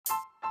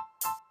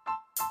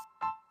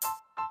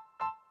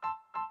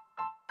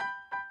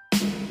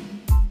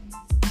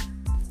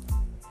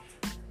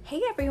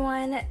Hey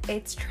everyone,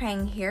 it's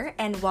Trang here,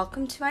 and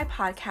welcome to my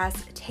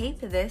podcast, Tape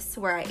This,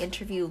 where I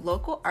interview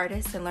local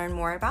artists and learn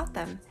more about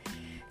them.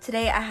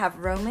 Today I have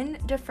Roman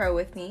DeFro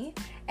with me,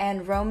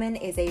 and Roman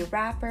is a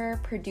rapper,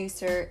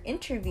 producer,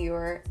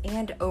 interviewer,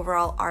 and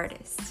overall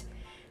artist.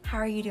 How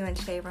are you doing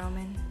today,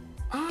 Roman?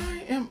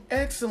 I am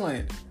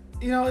excellent.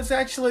 You know,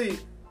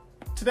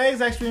 today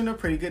is actually a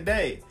pretty good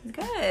day.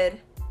 Good.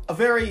 A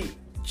very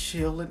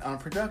chill and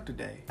unproductive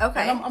day.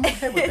 Okay. And I'm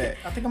okay with that.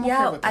 I think I'm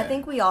okay with that. I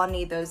think we all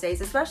need those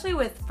days, especially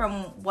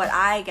from what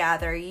I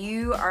gather,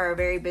 you are a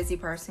very busy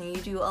person.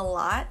 You do a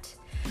lot.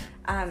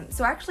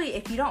 So actually,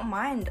 if you don't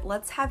mind,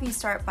 let's have you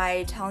start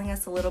by telling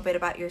us a little bit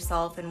about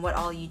yourself and what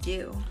all you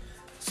do.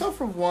 So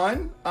for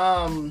one,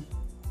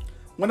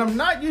 when I'm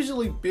not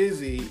usually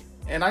busy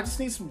and I just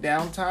need some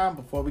downtime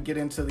before we get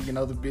into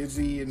the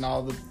busy and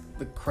all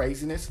the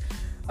craziness,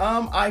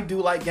 I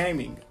do like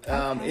gaming.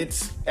 Okay.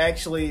 It's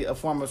actually a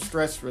form of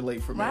stress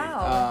relief for me.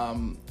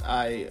 Wow.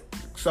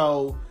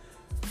 So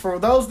for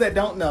those that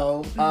don't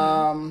know,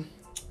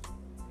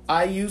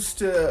 I used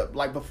to,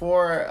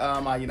 before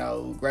I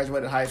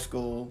graduated high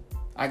school,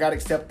 I got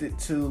accepted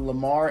to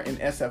Lamar and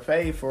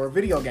SFA for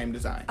video game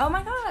design. Oh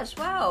my gosh,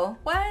 wow.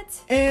 What?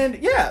 And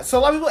yeah, so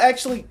a lot of people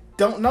actually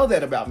don't know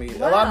that about me.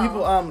 Wow. A lot of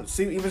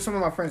people, even some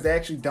of my friends, they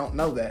actually don't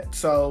know that.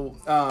 So,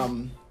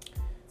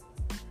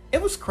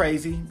 it was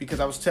crazy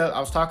because I was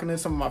talking to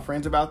some of my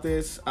friends about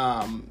this,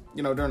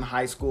 during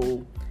high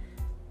school.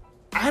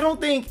 I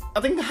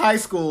think high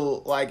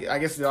school, I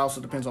guess it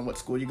also depends on what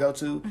school you go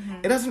to. Mm-hmm.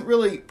 It doesn't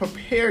really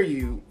prepare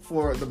you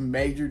for the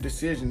major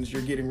decisions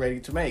you're getting ready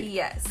to make.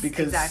 Yes,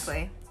 because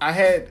exactly. I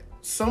had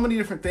so many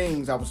different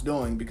things I was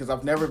doing because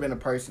I've never been a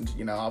person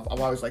to, I've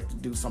always liked to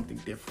do something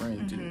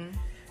different and,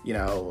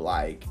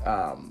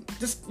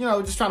 just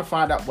trying to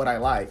find out what I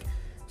like.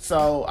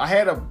 So I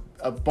had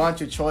a bunch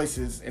of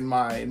choices in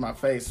my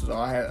face.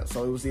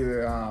 So it was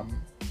either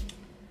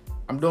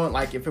I'm doing,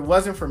 if it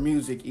wasn't for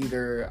music,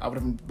 either I would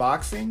have been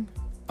boxing,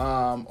 or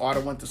I'd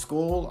have went to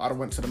school, or I'd have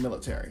went to the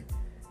military.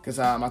 Because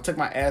I took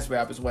my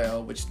ASVAB as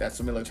well, which that's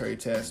a military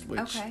test,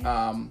 which okay.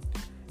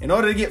 In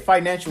order to get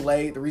financial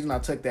aid, the reason I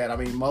took that,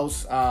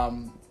 most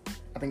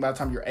I think by the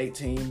time you're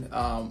 18,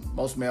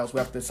 most males, we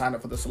have to sign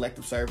up for the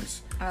selective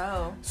service.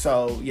 Oh.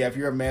 So, yeah, if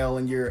you're a male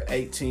and you're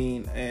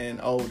 18 and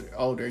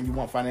older and you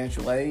want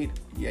financial aid,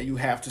 yeah, you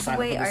have to sign up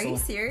for Wait, this. are you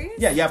serious?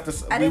 Yeah, you have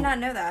to. I did not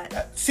know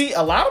that. See,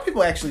 a lot of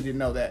people actually didn't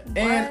know that. What?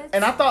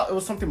 And I thought it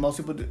was something most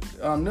people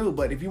knew,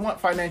 but if you want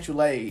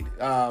financial aid,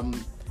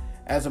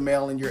 as a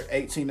male and you're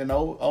 18 and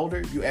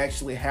older, you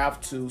actually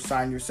have to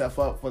sign yourself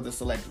up for the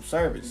selective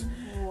service.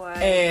 What?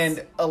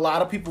 And a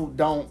lot of people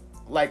don't,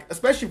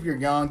 especially if you're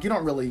young, you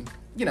don't really...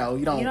 You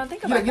don't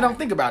think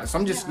about it. So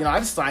I'm just, I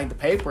just signed the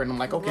paper and I'm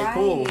like, okay, right.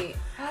 cool.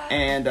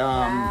 And,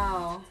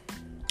 wow.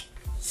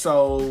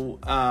 So,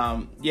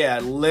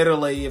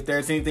 literally, if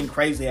there's anything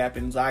crazy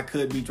happens, I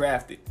could be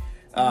drafted.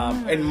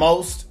 And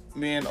most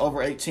men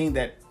over 18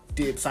 that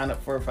did sign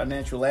up for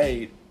financial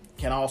aid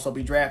can also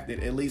be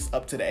drafted, at least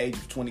up to the age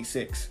of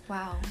 26.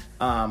 Wow.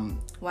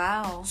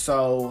 Wow.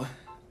 So,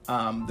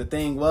 the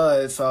thing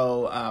was,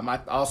 I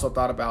also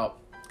thought about,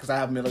 because I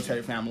have a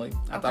military family,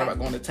 I thought about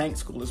going to tank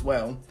school as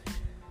well.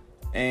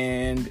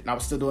 And I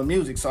was still doing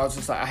music, so I was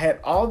just I had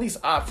all these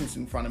options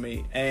in front of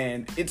me,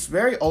 and it's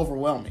very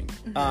overwhelming.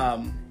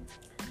 Mm-hmm.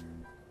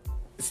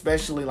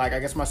 Especially I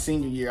guess my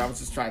senior year, I was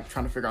just trying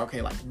to figure out, okay,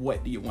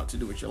 what do you want to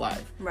do with your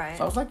life? Right.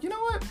 So I was like, you know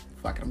what?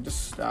 Fuck it. I'm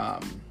just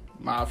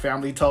my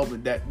family told me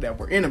that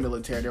we're in the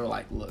military. They were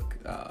like, look,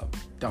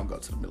 don't go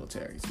to the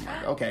military. So I'm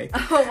like, okay.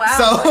 Oh wow.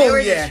 So they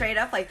were just straight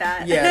up like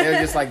that. Yeah, they're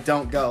just like,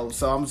 don't go.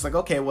 So I'm just like,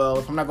 okay, well,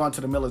 if I'm not going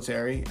to the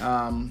military,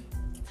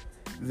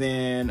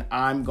 then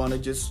I'm going to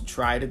just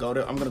try to go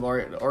to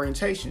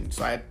orientation.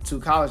 So I had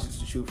two colleges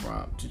to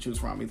choose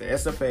from, either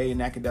SFA in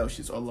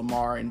Nacogdoches or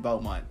Lamar in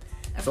Beaumont.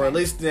 Okay. So at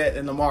least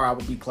in Lamar, I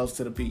would be close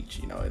to the beach,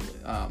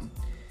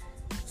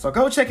 So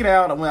go check it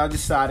out. And when I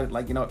decided,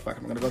 you know what, fuck,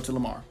 I'm going to go to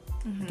Lamar.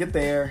 Mm-hmm. Get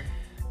there,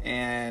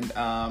 and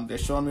they're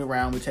showing me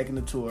around. We're taking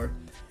the tour.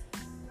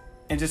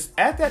 And just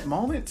at that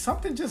moment,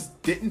 something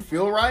just didn't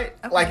feel right.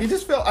 Okay. I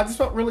just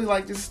felt really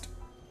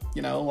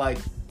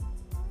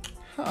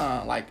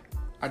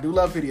I do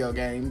love video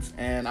games,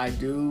 and I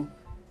do,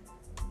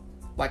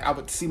 I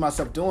would see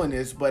myself doing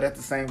this, but at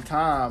the same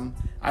time,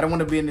 I don't want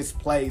to be in this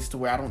place to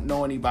where I don't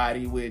know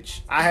anybody,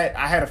 which I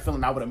had a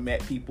feeling I would have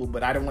met people,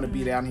 but I didn't want to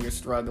be down here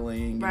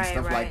struggling and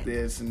stuff like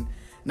this, and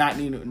not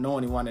need to know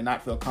anyone and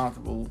not feel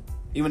comfortable,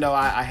 even though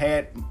I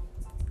had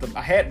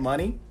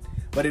money,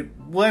 but it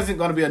wasn't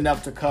going to be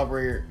enough to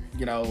cover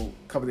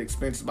the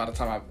expenses by the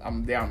time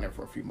I'm down there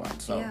for a few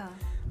months. So yeah.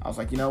 I was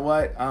like, you know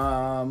what?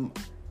 I'm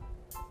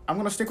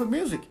going to stick with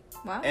music.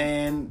 Wow.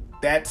 And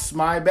that's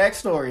my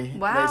backstory.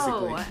 Wow.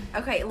 Basically.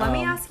 Okay, let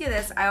me ask you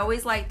this. I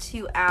always like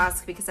to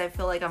ask because I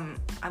feel like I'm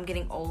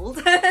getting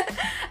old.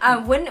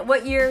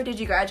 What year did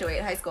you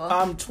graduate high school?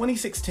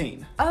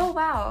 2016. Oh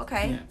wow,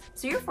 okay. Yeah.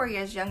 So you're 4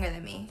 years younger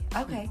than me.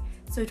 Okay.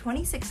 So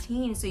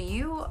 2016, so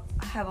you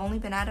have only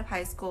been out of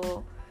high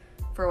school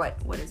for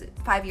what is it?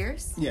 5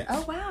 years? Yes.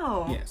 Oh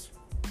wow. Yes.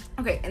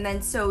 Okay, and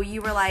then so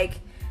you were like,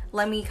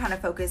 let me kind of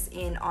focus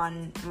in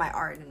on my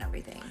art and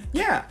everything.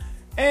 Yeah.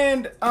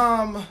 And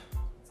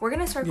we're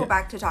gonna circle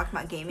back to talking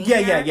about gaming.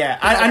 Yeah.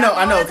 I know.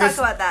 Talk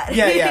about that.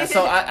 Yeah.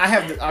 So I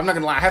have. I'm not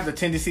gonna lie. I have the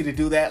tendency to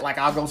do that. Like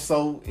I'll go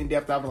so in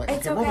depth. I'll be like,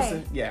 it's okay, what was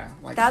it? Yeah.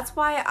 Like that's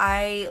why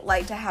I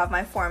like to have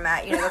my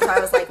format. You know, that's why I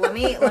was like, let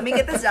me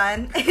get this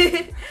done.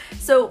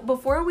 So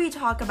before we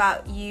talk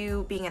about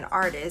you being an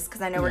artist,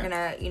 because I know we're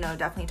gonna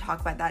definitely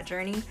talk about that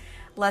journey.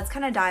 Let's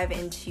kind of dive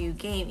into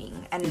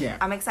gaming. And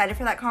I'm excited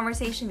for that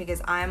conversation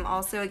because I'm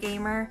also a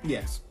gamer.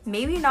 Yes.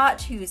 Maybe not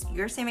to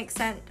your same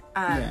extent,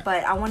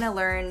 but I want to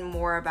learn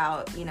more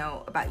about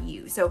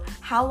you. So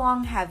how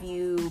long have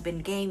you been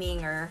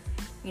gaming, or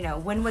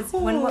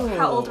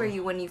how old were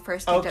you when you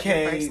first picked up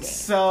your first game?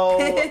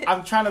 So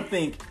I'm trying to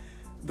think.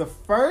 The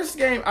first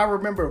game I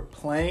remember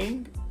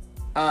playing,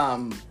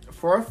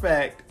 for a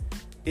fact,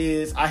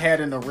 is I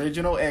had an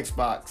original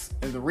Xbox.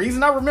 And the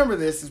reason I remember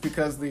this is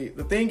because the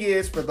thing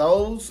is, for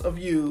those of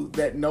you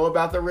that know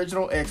about the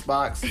original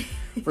Xbox,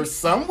 for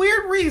some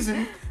weird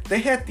reason, they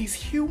had these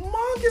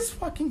humongous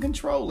fucking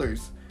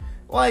controllers.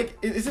 Like,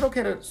 is it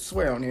okay to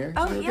swear on here?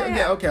 Oh,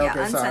 yeah. Okay,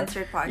 sorry.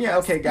 Uncensored podcast. Yeah,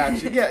 okay,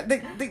 gotcha. Yeah,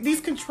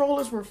 these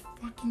controllers were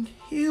fucking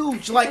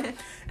huge. Like,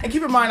 and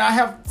keep in mind, I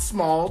have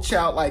small,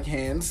 childlike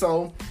hands,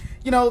 so...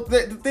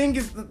 the thing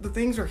is, the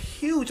things are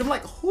huge. I'm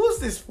like, who is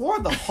this for?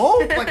 The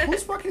Hulk? Like,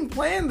 who's fucking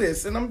playing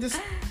this? And I'm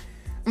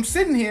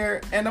sitting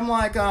here, and I'm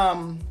like,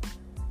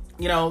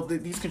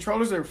 these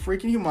controllers are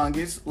freaking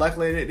humongous.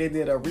 Luckily, they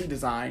did a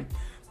redesign.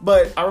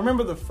 But I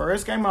remember the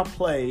first game I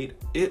played,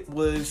 it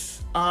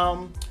was,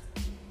 trying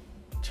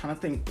to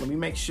think, let me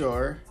make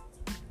sure.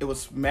 It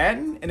was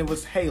Madden, and it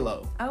was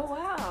Halo. Oh,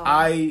 wow.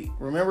 I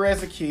remember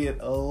as a kid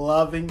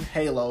loving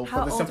Halo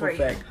for the simple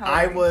fact.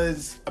 I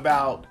was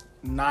about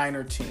 9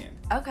 or 10.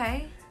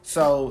 Okay.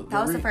 So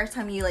that was the first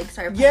time you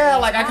started playing. Yeah,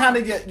 I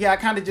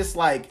kind of just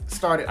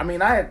started. I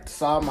mean, I had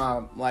saw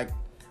my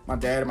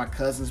dad and my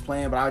cousins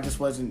playing, but I just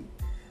wasn't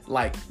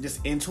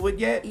just into it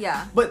yet.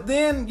 Yeah. But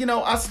then they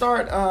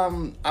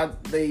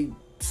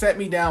sat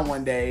me down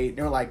one day.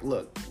 They were like,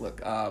 look,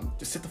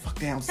 just sit the fuck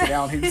down, sit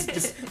down.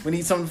 We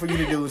need something for you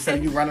to do instead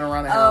of you running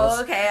around the house.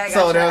 Oh, okay, I gotcha.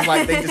 So there was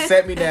they just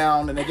sat me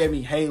down and they gave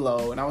me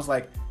Halo, and I was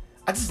like,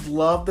 I just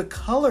love the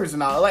colors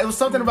and all. It was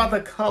something about the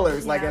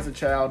colors, as a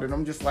child, and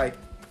I'm just like,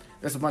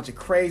 there's a bunch of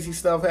crazy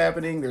stuff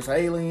happening. There's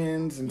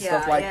aliens and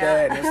stuff like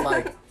that. And it's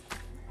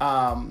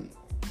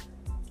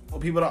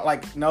what people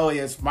don't know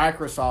is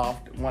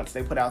Microsoft, once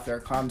they put out their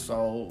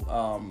console,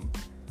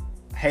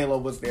 Halo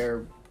was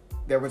their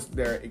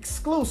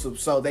exclusive,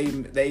 so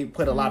they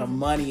put a lot of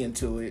money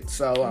into it.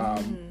 So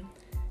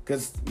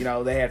because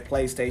they had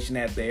PlayStation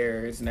at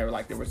theirs, and they were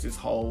there was this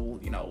whole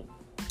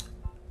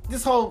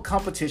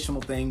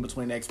competitional thing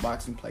between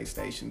Xbox and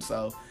PlayStation.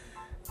 So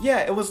yeah,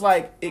 it was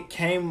it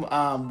came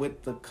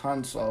with the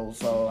console.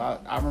 So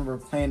I remember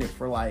playing it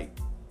for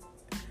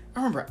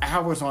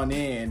hours on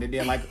end, and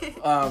then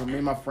me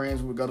and my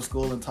friends would go to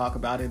school and talk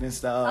about it and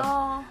stuff.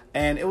 Aww.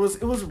 And it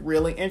was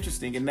really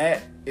interesting, and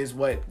that is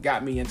what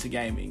got me into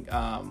gaming.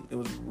 It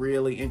was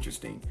really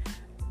interesting.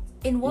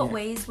 In what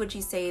ways would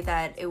you say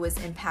that it was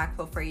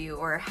impactful for you,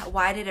 or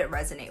why did it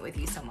resonate with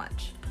you so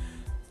much?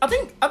 I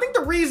think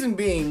the reason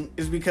being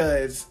is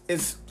because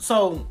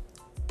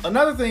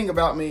another thing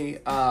about me,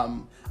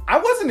 I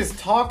wasn't as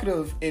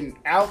talkative and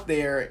out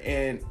there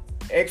and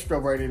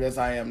extroverted as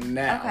I am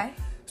now. Okay.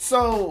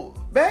 So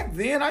back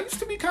then, I used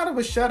to be kind of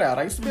a shutout.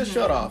 I used to be a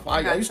shutoff.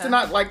 I used to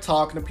not like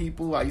talking to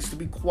people. I used to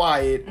be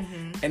quiet,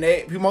 and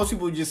most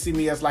people would just see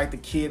me as the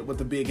kid with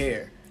the big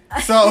hair.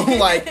 So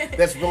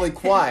that's really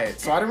quiet.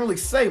 So I didn't really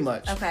say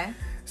much. Okay.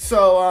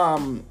 So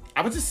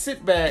I would just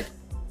sit back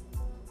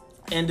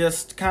and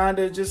just kind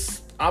of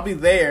I'll be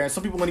there, and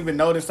some people wouldn't even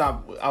notice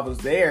I was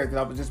there because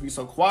I would just be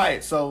so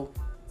quiet. So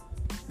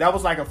that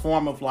was a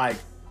form of I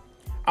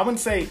wouldn't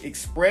say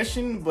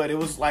expression, but it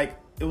was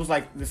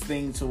this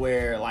thing to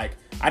where I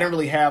didn't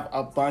really have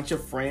a bunch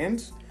of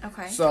friends.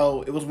 Okay.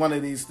 So it was one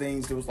of these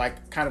things that was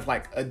kind of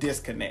a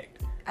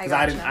disconnect, because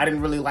I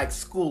didn't really like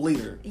school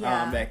either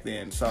back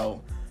then.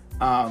 So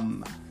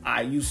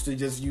I used to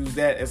just use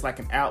that as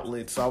an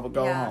outlet. So I would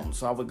go home.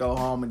 So I would go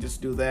home and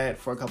just do that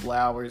for a couple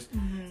hours.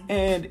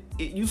 And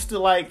it used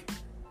to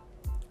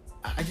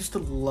I used to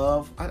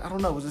love, I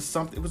don't know, it was just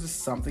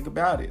something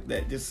about it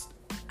that just...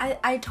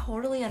 I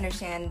totally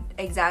understand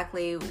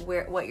exactly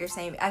what you're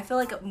saying. I feel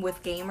like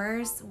with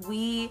gamers,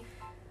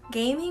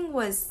 gaming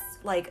was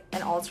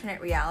an alternate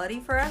reality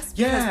for us,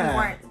 because we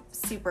weren't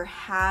super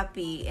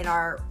happy in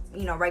our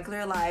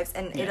regular lives,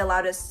 and it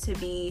allowed us to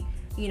be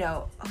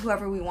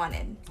whoever we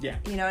wanted. Yeah.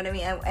 You know what I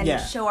mean?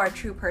 And show our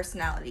true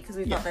personality, because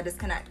we felt that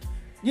disconnect.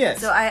 Yes.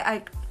 So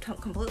I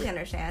completely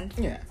understand.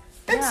 Yeah.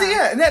 And see,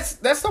 and that's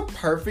the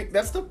perfect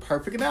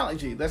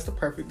analogy. That's the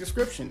perfect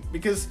description.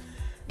 Because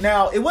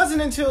now it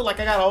wasn't until I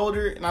got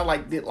older and I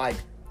did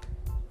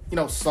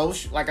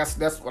social,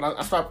 that's when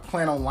I started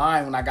playing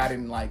online when I got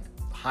in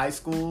high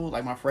school,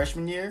 my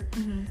freshman year.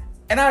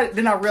 And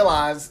I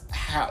realized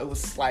how it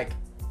was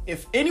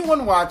if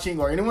anyone watching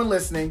or anyone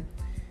listening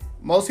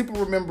most people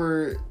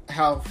remember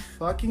how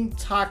fucking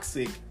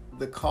toxic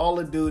the Call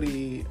of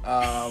Duty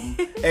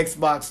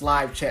Xbox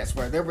Live chats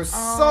were. They were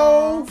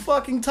so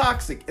fucking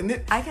toxic, and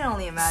I can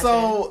only imagine.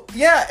 So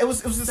yeah, it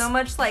was just so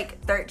much like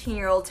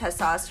 13-year-old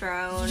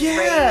testosterone.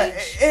 Yeah,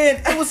 rage.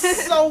 and it was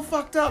so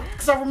fucked up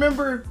because I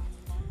remember,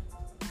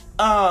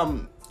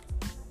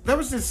 there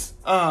was this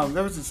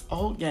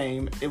old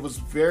game. It was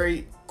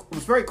very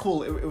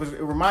cool.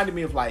 It reminded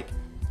me of like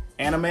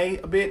anime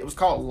a bit. It was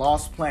called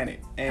Lost Planet,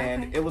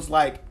 and it was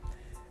like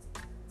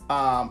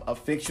a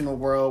fictional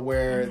world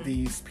where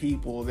these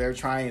people they're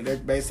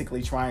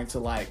basically trying to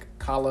like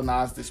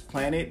colonize this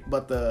planet,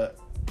 but the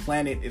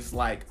planet is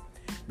like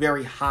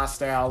very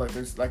hostile. Like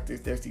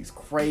there's these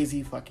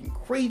crazy fucking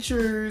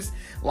creatures.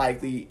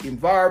 Like the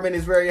environment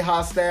is very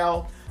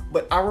hostile.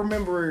 But I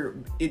remember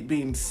it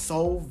being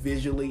so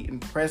visually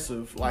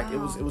impressive. Like it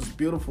was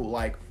beautiful.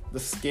 Like the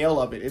scale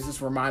of it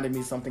just reminded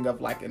me something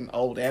of like an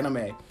old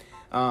anime,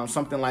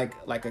 something like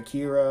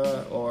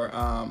Akira or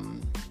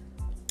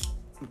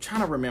I'm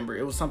trying to remember.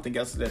 It was something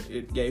else that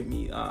it gave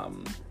me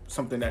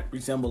something that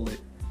resembled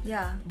it.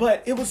 Yeah.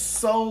 But it was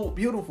so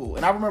beautiful,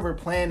 and I remember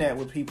playing that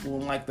with people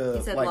and like the.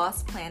 You said like,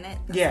 Lost Planet.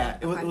 Yeah,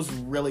 it was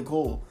really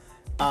cool.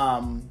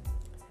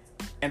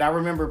 And I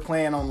remember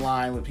playing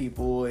online with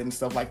people and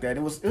stuff like that.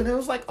 It was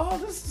like, oh,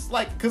 this is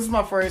like, because it's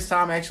my first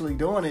time actually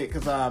doing it.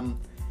 Because on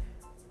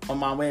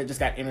my way, I just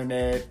got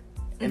internet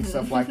and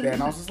stuff like that,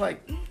 and I was just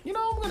like,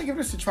 I'm gonna give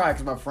this a try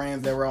because my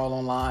friends they were all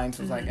online,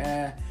 so it was like,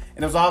 eh.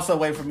 And it was also a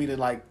way for me to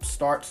like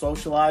start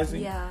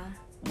socializing. Yeah.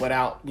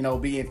 Without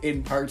being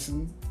in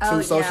person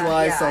to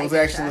socialize, so it was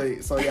actually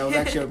it was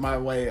actually my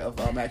way of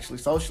actually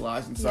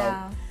socializing. So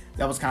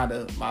that was kind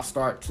of my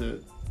start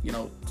to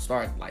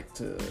start like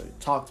to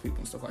talk to people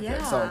and stuff like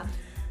that. So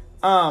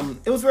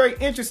it was very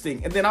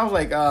interesting. And then I was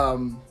like,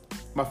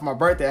 for my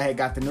birthday, I had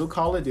got the new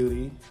Call of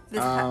Duty.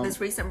 This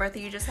recent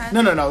birthday you just had?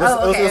 No.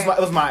 It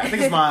was my. I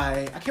think it's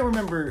my. I can't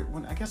remember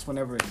when. I guess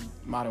whenever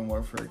Modern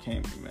Warfare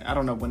came. I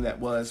don't know when that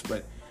was,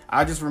 but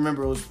I just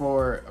remember it was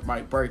for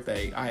my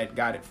birthday. I had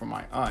got it from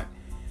my aunt.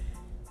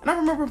 And I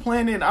remember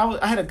playing it.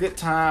 I had a good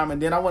time. And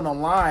then I went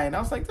online. I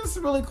was like, this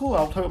is really cool.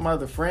 I was playing with my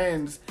other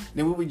friends.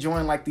 Then we would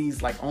join like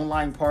these like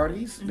online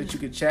parties that you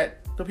could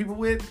chat to people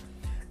with.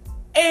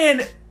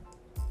 And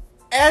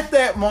at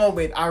that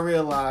moment, I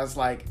realized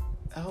like,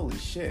 holy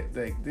shit,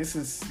 like this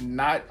is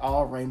not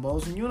all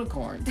rainbows and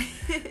unicorns.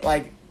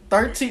 Like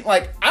 13,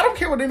 like I don't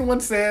care what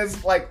anyone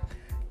says. Like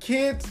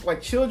kids,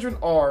 like children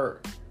are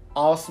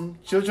awesome.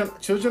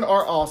 Children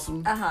are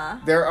awesome.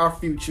 They're our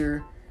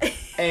future.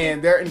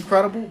 And they're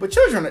incredible, but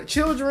children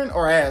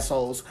are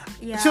assholes.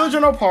 Yeah.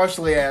 Children are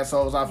partially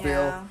assholes. I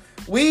feel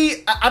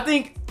I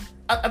think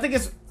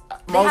it's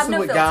mostly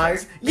with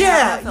guys.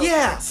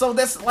 Yeah. So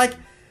that's like,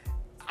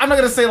 I'm not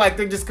gonna say like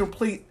they're just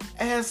complete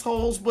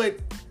assholes, but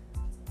like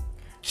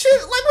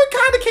we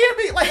kind of can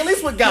be. Like at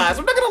least with guys,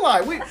 I'm not gonna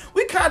lie,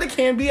 we kind of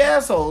can be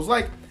assholes.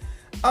 Like,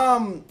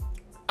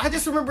 I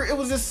just remember it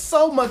was just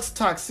so much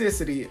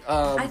toxicity.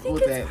 I think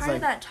with it's that. part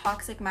of that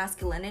toxic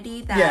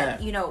masculinity that,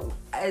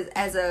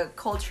 as a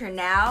culture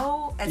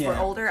now, as we're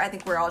older, I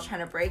think we're all trying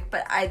to break.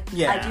 But I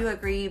do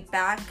agree,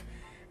 back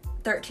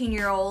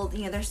 13-year-old,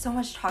 there's so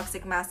much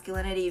toxic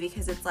masculinity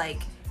because it's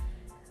like,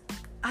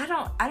 I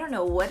don't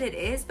know what it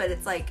is, but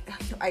it's like,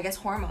 I guess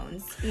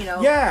hormones,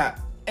 Yeah.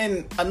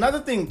 And another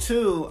thing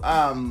too,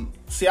 I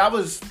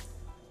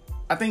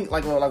think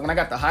like when I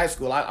got to high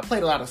school, I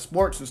played a lot of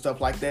sports and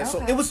stuff like that.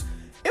 Okay. So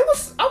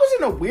I was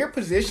in a weird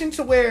position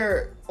to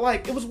where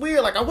like it was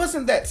weird. Like I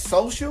wasn't that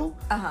social,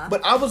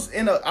 but I was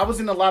in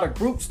a lot of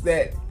groups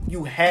that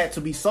you had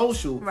to be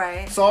social.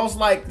 Right. So I was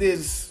like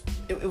this.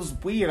 It was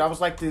weird. I was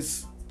like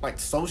this like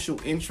social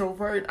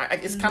introvert.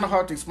 It's kind of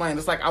hard to explain.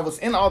 It's like I was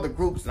in all the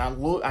groups and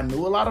I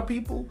knew a lot of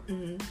people.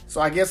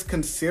 So I guess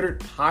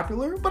considered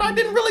popular, but I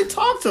didn't really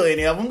talk to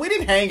any of them. We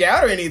didn't hang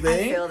out or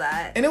anything. I feel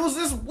that. And it was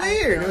just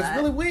weird. It was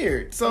really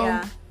weird.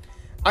 So.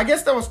 I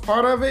guess that was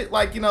part of it.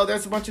 Like,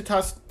 there's a bunch of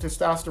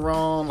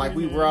testosterone. Like,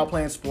 we were all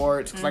playing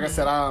sports. Because, like I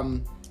said,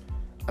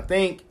 I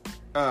think,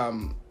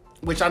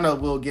 which I know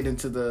we'll get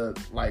into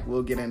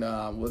we'll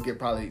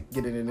probably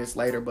get into this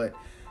later. But,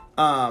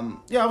 I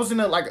was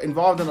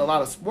involved in a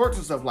lot of sports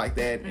and stuff like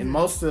that. And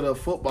most of the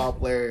football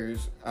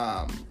players,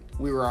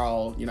 we were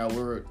all,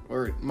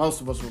 most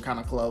of us were kind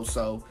of close.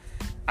 So,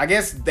 I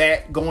guess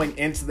that going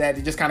into that,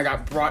 it just kind of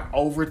got brought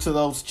over to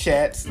those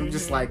chats. I'm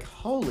just like,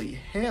 holy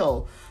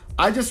hell.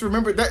 I just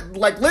remember that,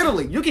 like,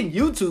 literally, you can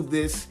YouTube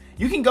this.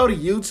 You can go to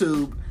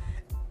YouTube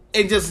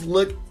and just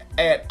look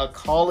at a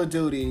Call of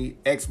Duty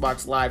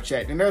Xbox Live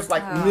chat. And there's,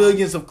 like,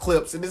 millions of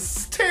clips. And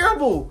it's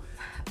terrible.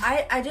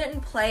 I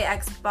didn't play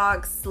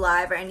Xbox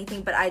Live or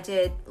anything, but I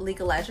did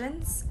League of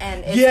Legends.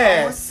 And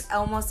it's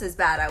almost as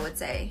bad, I would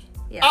say.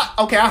 Yeah.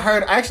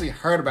 I actually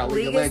heard about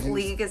League of Legends.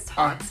 League is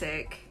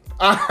toxic.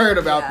 I heard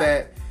about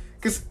that.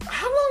 Because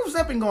how long has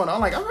that been going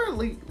on? Like, I've heard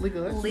League of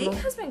Legends. League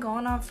has been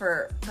going on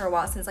for a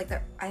while, since like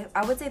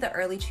I would say the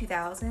early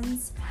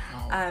 2000s.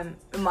 Wow.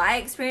 My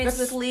experience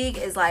with League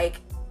is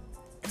like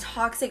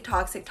toxic,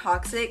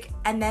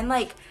 and then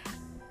like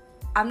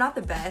I'm not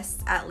the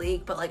best at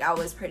League, but like I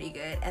was pretty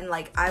good, and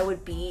like I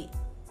would beat,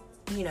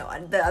 you know,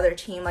 the other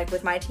team, like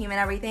with my team and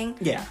everything.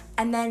 Yeah.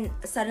 And then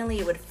suddenly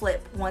it would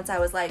flip once I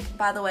was like,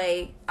 by the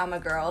way, I'm a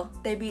girl.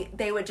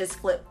 They would just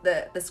flip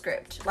the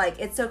script. Like,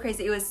 it's so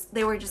crazy.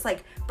 They were just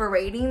like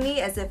berating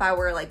me as if I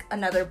were like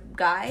another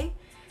guy.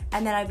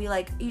 And then I'd be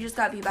like, you just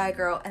got beat by a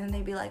girl. And then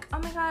they'd be like, oh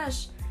my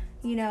gosh,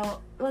 you know,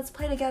 let's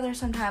play together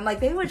sometime. Like,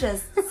 they would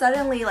just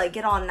suddenly like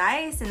get all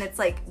nice, and it's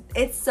like,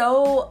 it's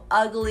so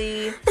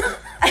ugly.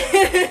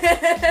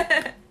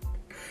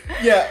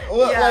 Yeah.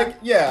 Well, like,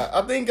 yeah,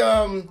 I think,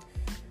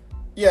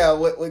 yeah,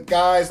 with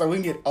guys, like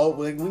we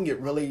can get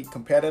really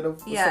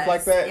competitive with stuff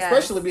like that,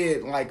 especially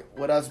being like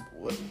with us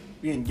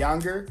being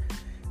younger.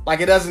 Like,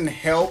 it doesn't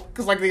help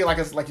because like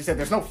you said,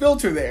 there's no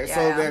filter there,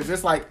 so there's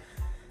just like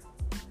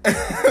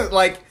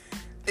like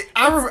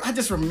I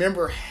just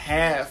remember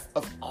half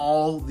of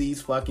all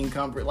these fucking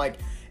like.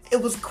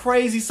 It was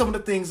crazy, some of the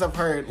things I've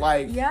heard.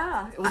 Like,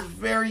 it was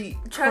very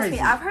Trust crazy. me,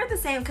 I've heard the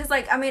same. Because,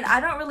 like, I mean, I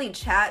don't really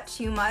chat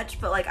too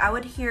much, but, like, I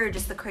would hear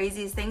just the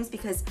craziest things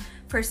because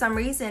for some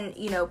reason,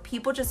 you know,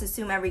 people just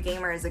assume every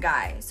gamer is a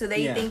guy. So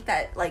they think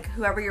that, like,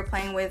 whoever you're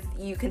playing with,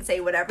 you can say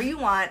whatever you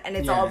want, and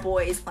it's all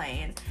boys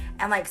playing.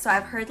 And, like, so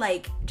I've heard,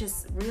 like,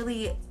 just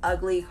really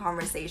ugly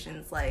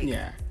conversations, like...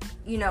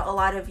 You know, a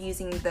lot of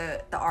using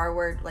the R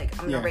word, like,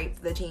 I'm gonna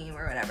rape the team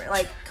or whatever.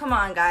 Like, come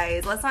on,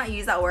 guys. Let's not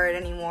use that word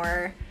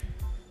anymore.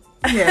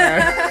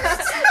 Yeah.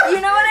 You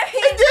know what I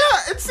mean?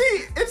 Yeah, and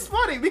see, it's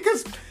funny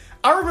because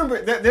I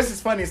remember this is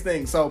the funniest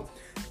thing. So,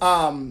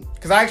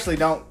 because I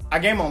actually I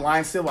game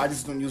online still, but I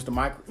just don't use the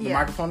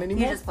microphone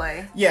anymore. You just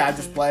play. Yeah, I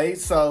just play.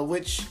 So,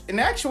 which in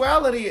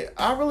actuality,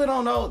 I really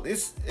don't know.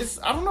 It's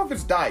I don't know if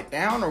it's died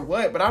down or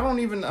what, but I don't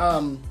even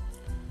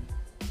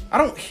I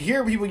don't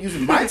hear people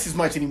using mics as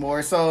much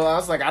anymore. So I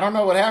was like, I don't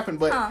know what happened,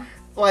 but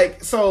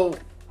like so.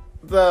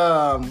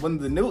 When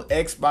the new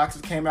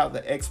Xboxes came out, the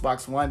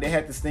Xbox One, they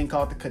had this thing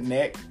called the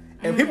Kinect,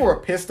 and people were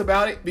pissed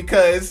about it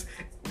because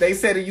they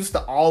said it used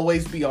to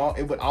always be on.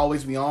 It would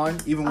always be on,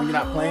 even when you're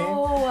not playing.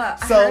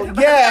 So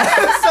yeah,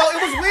 so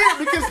it was weird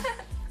because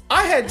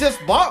I had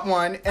just bought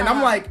one, and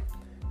I'm like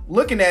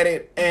looking at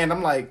it, and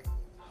I'm like,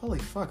 holy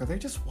fuck, are people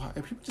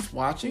just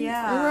watching it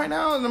right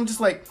now? And I'm just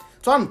like,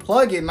 so I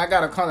unplug it, and I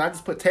I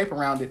just put tape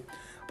around it.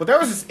 But there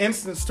was this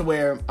instance to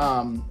where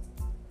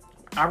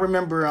I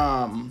remember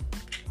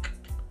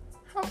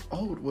how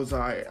old was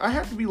I? I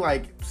had to be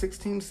like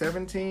 16,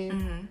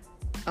 17.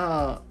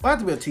 I had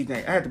to be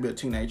a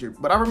teenager.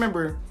 But I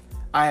remember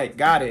I had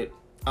got it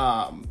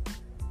because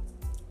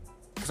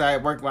I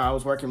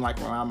was working like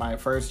around my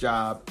first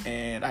job,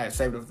 and I had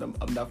saved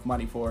enough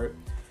money for it.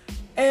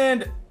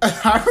 And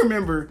I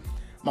remember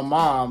my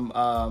mom,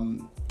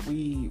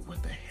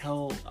 what the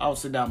hell? I was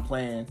sitting down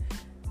playing,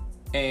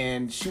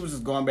 and she was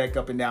just going back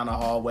up and down the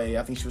hallway.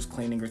 I think she was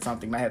cleaning or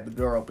something, and I had the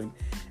door open.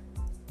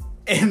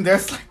 And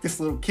there's like this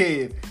little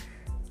kid,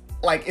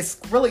 like it's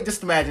really,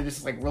 just imagine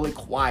it's like really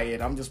quiet.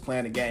 I'm just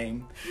playing a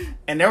game,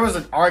 and there was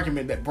an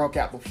argument that broke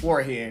out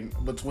beforehand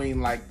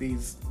between like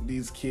these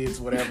kids,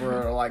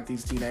 whatever, or like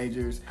these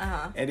teenagers.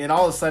 And then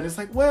all of a sudden it's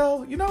like,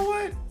 well, you know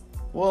what?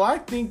 Well, I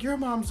think your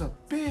mom's a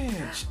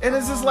bitch, and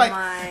it's just like,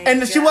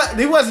 and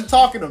he wasn't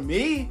talking to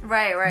me,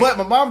 right? But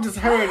my mom just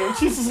heard it, and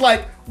she's just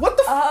like, what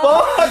the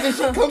fuck? And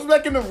she comes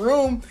back in the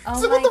room.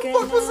 She's like, what the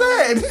fuck was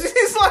that? And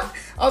she's like,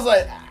 I was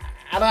like,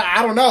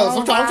 I don't know. So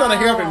I'm trying to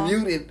hurry up and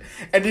mute it.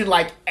 And then,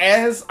 like,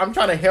 as I'm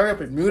trying to hurry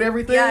up and mute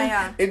everything,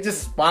 it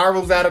just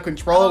spirals out of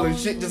control and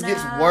shit just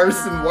gets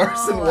worse and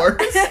worse and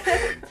worse.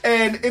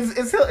 And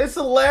it's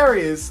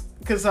hilarious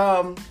because,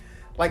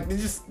 like,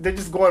 they're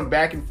just going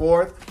back and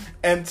forth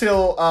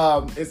until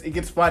it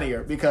gets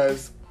funnier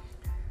because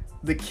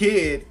the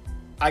kid,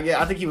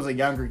 I think he was a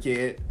younger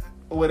kid,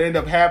 what ended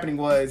up happening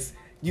was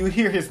you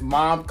hear his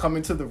mom come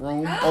into the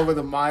room over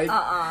the mic.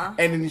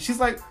 And then she's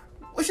like,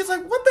 what the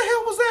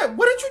hell was that?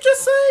 What did you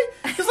just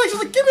say? She's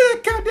like, give me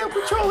that goddamn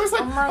controller. It's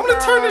like, I'm gonna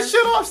turn this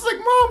shit off. She's like,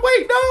 Mom,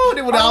 wait, no.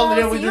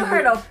 So you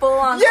heard a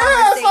full-on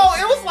conversation.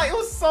 So it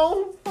was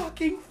so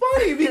fucking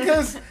funny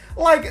because,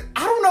 like,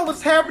 I don't know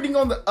what's happening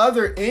on the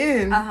other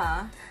end.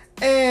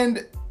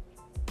 And,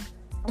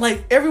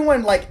 like,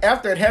 everyone, like,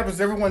 after it happens,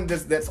 everyone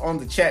that's on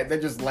the chat,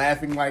 they're just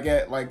laughing like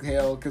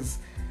hell because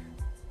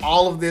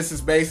all of this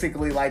is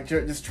basically like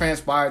just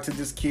transpired to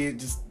this kid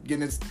just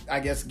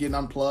getting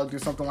unplugged or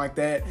something like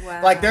that.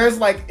 Wow. Like there's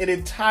like an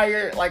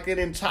entire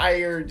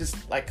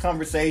just like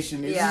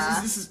conversation.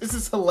 This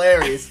is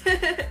hilarious.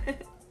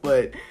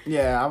 But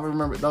yeah, I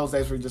remember those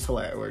days were just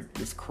hilarious. Were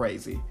just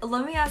crazy.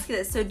 Let me ask you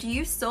this: so, do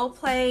you still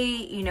play,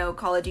 you know,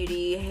 Call of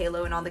Duty,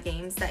 Halo, and all the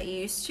games that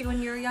you used to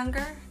when you were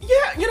younger?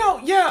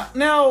 Yeah.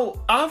 Now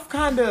I've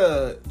kind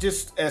of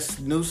just as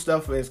new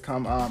stuff has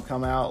come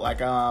out.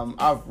 Like I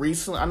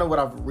know what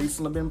I've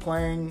recently been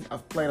playing.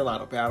 I've played a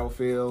lot of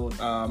Battlefield.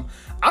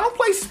 I don't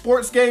play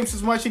sports games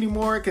as much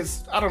anymore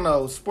because I don't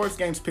know, sports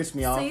games piss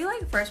me off. So you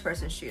like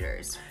first-person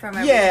shooters from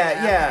everything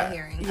that I'm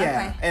hearing?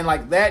 Yeah, okay. And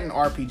like that and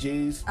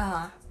RPGs.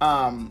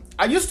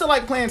 I used to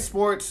like playing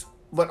sports,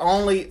 but I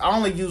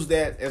only use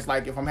that as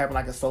like if I'm having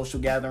like a social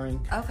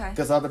gathering. Okay.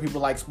 Because other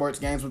people like sports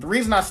games. But the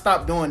reason I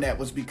stopped doing that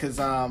was because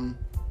there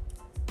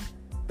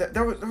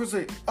was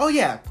a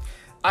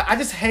I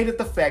just hated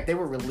the fact they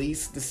would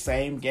release the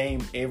same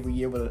game every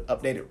year with an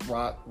updated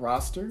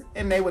roster,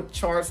 and they would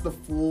charge the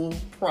full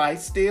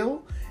price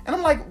still. And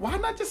I'm like, why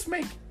not just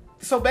make?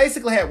 So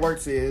basically, how it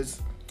works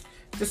is,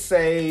 just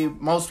say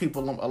most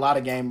people, a lot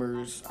of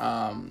gamers,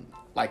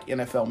 like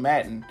NFL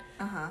Madden.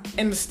 And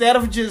instead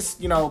of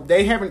just,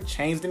 they haven't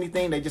changed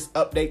anything. They just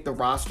update the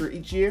roster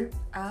each year.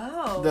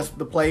 Oh.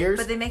 The players.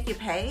 But they make you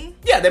pay?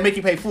 Yeah, they make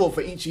you pay full for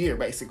each year,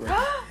 basically.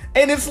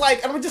 And it's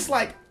like, I'm just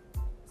like,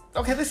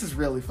 okay, this is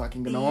really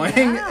fucking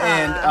annoying.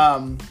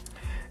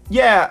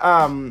 Yeah.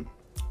 And,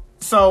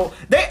 so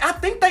I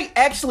think they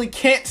actually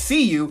can't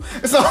see you.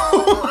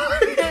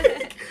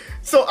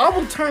 So I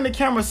will turn the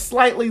camera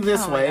slightly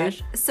this way.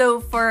 Gosh. So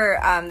for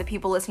the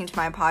people listening to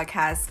my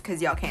podcast,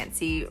 because y'all can't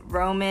see,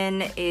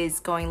 Roman is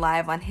going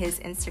live on his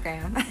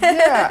Instagram.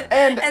 Yeah,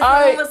 and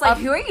someone was like,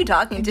 who are you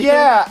talking to?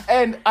 Yeah,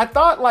 and I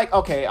thought like,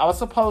 okay, I'm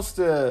supposed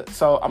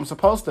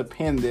to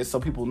pin this so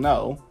people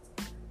know.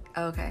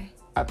 Okay.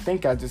 I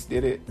think I just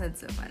did it.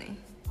 That's so funny.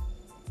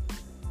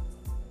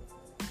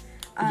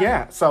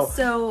 Yeah,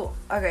 so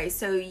okay,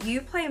 so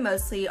you play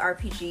mostly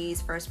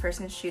RPGs,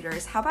 first-person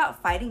shooters. How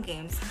about fighting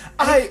games?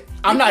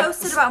 I'm not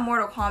posted about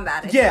Mortal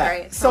Kombat,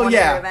 right? So one of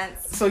your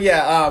events. So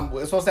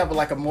we're supposed to have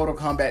like a Mortal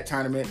Kombat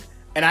tournament,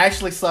 and I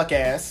actually suck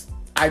ass.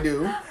 I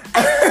do. Like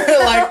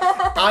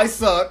I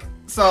suck.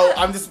 So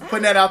I'm just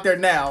putting that out there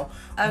now.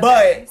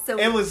 Okay, but so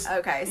it was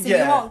okay. So you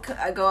won't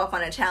go up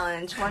on a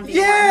challenge 1v1.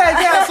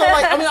 Yeah. So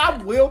like, I mean, I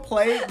will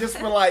play just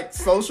for like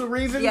social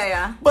reasons.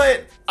 Yeah.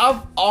 But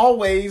I've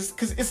always,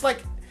 because it's like,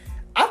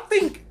 I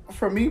think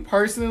for me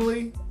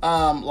personally,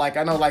 like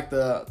I know like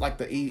the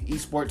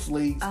esports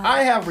leagues,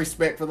 I have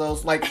respect for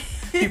those like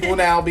people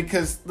now,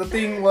 because the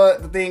thing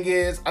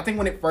is, I think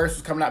when it first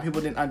was coming out, people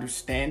didn't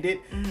understand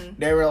it.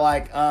 They were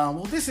like,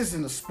 well, this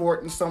isn't a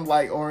sport and some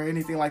like, or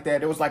anything like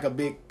that. It was like a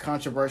big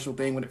controversial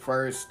thing when it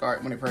first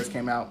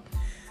came out.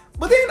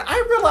 But then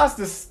I realized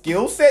the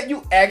skill set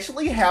you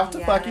actually have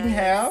to fucking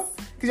have,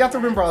 because you have to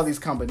remember all these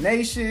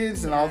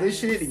combinations and all this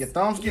shit, and your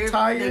thumbs get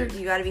tired.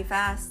 You gotta be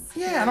fast.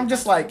 Yeah, and I'm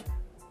just like,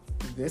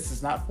 this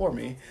is not for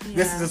me. Yeah.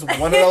 This is just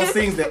one of those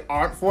things that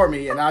aren't for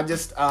me, and I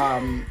just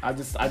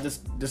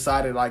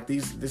decided like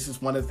this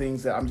is one of the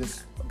things that I'm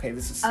just okay.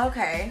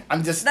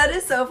 That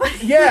is so funny.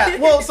 Yeah.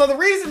 Well, so the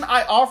reason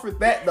I offered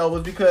that though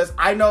was because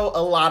I know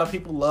a lot of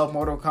people love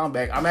Mortal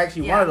Kombat. I'm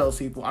actually one of those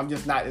people. I'm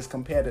just not as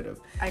competitive.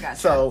 I got you.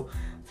 So,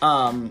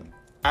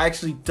 I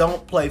actually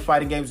don't play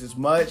fighting games as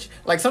much.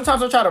 Like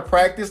sometimes I try to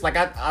practice. Like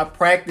I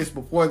practice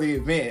before the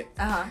event,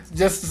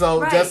 just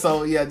so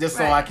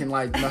I can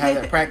like have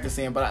that practice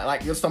in. But I,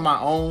 like just on my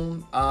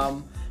own,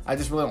 I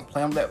just really don't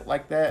play them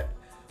like that.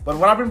 But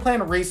what I've been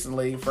playing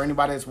recently, for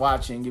anybody that's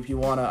watching, if you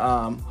wanna,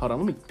 hold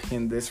on, let me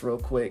pin this real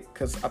quick,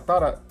 because I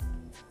thought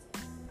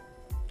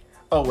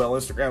oh well,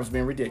 Instagram's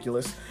being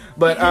ridiculous,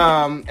 but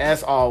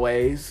as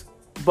always.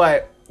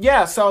 But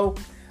yeah, so.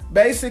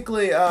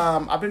 Basically,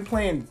 I've been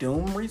playing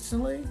Doom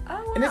recently. Oh,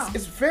 wow. And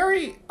it's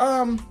very,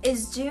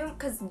 Is Doom,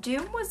 because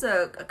Doom was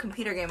a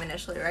computer game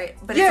initially, right?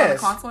 But it's on the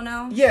console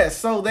now? Yes,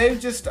 so they've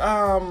just,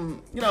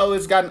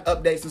 it's gotten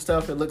updates and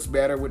stuff. It looks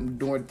better with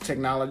doing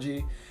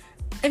technology.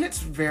 And it's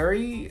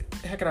very,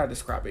 how can I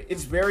describe it?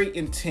 It's very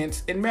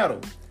intense and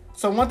metal.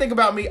 So one thing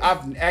about me,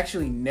 I've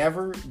actually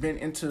never been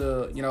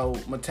into,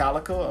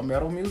 Metallica or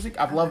metal music.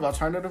 I've loved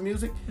alternative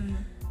music.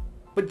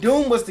 But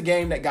Doom was the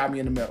game that got me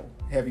into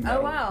heavy metal.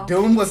 Oh, wow.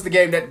 Doom was the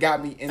game that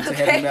got me into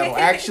heavy metal.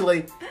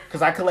 Actually,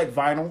 because I collect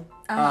vinyl.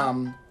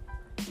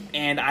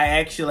 And I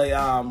actually,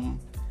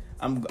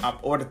 I've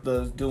ordered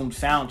the Doom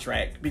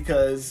soundtrack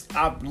because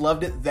I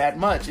loved it that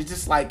much. It's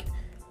just like,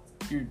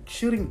 you're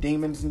shooting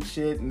demons and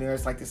shit, and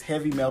there's like this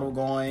heavy metal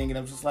going, and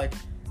I'm just like,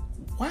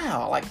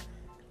 wow, like,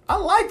 I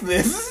like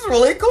this. This is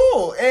really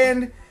cool.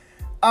 And,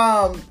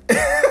 I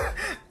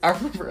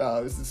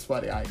remember, this is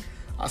funny, I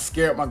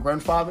scared my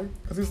grandfather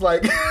because he's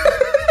like,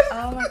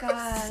 oh my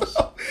gosh.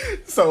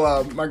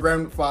 So my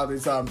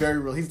grandfather's very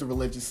real. He's the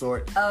religious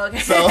sort. Oh, okay.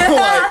 So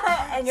like,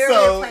 and you're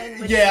playing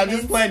with I'm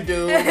just playing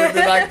Doom. And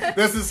then, like,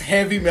 there's this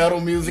heavy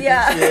metal music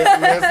and shit.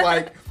 And there's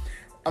like,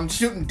 I'm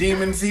shooting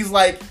demons. He's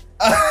like,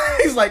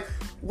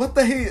 what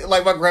the hell?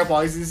 Like my grandpa,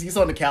 he's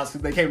on the couch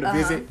because they came to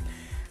visit.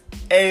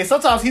 And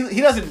sometimes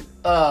he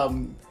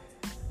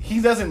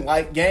doesn't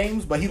like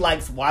games, but he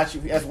likes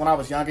watching. As when I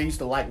was younger, he used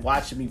to like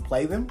watching me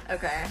play them.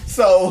 Okay.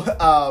 So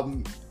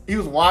he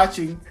was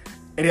watching,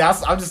 and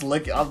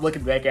I'm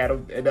looking back at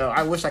him, and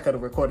I wish I could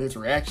have recorded his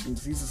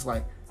reactions. He's just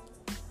like,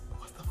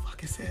 "What the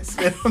fuck is this?"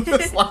 And I'm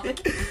just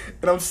like,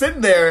 and I'm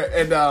sitting there,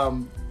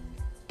 and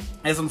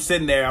as I'm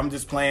sitting there, I'm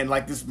just playing,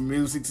 like, this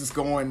music's just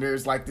going.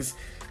 There's like this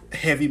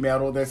heavy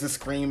metal. There's this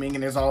screaming,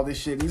 and there's all this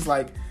shit. And he's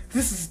like,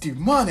 "This is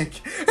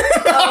demonic."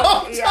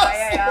 Oh,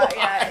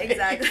 yeah,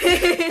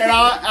 exactly. And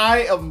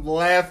I am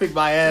laughing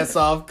my ass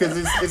off because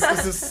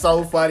it's just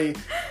so funny.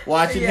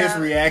 watching his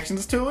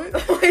reactions to it.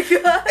 Oh my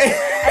god!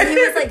 And he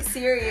was like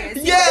serious.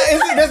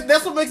 Yeah,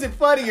 that's what makes it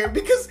funnier.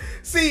 Because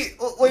see,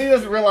 what he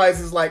doesn't realize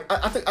is like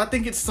I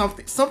think it's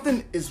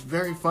something is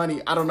very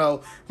funny. I don't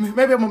know.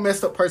 Maybe I'm a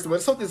messed up person,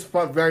 but something's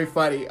very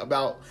funny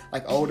about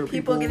like older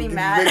people getting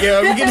mad.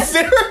 Yeah, getting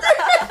serious.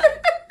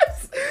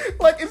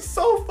 Like it's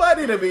so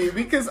funny to me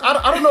because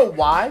I don't know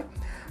why,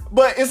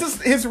 but it's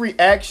just his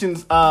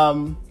reactions.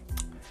 Hi.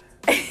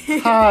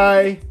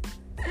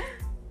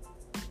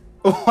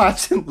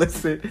 Watch and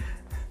listen.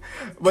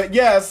 But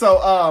yeah,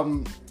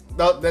 so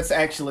that's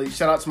actually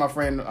shout out to my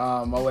friend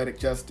Moetic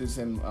Justice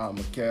and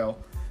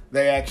Mikhail.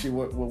 They actually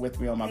were with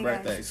me on my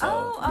birthday.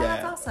 So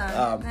yeah, that's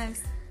awesome.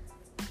 Nice.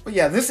 But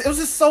yeah, it was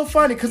just so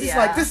funny because it's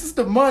like, this is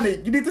the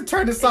money. You need to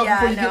turn this off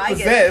before you get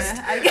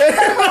possessed.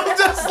 I'm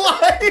just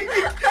like,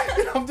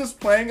 I'm just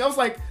playing. I was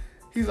like,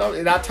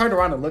 and I turned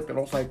around and looked at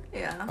him. I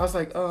was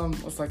like,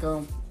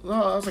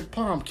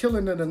 Paul, I'm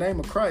killing in the name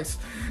of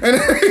Christ.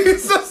 And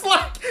he's just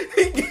like,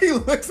 he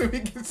looks at me,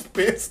 gets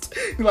pissed.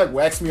 He like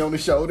whacks me on the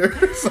shoulder.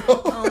 So,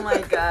 oh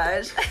my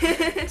gosh.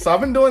 So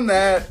I've been doing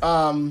that.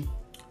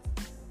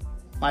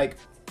 Like,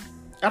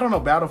 I don't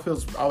know,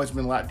 Battlefield's always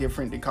been a lot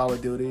different than Call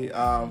of Duty.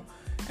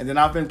 And then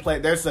I've been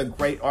playing, there's a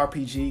great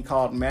RPG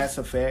called Mass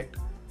Effect.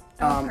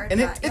 And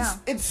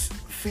it's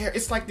fair.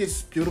 It's like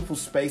this beautiful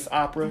space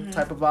opera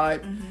type of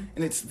vibe,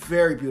 and it's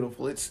very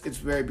beautiful. It's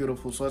very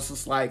beautiful. So it's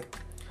just like,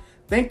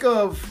 think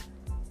of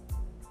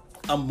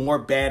a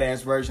more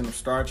badass version of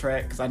Star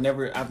Trek, because I've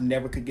never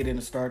could get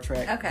into Star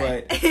Trek.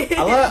 Okay. But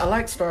I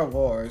like Star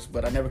Wars,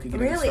 but I never could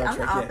get into Star Trek.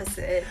 Really, I'm the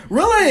opposite.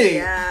 Really?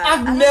 Yeah.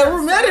 I've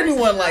never met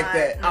anyone like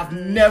that. I've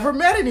never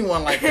met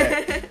anyone like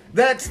that.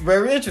 That's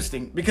very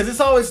interesting because it's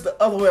always the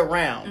other way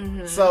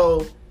around.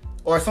 So.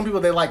 Or some people,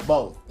 they like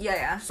both.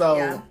 Yeah.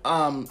 So,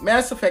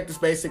 Mass Effect is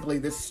basically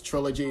this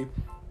trilogy.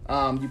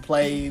 You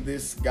play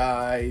this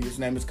guy, his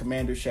name is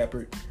Commander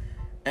Shepard.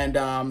 And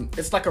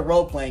it's like a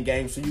role-playing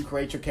game, so you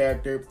create your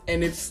character.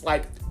 And it's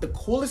like, the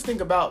coolest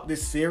thing about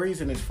this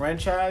series and this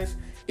franchise,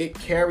 it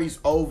carries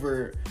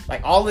over,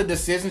 like all the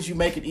decisions you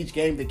make in each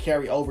game, they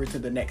carry over to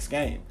the next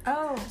game.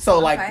 Oh, so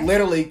like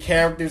literally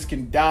characters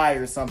can die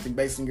or something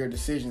based on your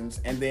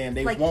decisions, and then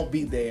they won't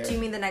be there. Do you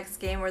mean the next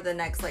game or the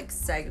next like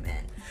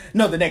segment?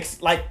 No, the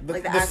next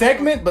the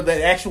segment, but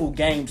the actual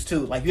games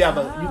too. Like you have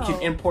you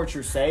can import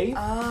your save.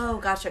 Oh,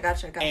 gotcha.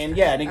 And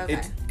yeah,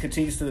 it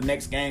continues to the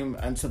next game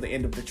until the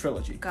end of the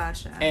trilogy.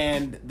 Gotcha.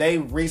 And they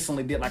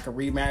recently did like a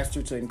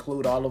remaster to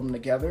include all of them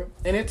together,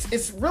 and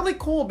it's really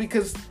cool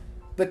because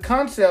the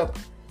concept,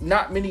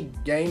 not many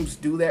games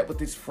do that with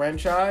this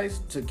franchise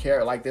to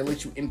care. Like they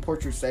let you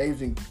import your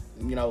saves and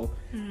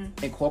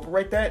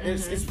incorporate that.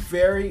 It's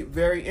very,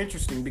 very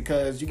interesting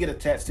because you get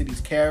attached to these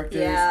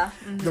characters. Yeah.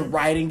 The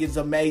writing is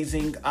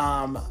amazing.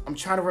 I'm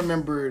trying to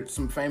remember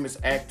some famous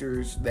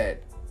actors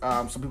that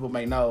some people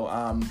may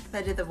know.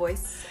 That did the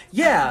voice.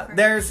 Yeah,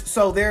 there's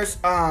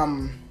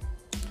I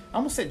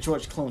almost said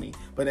George Clooney,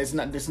 but it's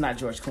not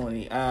George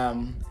Clooney.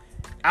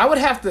 I would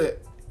have to.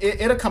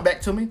 It'll come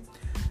back to me.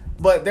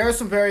 But there are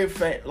some very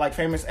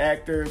famous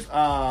actors.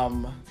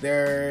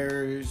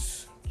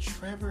 There's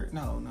Trevor.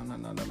 No.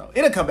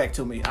 It'll come back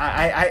to me.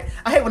 I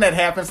hate when that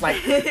happens. Like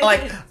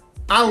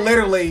I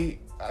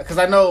literally, because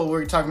I know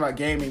we're talking about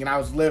gaming, and I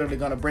was literally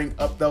gonna bring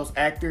up those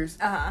actors.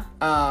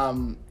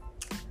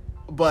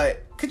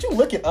 But could you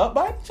look it up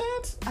by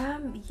chance?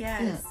 Yes.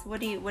 Yeah. What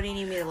do you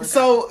need me to look up?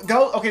 So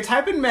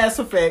type in Mass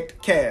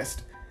Effect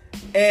cast.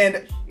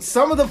 And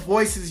some of the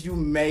voices you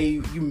may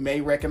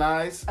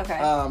recognize. Okay.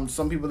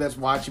 Some people that's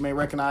watching may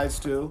recognize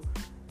too.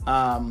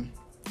 But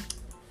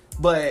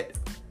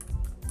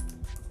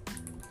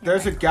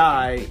there's a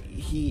guy.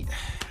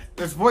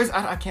 There's voice.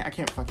 I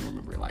can't fucking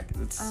remember. Like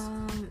it's.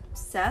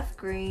 Seth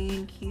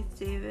Green, Keith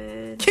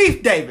David.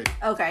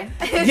 Okay.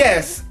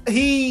 Yes,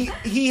 he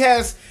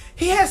has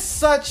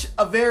such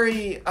a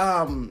very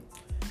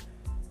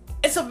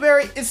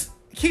it's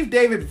Keith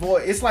David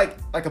voice. It's like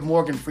a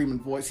Morgan Freeman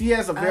voice. He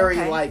has a very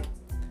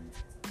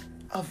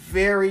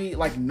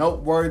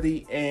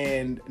noteworthy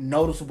and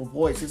noticeable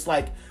voice. It's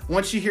like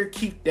once you hear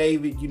Keith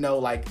David, you know,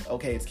 like,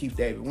 okay, it's Keith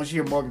David. Once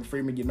you hear Morgan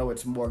Freeman, you know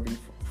it's Morgan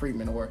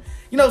Freeman. Or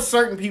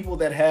certain people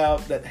that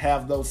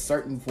have those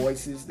certain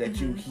voices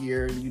that you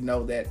hear, and you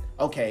know that,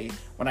 okay,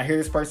 when I hear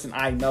this person,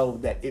 I know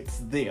that it's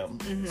them.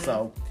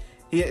 So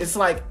it's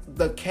like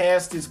the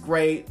cast is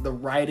great, the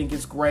writing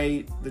is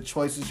great, the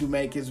choices you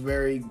make is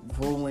very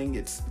grueling.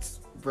 It's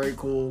very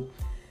cool.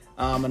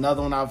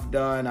 Another one I've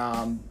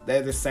done,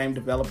 they're the same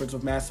developers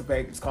of Mass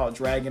Effect. It's called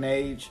Dragon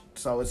Age,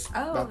 so it's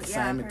about the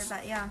same. I've heard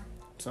that, yeah.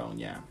 So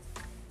yeah.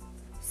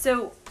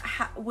 So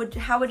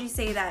how would you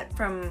say that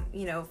from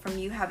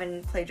you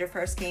having played your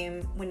first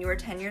game when you were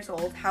 10 years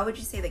old? How would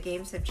you say that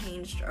games have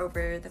changed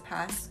over the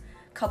past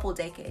couple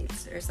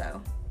decades or so?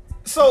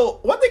 So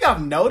one thing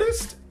I've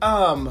noticed,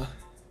 I'm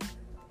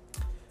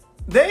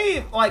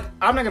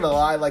not gonna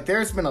lie,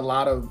 there's been a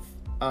lot of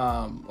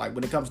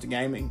when it comes to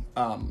gaming,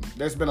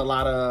 there's been a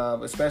lot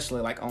of, especially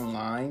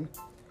online,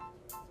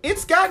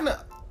 it's gotten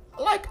a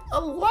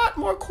lot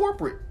more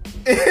corporate.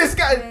 It's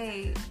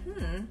gotten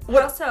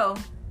How so?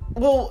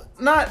 Well,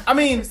 not. I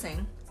mean,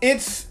 Interesting.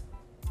 it's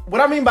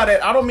what I mean by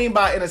that. I don't mean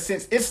by in a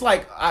sense. It's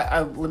like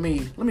let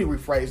me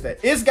rephrase that.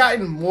 It's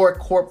gotten more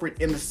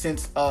corporate in the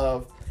sense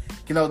of,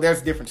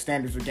 there's different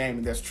standards of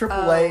gaming. There's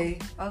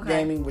AAA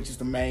gaming, which is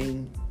the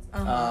main.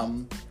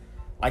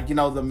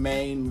 The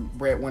main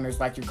breadwinners,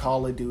 like your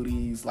Call of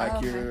Duties,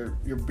 like your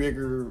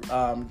bigger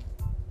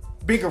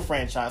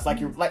franchise, like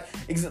your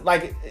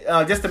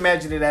just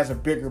imagine it as a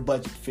bigger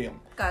budget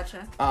film.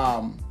 Gotcha.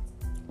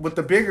 With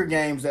the bigger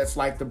games, that's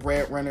like the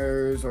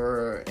breadwinners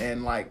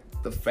and like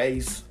the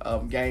face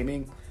of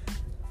gaming.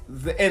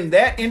 In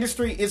that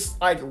industry, it's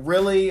like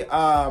really,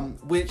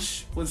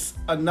 which was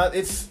another.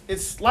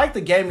 It's like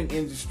the gaming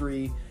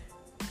industry.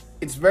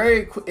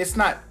 It's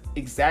not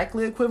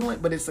exactly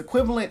equivalent, but it's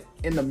equivalent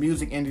in the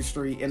music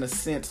industry in the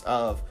sense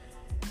of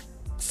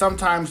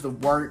sometimes the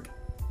work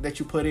that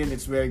you put in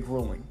is very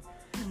grueling.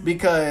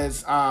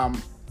 Because I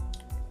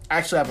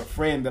actually have a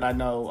friend that I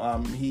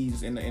know.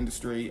 He's in the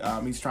industry.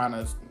 He's trying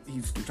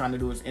to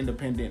do his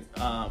independent,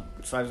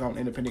 start his own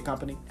independent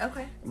company.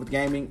 Okay. With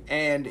gaming,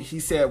 and he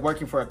said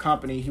working for a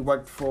company. He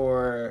worked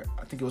for,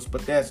 I think it was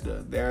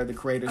Bethesda. They're the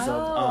creators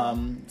of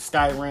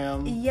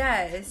Skyrim.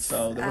 Yes.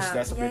 So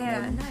that's a big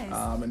one.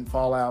 Nice. And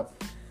Fallout.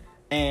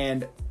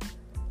 And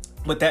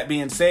with that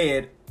being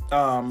said,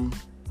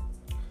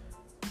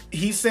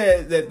 he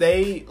said that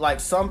they, like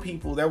some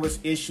people, there was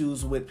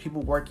issues with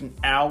people working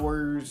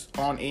hours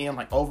on end,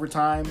 like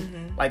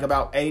overtime, like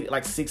about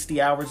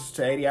 60 hours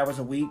to 80 hours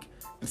a week.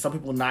 And some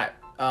people not,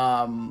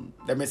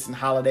 they're missing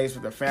holidays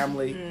with their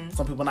family.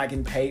 Some people not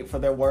getting paid for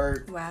their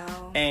work.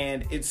 Wow.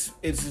 And it's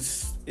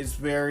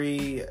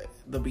very,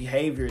 the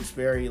behavior is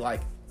very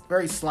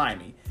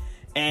slimy.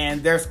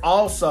 And there's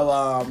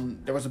also,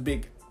 there was a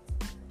big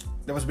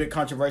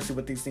controversy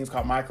with these things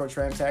called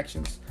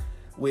microtransactions,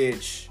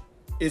 which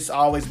it's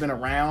always been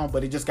around,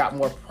 but it just got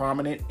more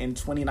prominent in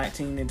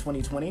 2019 and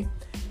 2020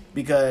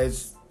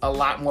 because a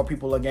lot more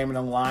people are gaming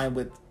online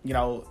with,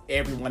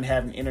 everyone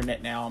having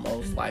internet now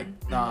almost.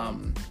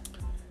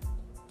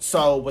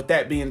 So with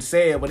that being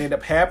said, what ended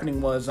up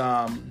happening was,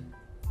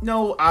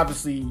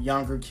 obviously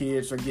younger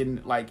kids are getting,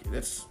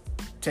 this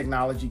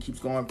technology keeps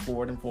going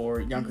forward and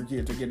forward. Younger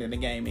kids are getting into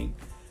gaming.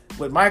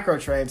 With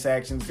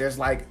microtransactions,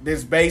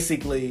 there's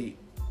basically,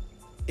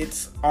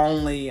 it's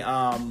only,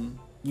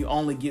 you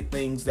only get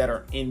things that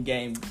are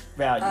in-game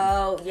value.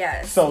 Oh,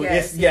 yes. So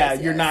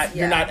you're not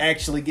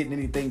actually getting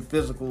anything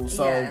physical.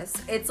 So yes,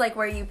 it's like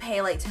where you pay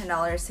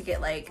 $10 to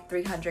get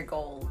 300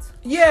 gold.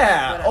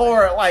 Yeah,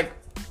 or like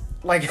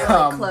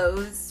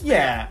clothes.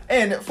 Yeah,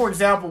 and for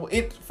example,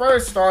 it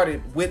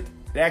started with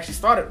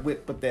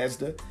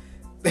Bethesda.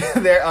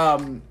 They're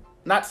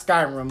not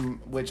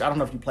Skyrim, which I don't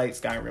know if you played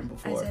Skyrim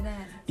before. I didn't.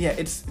 Yeah,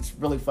 it's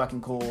really fucking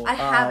cool. I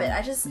have it.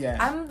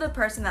 I'm the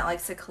person that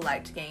likes to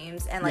collect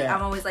games, and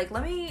I'm always let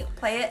me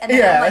play it, and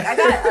then I'm I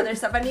got other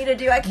stuff I need to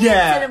do. I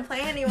can't sit and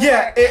play anymore.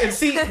 Yeah, and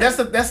see, that's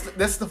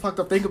the fucked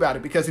up thing about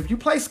it, because if you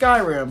play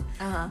Skyrim,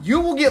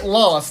 you will get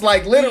lost.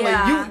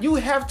 Literally, you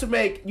have to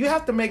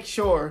make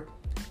sure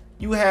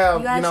you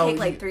have gotta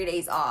take 3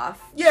 days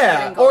off.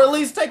 Yeah, or at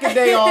least take a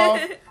day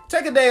off.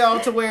 Take a day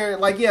off to where,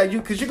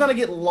 because you're gonna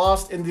get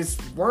lost in this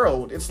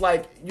world. It's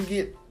you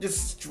get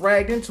just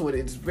dragged into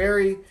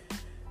it.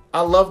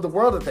 I love the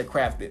world that they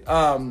crafted.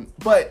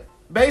 But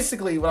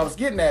basically, what I was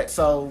getting at,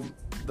 so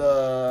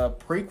the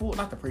prequel,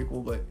 not the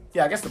prequel, but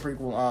I guess the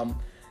prequel,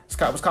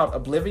 it was called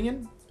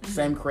Oblivion.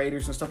 Same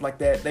creators and stuff like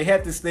that. They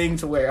had this thing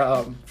to where,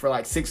 for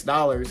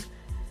 $6,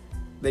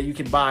 that you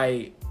could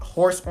buy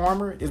horse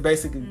armor. Is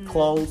basically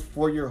clothes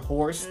for your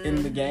horse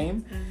in the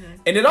game.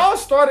 And it all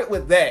started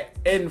with that.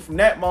 And from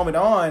that moment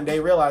on, they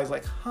realized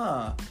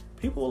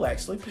people will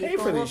actually pay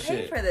for this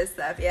shit. For this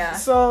stuff, yeah.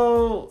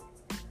 So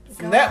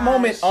from that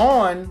moment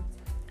on,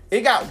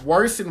 it got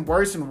worse and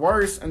worse and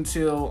worse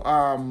until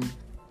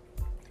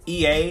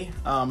EA,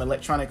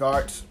 Electronic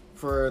Arts,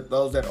 for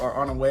those that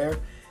are unaware,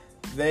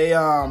 they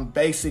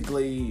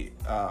basically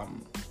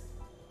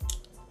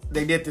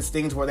they did these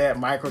things where they had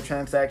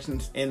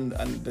microtransactions in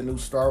the new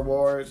Star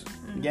Wars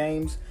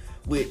games,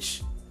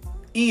 which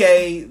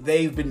EA,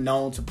 they've been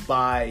known to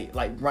buy,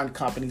 run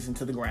companies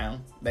into the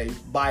ground. They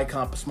buy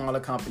smaller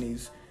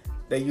companies,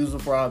 they use them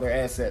for all their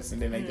assets,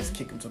 and then they just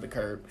kick them to the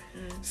curb.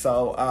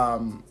 So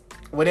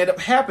what ended up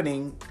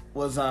happening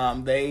was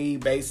they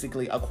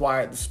basically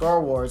acquired the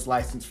Star Wars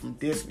license from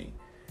Disney.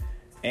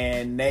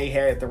 And they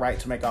had the right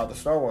to make all the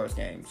Star Wars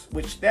games,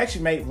 which they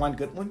actually made one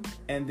good one,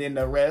 and then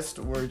the rest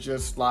were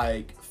just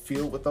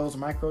filled with those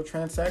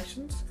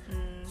microtransactions.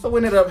 So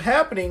what ended up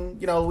happening,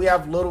 we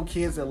have little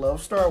kids that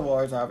love Star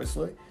Wars,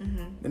 obviously.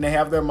 Then they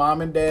have their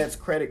mom and dad's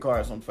credit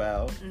cards on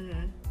file.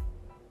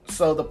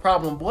 So the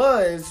problem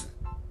was,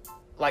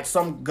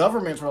 some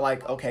governments were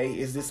okay,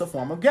 is this a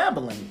form of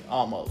gambling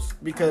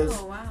almost? Because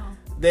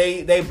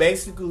they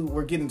basically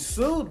were getting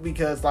sued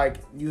because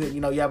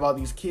you have all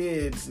these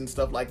kids and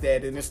stuff like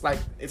that, and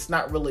it's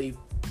not really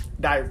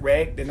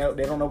direct and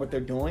they don't know what they're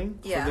doing.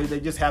 Yeah. So they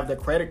just have their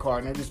credit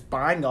card and they're just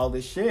buying all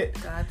this shit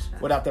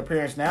without their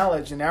parents'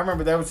 knowledge. And I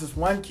remember there was this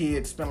one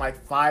kid spent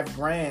like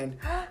 $5,000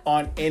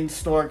 on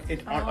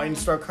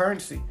in-store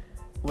currency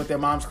with their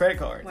mom's credit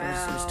card.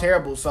 Wow. It was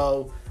terrible.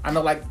 So I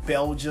know like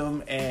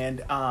Belgium and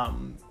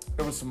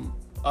there was some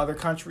other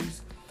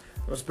countries.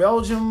 There was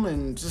Belgium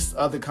and just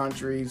other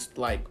countries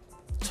like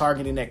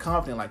targeting that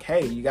company like,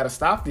 hey, you got to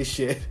stop this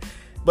shit.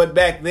 But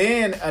back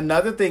then,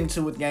 another thing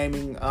too with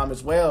gaming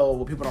as well,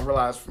 what people don't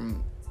realize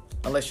from,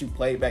 unless you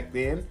played back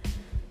then,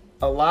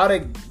 a lot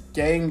of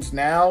games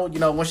now, you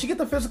know, once you get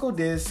the physical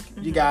disc,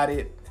 you got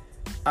it.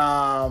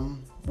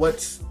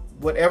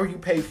 Whatever you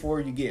pay for,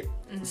 you get.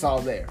 It's all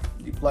there.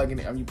 You plug it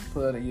in, you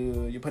put it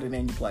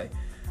in, you play.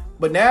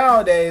 But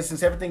nowadays,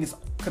 since everything is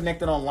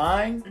connected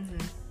online,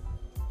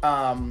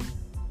 I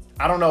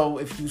don't know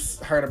if you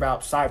heard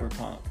about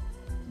Cyberpunk.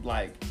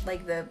 Like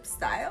the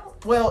style?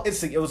 Well,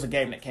 it was a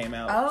game that came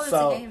out. Oh, it's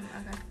a game.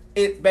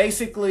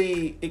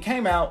 Okay. It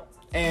came out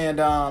and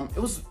it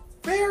was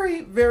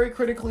very, very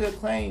critically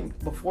acclaimed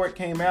before it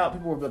came out.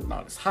 People were building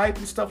all this hype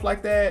and stuff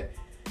like that.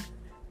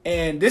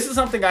 And this is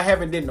something I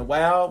haven't did in a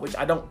while, which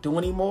I don't do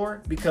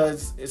anymore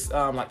because it's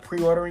like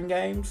pre-ordering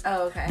games.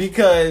 Oh, okay.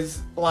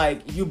 Because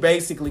like you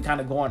basically kind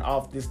of going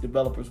off this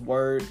developer's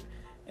word.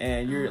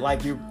 And you're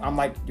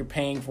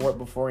paying for it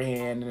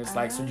beforehand, and it's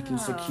like so you can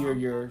secure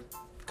your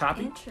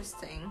copy.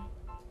 Interesting.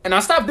 And I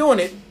stopped doing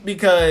it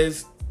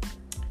because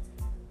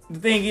the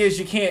thing is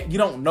you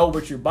don't know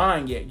what you're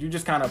buying yet. You're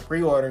just kind of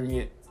pre-ordering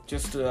it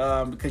just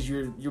to, because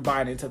you're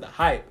buying into the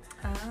hype.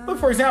 But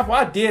for example,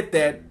 I did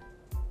that.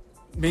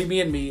 Me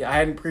being me, I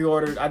hadn't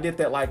pre-ordered. I did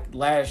that like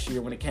last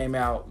year when it came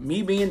out.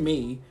 Me being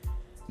me,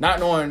 not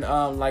knowing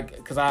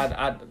because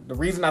I the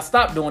reason I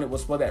stopped doing it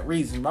was for that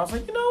reason. But I was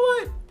like, you know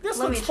what, this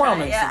looks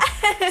promising. Yeah.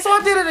 So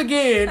I did it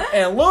again,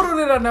 and little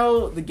did I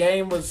know the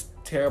game was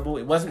terrible.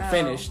 It wasn't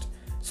finished.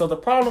 So the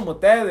problem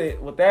with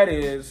that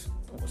is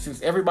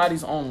since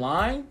everybody's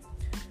online,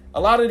 a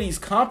lot of these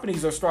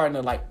companies are starting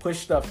to like push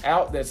stuff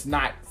out that's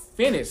not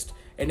finished,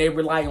 and they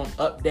rely on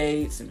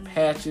updates and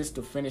patches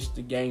to finish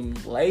the game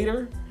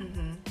later.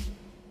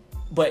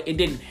 But it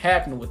didn't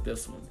happen with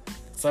this one,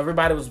 so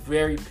everybody was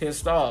very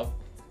pissed off.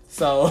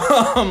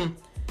 So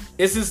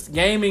it's just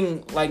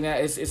gaming like now.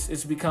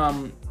 It's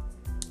become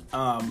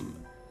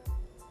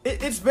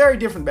it's very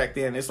different back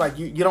then. It's like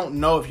you don't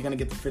know if you're gonna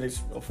get the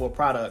finished full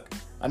product.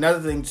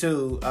 Another thing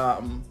too,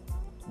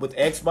 with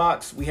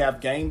Xbox, we have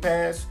Game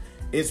Pass.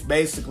 It's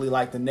basically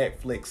like the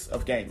Netflix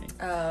of gaming.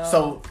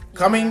 So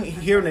coming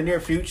here in the near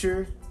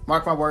future,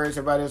 mark my words,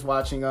 everybody that's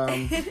watching,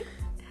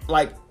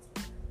 like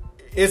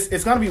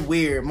it's gonna be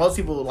weird. Most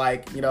people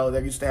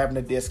they're used to having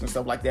a disc and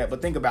stuff like that.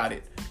 But think about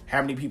it. How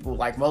many people,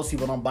 most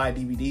people don't buy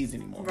DVDs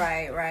anymore.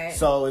 Right.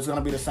 So it's going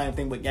to be the same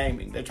thing with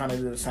gaming. They're trying to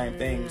do the same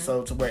thing.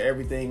 So to where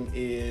everything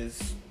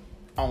is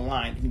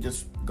online. You can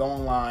just go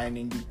online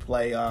and you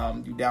play, you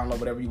download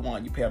whatever you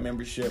want. You pay a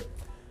membership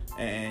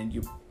and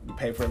you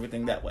pay for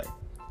everything that way.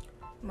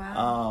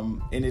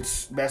 Wow. And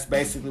that's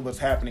basically what's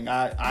happening.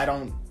 I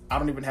don't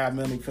even have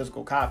many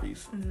physical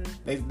copies.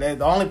 The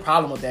only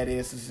problem with that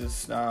is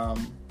just,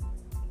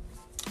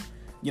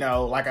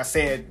 like I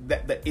said,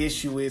 the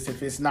issue is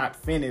if it's not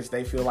finished,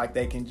 they feel like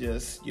they can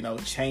just,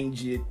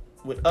 change it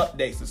with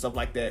updates and stuff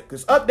like that.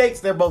 Because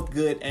updates, they're both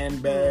good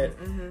and bad.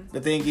 The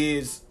thing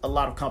is, a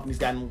lot of companies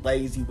gotten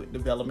lazy with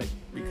development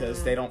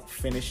because they don't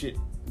finish it.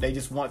 They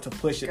just want to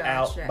push it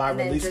out by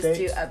release dates. And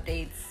then just do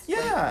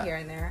updates here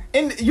and there.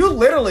 And you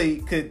literally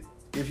could,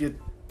 if you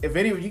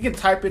can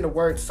type in the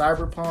word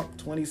Cyberpunk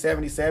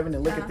 2077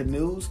 and look at the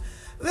news.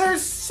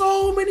 There's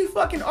so many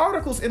fucking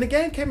articles. And the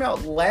game came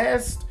out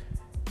last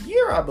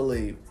year, I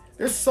believe.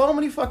 There's so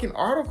many fucking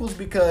articles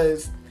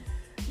because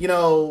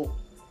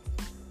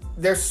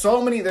there's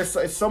so many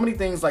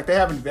things. Like they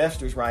have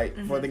investors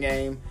for the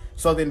game,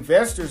 so the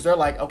investors, they're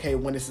like, okay,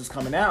 when this is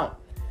coming out,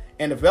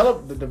 and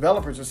the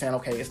developers are saying,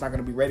 okay, it's not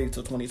going to be ready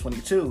until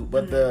 2022,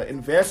 but the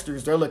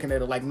investors, they're looking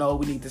at it like, no,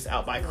 we need this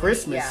out by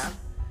Christmas.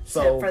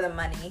 So for the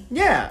money,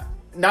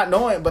 not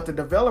knowing, but the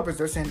developers,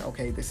 they're saying,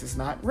 okay, this is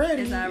not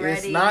ready,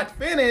 it's not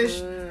finished,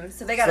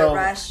 so they gotta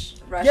rush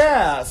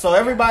so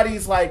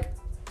everybody's like,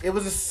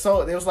 it's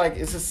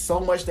just so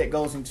much that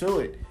goes into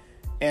it.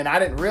 And I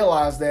didn't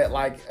realize that,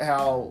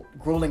 how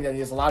grueling that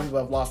is. A lot of people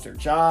have lost their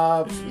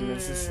jobs.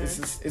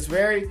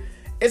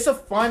 It's a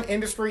fun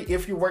industry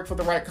if you work for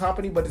the right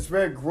company, but it's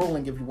very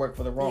grueling if you work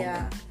for the wrong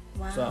one.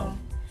 Wow. So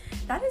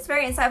that is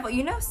very insightful.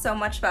 You know so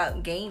much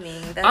about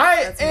gaming.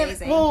 That's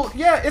amazing.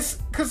 It's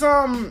because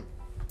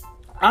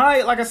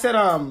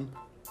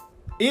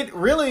it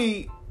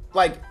really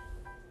I'm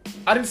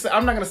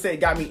not gonna say it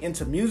got me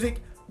into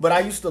music. But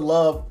I used to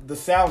love the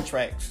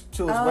soundtracks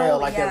too as well,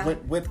 that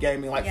went with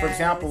gaming. For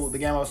example, the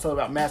game I was talking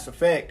about, Mass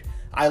Effect,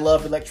 I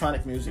love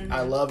electronic music.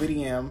 I love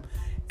EDM.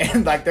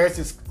 And there's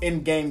this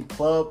in-game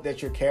club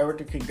that your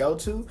character can go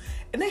to,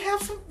 and they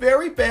have some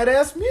very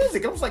badass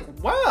music. I was like,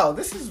 wow,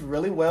 this is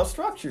really well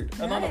structured.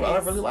 Nice. I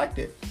really liked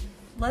it.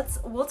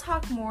 we'll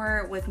talk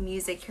more with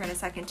music here in a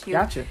second too.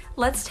 Gotcha.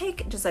 Let's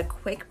take just a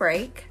quick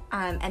break,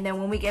 and then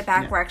when we get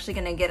back, we're actually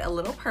gonna get a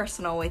little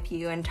personal with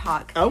you and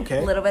talk a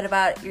little bit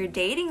about your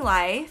dating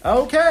life.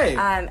 Okay.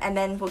 And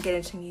then we'll get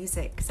into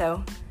music.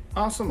 So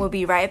awesome. We'll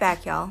be right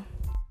back, y'all.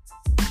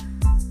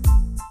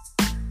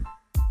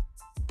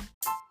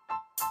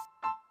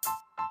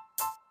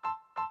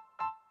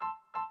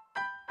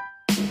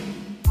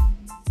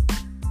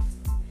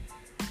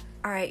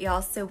 All right,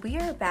 y'all, so we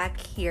are back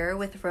here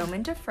with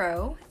Roman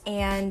DeFro,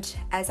 and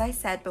as I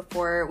said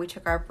before we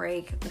took our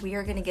break, we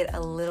are going to get a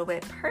little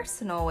bit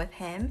personal with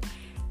him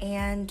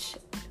and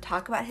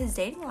talk about his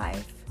dating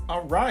life.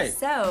 All right.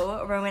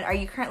 So, Roman, are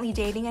you currently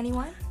dating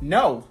anyone?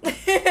 No.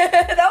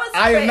 That was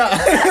I am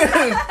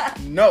not.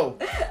 No.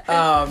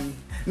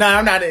 No,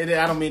 I'm not. I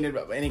don't mean it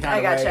any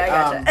kind of way. I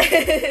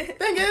gotcha.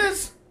 Thing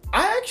is,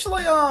 I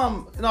actually,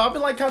 I've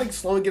been like kind of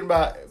slowly getting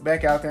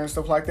back out there and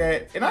stuff like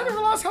that, and I didn't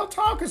realize how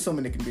time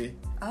consuming it can be.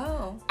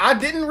 Oh. I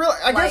didn't realize.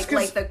 I guess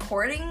because like the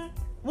courting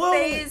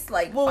phase,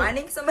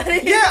 finding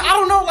somebody. Yeah, I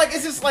don't know. Like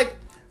it's just like,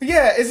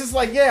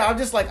 I'm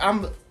just like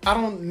I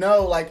don't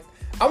know. Like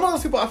I'm one of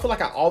those people. I feel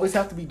like I always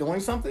have to be doing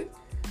something.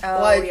 Oh,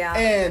 like, yeah.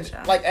 And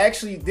like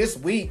actually this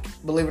week,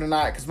 believe it or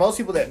not, because most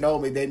people that know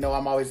me, they know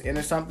I'm always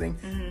into something.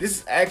 Mm-hmm. This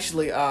is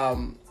actually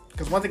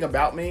because one thing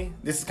about me,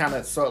 this is kind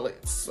of sort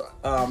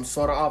of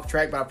off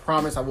track, but I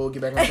promise I will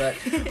get back on track.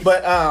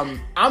 But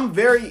I'm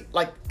very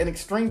like an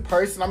extreme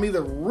person. I'm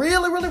either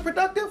really, really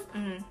productive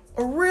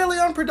or really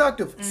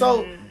unproductive. Mm-hmm.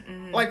 So,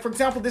 like for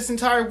example, this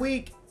entire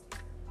week,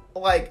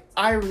 like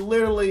I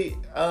literally,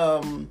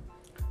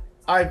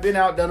 I've been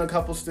out, done a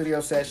couple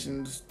studio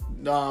sessions,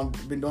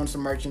 been doing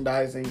some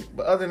merchandising.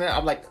 But other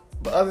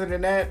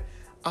than that,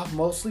 I've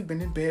mostly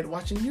been in bed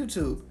watching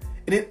YouTube.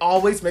 And it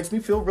always makes me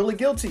feel really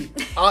guilty.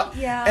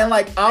 Yeah. And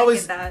like I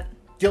always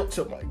guilt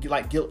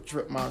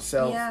trip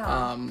myself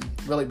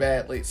really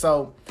badly.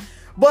 So,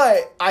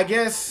 but I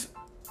guess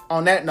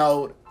on that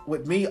note,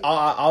 with me,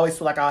 I always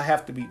feel like I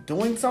have to be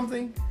doing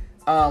something.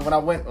 When I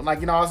went,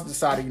 I also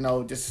decided,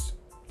 just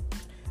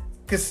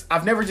because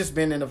I've never just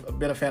been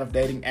a fan of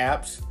dating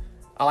apps.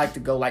 I like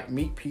to go like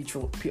meet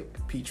people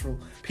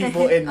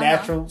in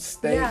natural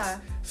states.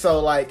 Yeah. So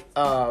like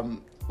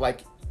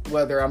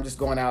whether I'm just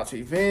going out to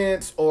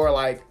events or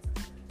like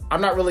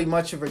I'm not really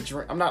much of a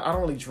drink. I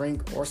don't really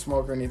drink or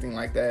smoke or anything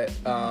like that.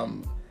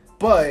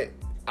 But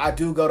I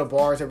do go to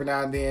bars every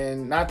now and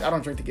then. I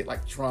don't drink to get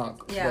like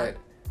drunk. Yeah.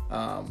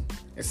 But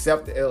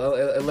except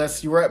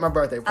unless you were at my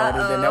birthday party,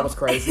 then that was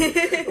crazy.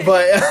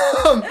 but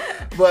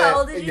how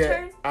old did you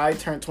turn? I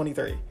turned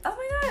 23. Oh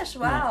my gosh!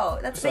 Wow,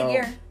 that's a big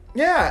year.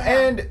 Yeah,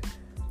 and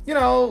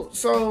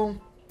so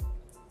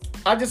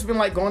I've just been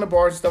like going to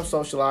bars and stuff,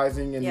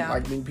 socializing and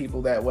like meeting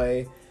people that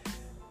way.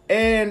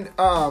 And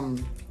I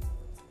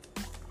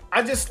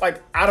just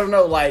like I don't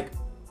know, like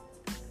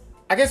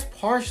I guess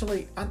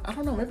partially I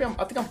don't know, maybe I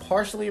think I'm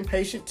partially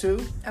impatient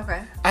too.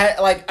 Okay.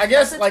 I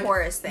guess that's a like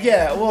Taurus thing.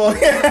 Yeah, well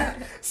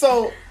yeah.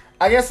 So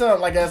I guess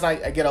like as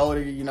I get older,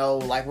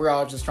 like we're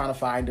all just trying to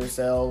find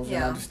ourselves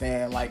and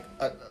understand like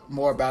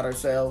more about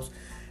ourselves.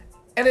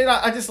 And then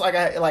I just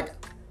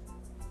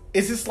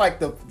it's just like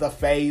the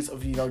phase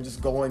of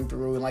just going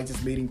through and like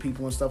just meeting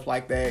people and stuff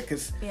like that.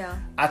 Because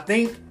I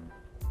think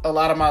a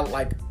lot of my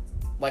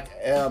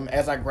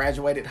as I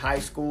graduated high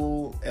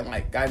school and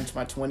like got into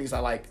my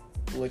 20s,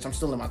 which I'm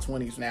still in my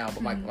 20s now,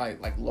 but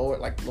like lower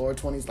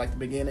 20s, like the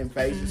beginning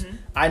phases,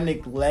 I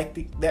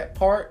neglected that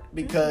part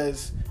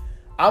because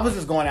I was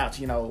just going out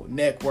to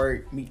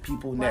network, meet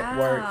people,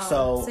 network.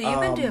 So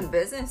you've been doing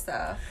business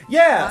stuff.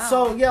 Yeah. Wow.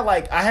 So yeah,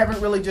 like I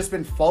haven't really just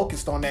been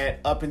focused on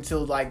that up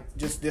until like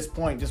just this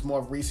point, just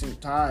more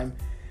recent time.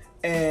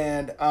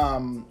 And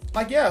so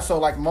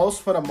like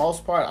for the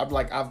most part,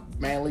 I've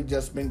mainly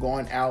just been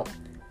going out,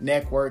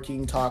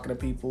 networking, talking to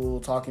people,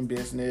 talking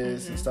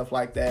business and stuff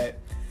like that.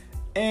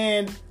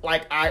 And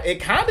like it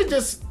kind of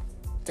just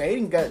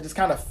dating just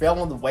kind of fell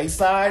on the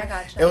wayside. I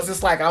gotcha. It was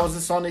just like I was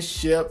just on this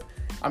ship.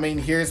 I mean,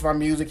 here's my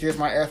music, here's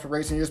my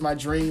aspiration, here's my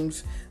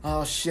dreams.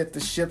 Oh shit, the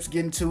ship's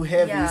getting too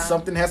heavy. Yeah.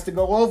 Something has to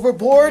go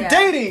overboard.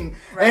 Dating,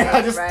 right, and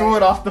I just threw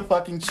it off the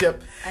fucking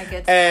ship. I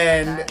get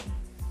that.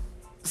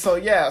 So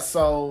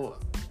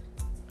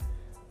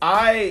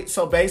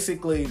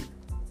basically,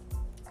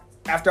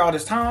 after all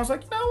this time, I was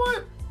like, you know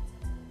what?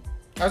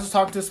 I was just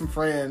talking to some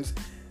friends,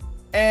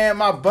 and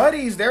my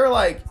buddies, they were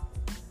like,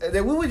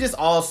 we were just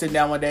all sitting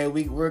down one day.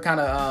 We're kind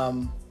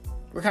of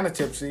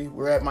tipsy.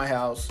 We're at my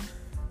house.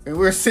 And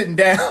we were sitting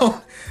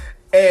down,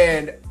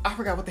 and I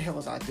forgot what the hell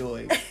was I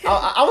doing.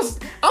 I was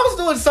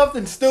doing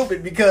something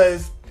stupid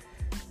because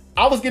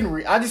I just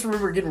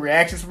remember getting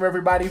reactions from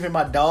everybody, even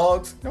my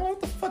dogs.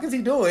 What the fuck is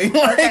he doing?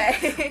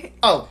 Okay.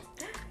 Oh,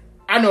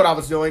 I know what I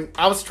was doing.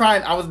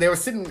 They were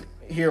sitting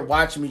here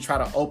watching me try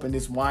to open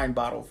this wine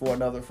bottle for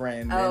another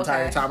friend the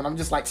entire time, and I'm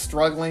just like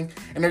struggling,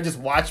 and they're just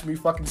watching me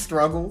fucking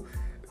struggle.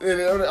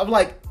 And I'm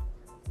like,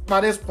 by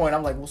this point,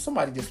 I'm like, well,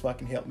 somebody just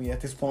fucking help me at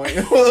this point.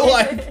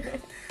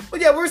 But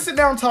yeah, we were sitting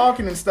down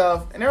talking and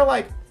stuff, and they were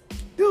like,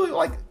 dude,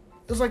 like,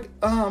 it was like,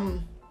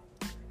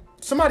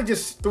 somebody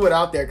just threw it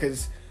out there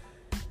because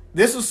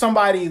this was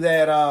somebody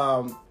that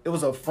it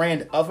was a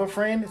friend of a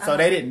friend, so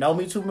they didn't know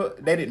me too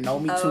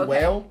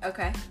well.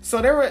 Okay.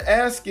 So they were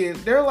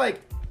asking, they're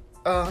like,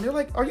 are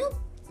you?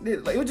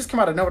 It would just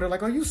come out of nowhere. They're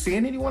like, are you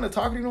seeing anyone or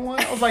talking to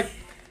anyone? I was like,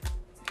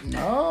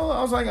 no.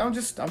 I was like, I'm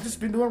just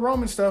been doing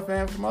Roman stuff,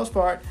 man, for the most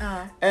part.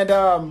 And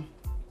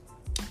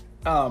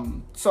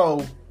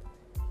so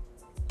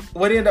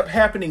what ended up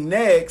happening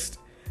next?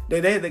 They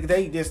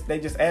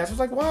just asked. I was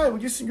like, why? Well,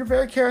 you're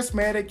very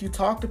charismatic. You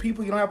talk to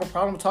people. You don't have a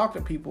problem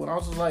talking to people. And I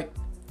was just like,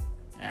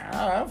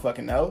 I don't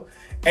fucking know.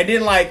 And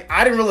then like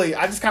I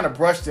just kind of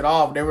brushed it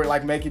off. They were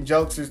like making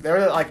jokes.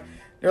 They're like,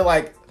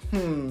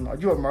 are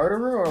you a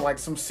murderer or like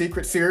some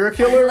secret serial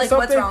killer or like,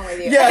 something? What's wrong with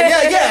you?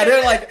 Yeah.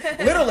 They're like,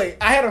 literally,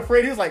 I had a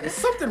friend, he was like, is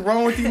something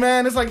wrong with you,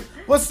 man? It's like,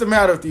 what's the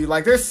matter with you?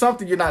 Like, there's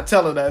something you're not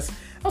telling us.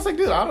 I was like,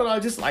 dude, I don't know.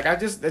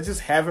 They just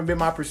haven't been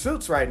my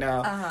pursuits right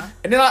now.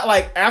 And then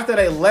after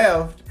they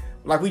left,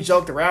 like we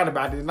joked around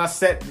about it and I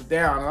sat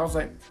down and I was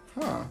like,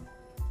 I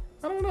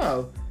don't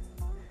know.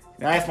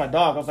 And I asked my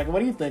dog, I was like, what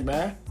do you think,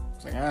 man? I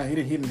was like, he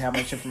didn't have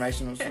much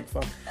information. I was like,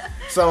 fuck.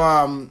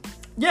 So,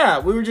 yeah,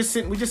 we just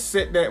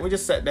sat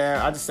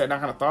down. I just sat down,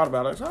 kind of thought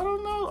about it. So I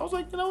don't know. I was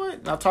like, you know what?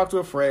 And I talked to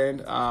a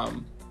friend,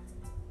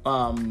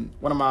 one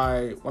of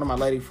my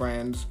lady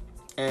friends,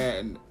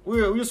 and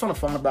we were just on the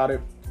phone about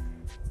it.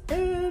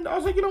 And I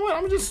was like, you know what?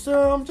 I'm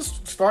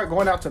just start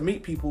going out to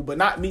meet people, but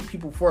not meet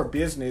people for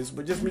business,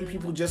 but just meet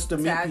people just to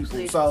meet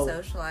people. So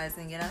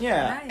socializing,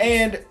 yeah. Nice.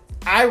 And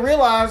I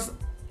realized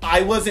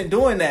I wasn't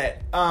doing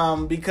that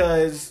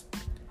because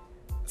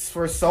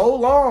for so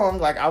long,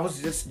 like I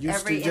was just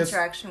used to every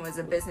interaction was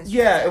a business.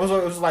 Yeah, it was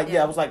like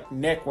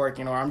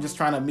networking, or I'm just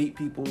trying to meet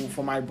people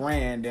for my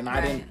brand, and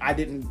I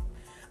didn't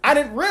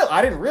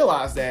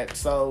realize that.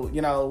 So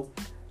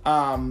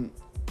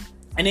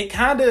and it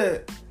kind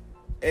of,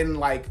 and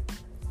like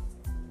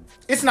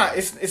it's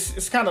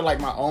kind of like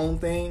my own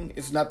thing.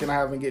 It's nothing I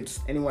haven't get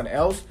anyone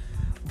else,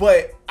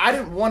 but I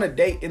didn't want to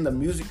date in the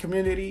music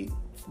community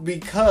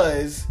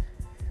because.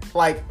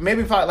 Like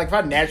maybe if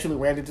I naturally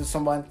ran into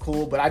someone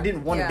cool, but I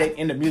didn't want to date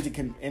in the music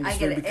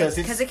industry because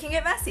it can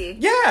get messy.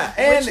 Yeah,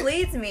 and which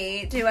leads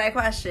me to my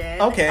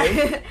question.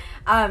 Okay.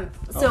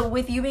 So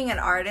with you being an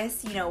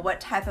artist, what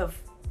type of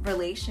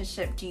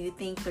relationship do you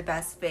think would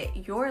best fit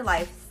your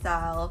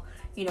lifestyle?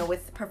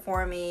 With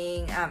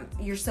performing,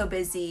 you're so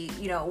busy.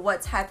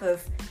 What type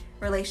of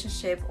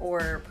relationship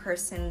or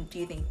person do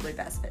you think would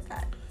best fit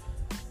that?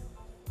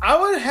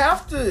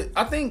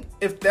 I think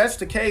if that's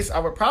the case, I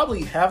would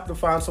probably have to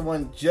find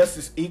someone just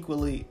as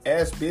equally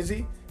as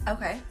busy.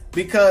 Okay.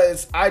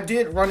 Because I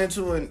did run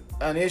into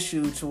an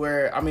issue to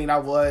where,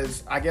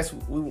 I guess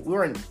we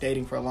weren't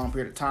dating for a long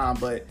period of time,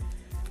 but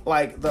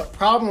like the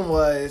problem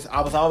was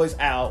I was always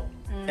out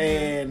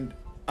and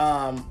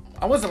I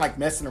wasn't like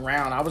messing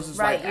around. I was just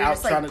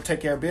trying to take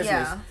care of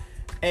business. Yeah.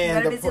 And you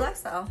had a busy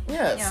lifestyle.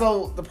 Yeah.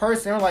 So the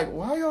person, they were like,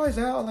 why are you always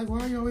out? Like,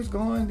 why are you always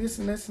going this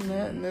and this and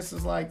that? And this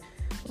is like,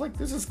 I was like,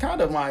 this is kind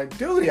of my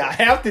duty. I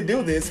have to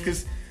do this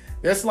because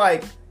there's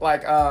what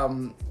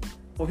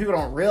people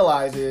don't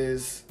realize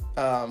is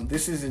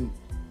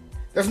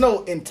there's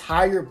no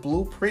entire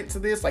blueprint to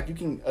this. Like you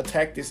can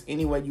attack this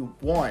any way you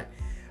want,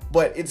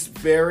 but it's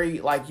very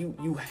like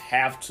you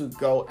have to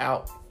go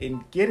out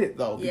and get it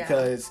though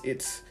because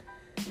it's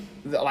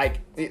like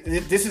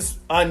this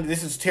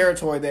is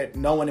territory that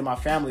no one in my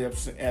family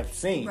have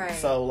seen. Right.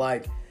 So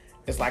like.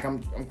 It's like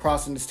I'm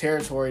crossing this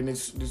territory and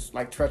it's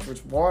like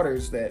treacherous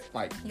waters that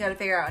like you got to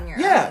figure out on your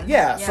own.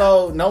 Yeah.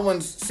 So no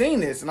one's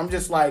seen this, and I'm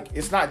just like,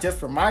 it's not just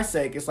for my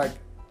sake. It's like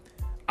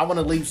I want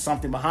to leave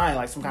something behind,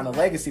 like some kind of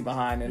legacy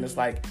behind, and it's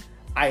like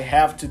I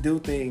have to do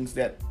things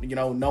that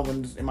no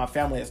one in my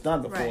family has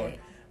done before. Right.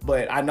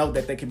 But I know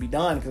that they can be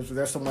done because if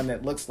there's someone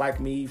that looks like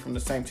me from the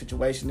same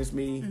situation as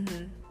me,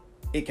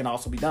 it can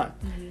also be done.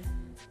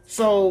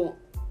 So.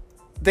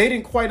 They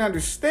didn't quite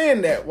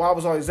understand that while I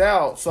was always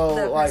out. So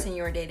the person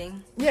you were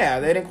dating?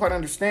 Yeah, they didn't quite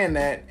understand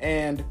that.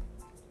 And,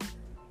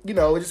 it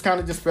just kind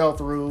of just fell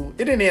through.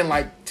 It didn't end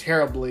like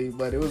terribly,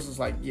 but it was just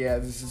like,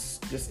 this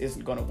just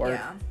isn't going to work.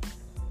 Yeah.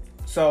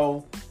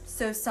 So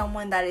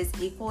someone that is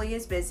equally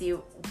as busy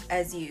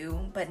as you,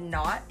 but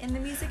not in the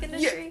music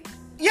industry?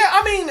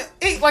 Yeah,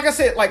 like I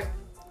said, like...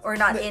 Or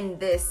not in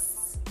this...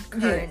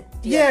 current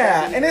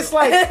and it's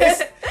like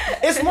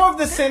it's more of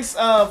the sense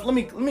of let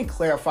me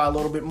clarify a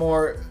little bit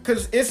more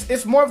because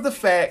it's more of the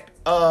fact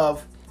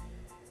of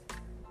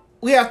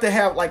we have to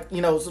have like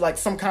like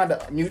some kind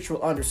of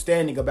mutual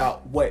understanding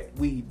about what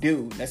we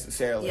do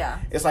necessarily. Yeah,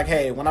 it's like,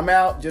 hey, when I'm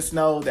out, just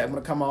know that I'm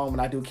gonna come home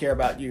and I do care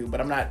about you, but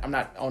I'm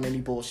not on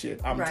any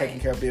bullshit. I'm taking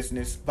care of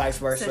business, vice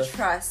versa. So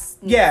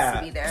trust needs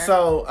to be there.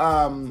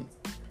 So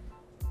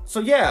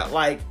yeah,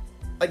 like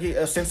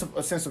a sense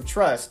of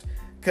trust.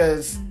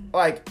 Because,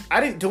 like, I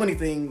didn't do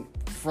anything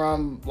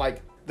from,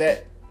 like,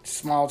 that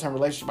small-term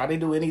relationship. I didn't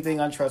do anything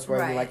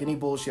untrustworthy, like any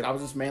bullshit. I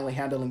was just mainly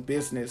handling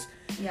business.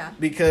 Yeah.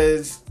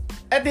 Because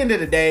at the end of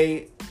the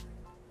day,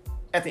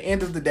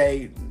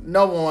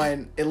 no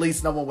one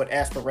with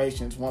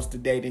aspirations wants to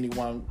date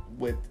anyone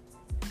with,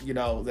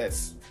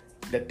 that's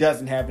that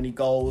doesn't have any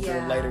goals or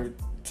Yeah. later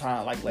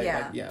time, at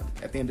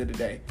the end of the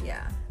day.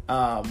 Yeah.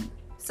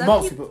 Some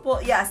most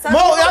people. Yeah. Some I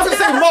people, was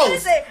gonna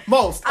say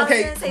most.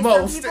 Okay, I was gonna say,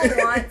 most. Some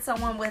people want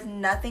someone with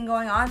nothing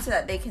going on so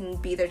that they can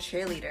be their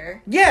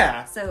cheerleader.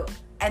 Yeah. So,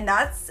 and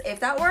if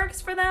that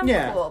works for them,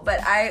 yeah. cool. But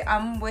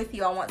I'm with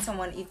you. I want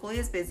someone equally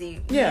as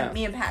busy. Yeah.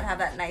 Me and Pat have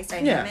that nice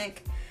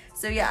dynamic. Yeah.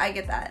 So yeah, I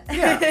get that.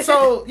 Yeah.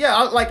 So yeah,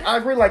 I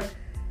agree.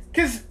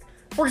 Because,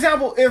 for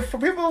example, if for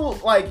people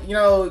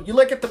you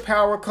look at the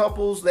power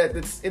couples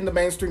that's in the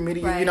mainstream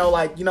media, right.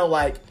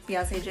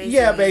 Beyonce, Jay-Z.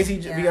 Yeah,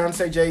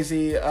 Beyonce,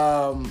 Jay-Z.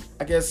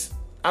 I guess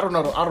I don't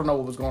know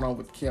what was going on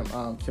with Kim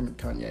and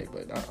Kanye,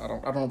 but I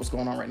don't know what's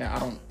going on right now. I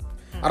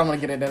don't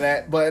want to get into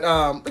that, but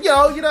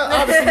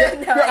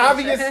obviously you're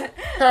obvious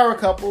power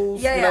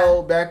couples.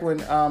 Yeah, back when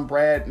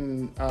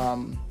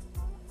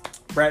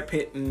Brad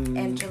Pitt and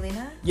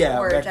Angelina,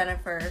 or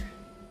Jennifer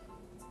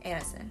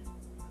Aniston.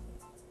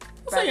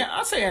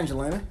 I'll say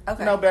Angelina.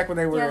 Okay. Back when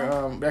they were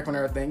back when they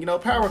were a thing,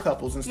 power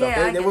couples and stuff.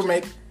 They would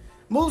make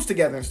moves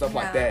together and stuff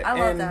like that. I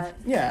love that.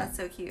 Yeah. That's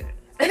so cute.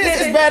 And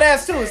it's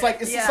badass too. It's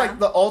just like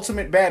the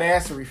ultimate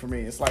badassery for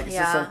me. It's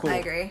just so cool. I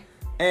agree.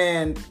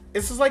 And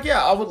it's just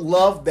I would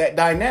love that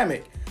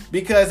dynamic,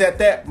 because at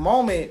that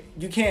moment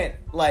you can't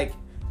what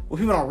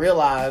people don't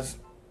realize.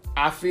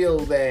 I feel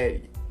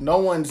that no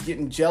one's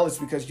getting jealous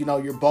because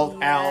you're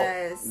both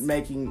out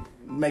making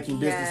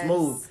business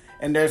moves.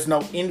 And there's no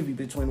envy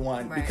between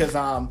one. Right. Because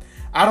I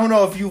don't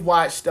know if you've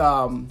watched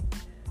because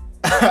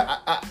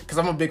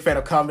I'm a big fan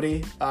of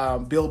comedy.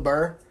 Bill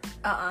Burr.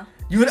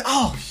 You would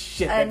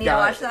shit. I need to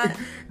watch that.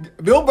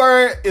 Bill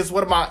Burr is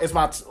in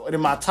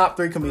my top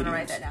 3 comedians. I'm gonna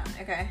write that down.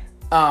 Okay.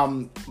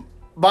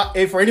 But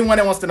if for anyone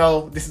that wants to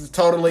know, this is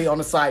totally on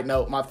a side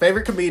note. My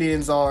favorite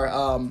comedians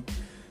are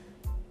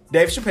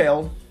Dave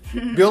Chappelle,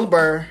 Bill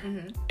Burr,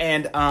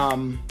 and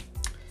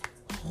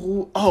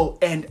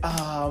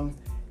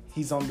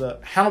he's on the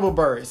Hannibal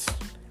Buress.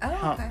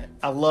 Oh, okay.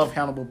 I love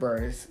Hannibal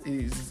Buress.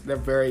 They're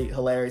very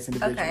hilarious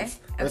individuals. Okay.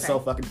 They're so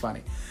fucking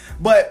funny.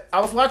 But I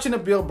was watching a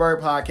Bill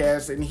Burr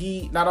podcast, and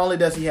he not only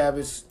does he have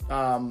his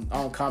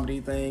own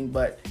comedy thing,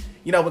 but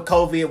with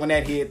COVID, when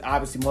that hit,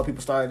 obviously more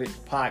people started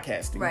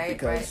podcasting,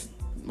 because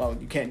well,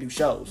 you can't do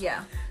shows.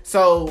 Yeah.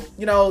 So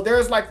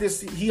there's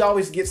this. He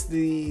always gets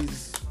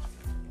these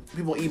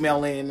people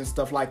email in and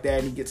stuff like that,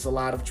 and he gets a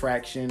lot of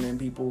traction, and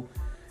people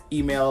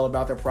email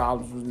about their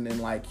problems, and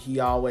then he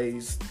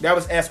always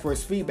asked for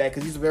his feedback,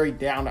 because he's a very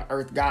down to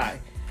earth guy,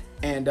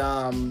 and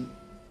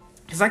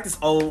he's this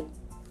old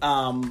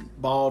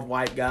bald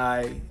white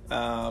guy.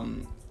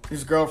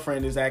 His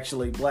girlfriend is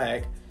actually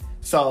black,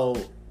 so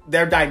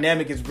their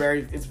dynamic is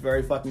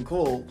very fucking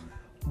cool.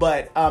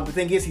 But the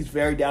thing is, he's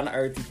very down to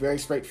earth. He's very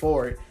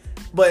straightforward.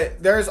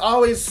 But there's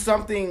always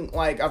something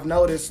I've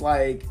noticed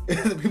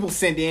people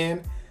send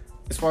in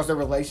as far as their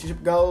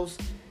relationship goes.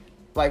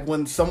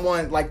 When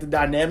someone the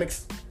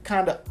dynamics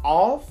kind of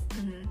off,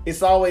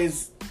 it's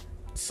always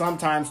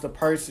sometimes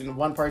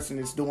one person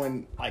is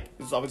doing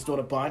is always doing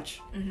a bunch,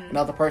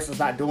 another person's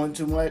not doing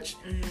too much.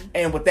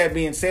 And with that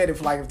being said, if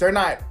they're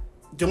not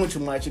doing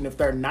too much, and if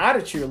they're not a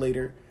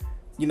cheerleader,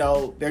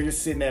 they're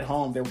just sitting at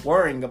home, they're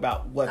worrying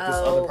about what this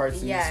other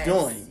person is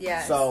doing.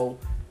 Yes. So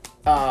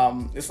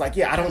it's I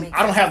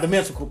don't have the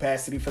mental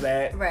capacity for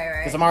that, right?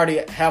 Because I'm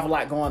already have a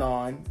lot going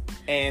on,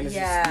 and it's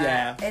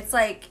it's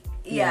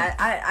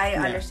I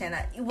understand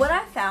that. What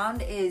I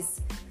found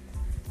is,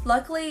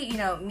 luckily,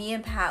 me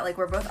and Pat,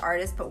 we're both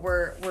artists, but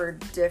we're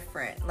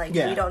different. I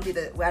don't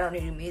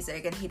do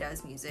music, and he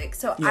does music.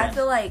 So I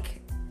feel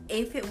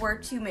if it were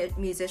 2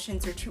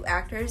 musicians or 2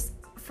 actors,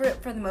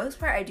 for the most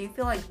part, I do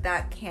feel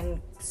that can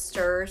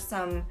stir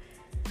some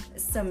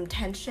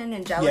tension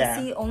and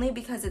jealousy, only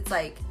because it's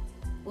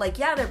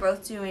they're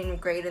both doing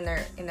great in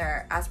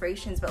their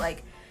aspirations, but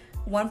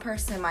one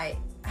person might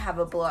have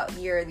a blowout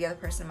year, the other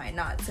person might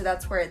not. So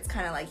that's where it's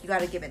kind of you got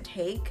to give and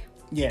take.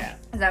 Yeah.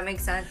 Does that make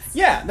sense?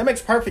 Yeah, that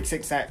makes perfect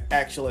sense,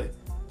 actually.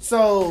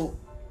 So,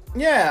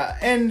 yeah,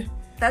 and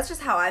that's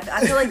just how I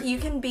feel you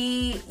can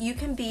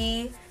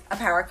be a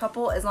power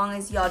couple as long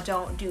as y'all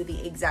don't do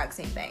the exact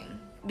same thing.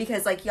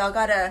 Because y'all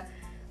gotta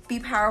be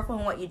powerful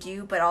in what you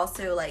do, but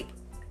also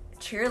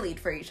cheerlead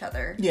for each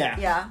other. Yeah.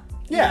 Yeah.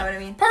 You know what I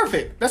mean?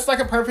 Perfect. That's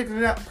a perfect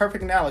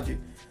analogy.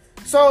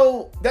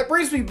 So that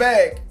brings me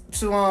back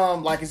to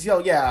I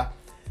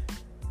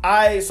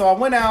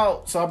went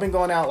out, so I've been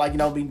going out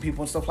meeting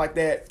people and stuff like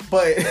that.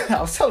 But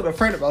I was telling a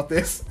friend about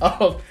this.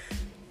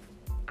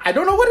 I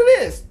don't know what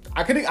it is.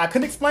 I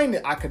couldn't explain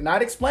it. I could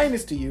not explain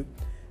this to you.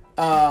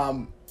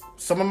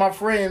 Some of my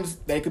friends,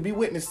 they could be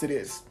witness to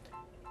this.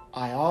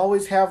 I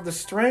always have the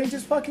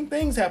strangest fucking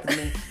things happen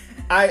to me.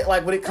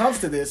 When it comes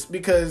to this,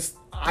 because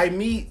I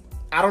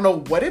don't know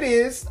what it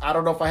is. I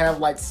don't know if I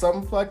have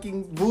some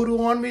fucking voodoo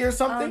on me or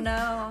something.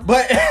 Oh no.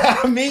 But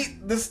I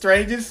meet the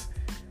strangest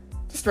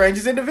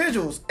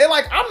individuals. And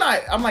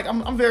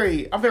I'm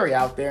very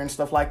out there and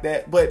stuff like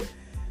that. But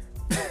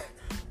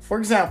for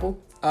example,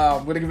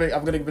 I'm gonna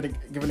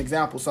give an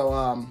example. So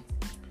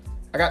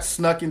I got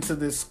snuck into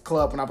this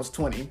club when I was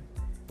 20.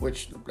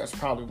 which that's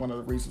probably one of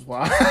the reasons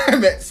why I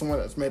met someone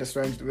that's made a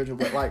strange individual.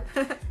 But like,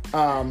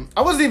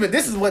 I wasn't even.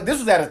 This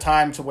was at a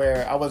time to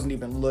where I wasn't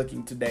even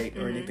looking to date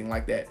or anything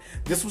like that.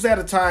 This was at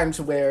a time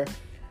to where,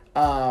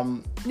 I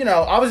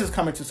was just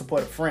coming to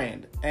support a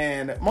friend,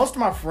 and most of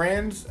my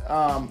friends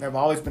have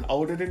always been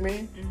older than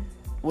me,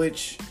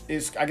 which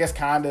is, I guess,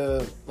 kind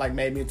of like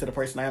made me into the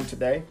person I am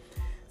today.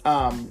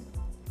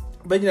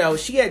 But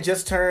she had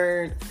just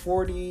turned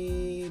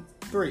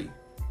 43.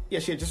 Yeah,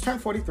 she had just turned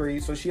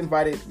 43, so she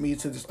invited me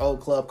to this old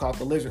club called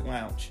the Lizard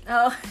Lounge.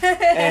 Oh.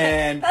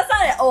 And that's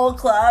not an old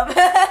club.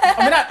 I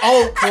mean, not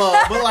old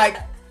club, but like,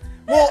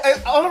 well,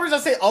 the only reason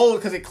I say old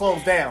because it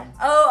closed down.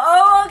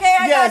 Oh, okay.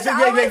 I got you.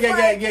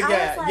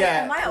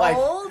 Yeah. Am I like,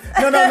 old?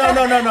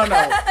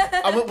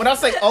 No. When I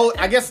say old,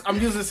 I guess I'm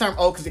using the term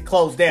old because it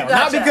closed down.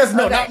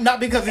 Gotcha.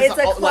 Not because it's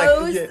a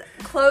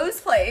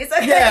closed place.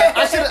 Yeah,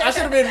 I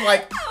should have been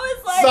like,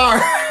 sorry.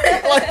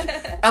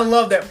 Like, I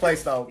love that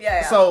place though.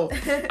 Yeah. So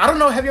I don't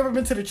know. Have you ever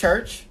been to the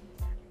church?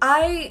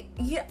 I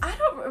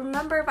don't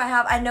remember if I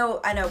have. I know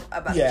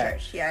about the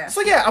church. Yeah.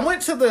 So I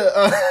went to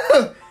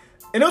the.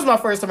 And it was my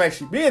first time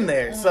actually being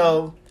there.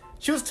 So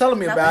she was telling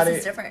me about it.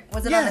 It's different.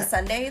 Was it on a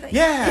Sunday?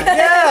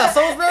 Yeah.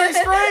 So it's very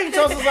strange.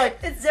 So it's like,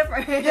 it's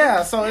different.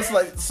 Yeah. So it's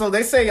like, so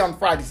they say on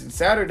Fridays and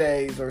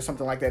Saturdays or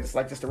something like that, it's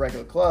like just a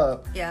regular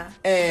club. Yeah.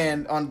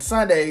 And on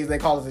Sundays they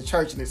call it a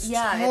church, and it's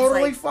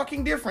totally like,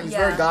 fucking different. It's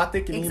very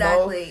gothic and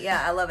exactly. emo.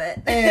 Yeah, I love it.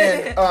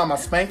 And I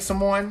spanked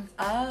someone.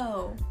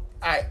 Oh.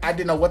 I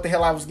didn't know what the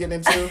hell I was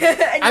getting into.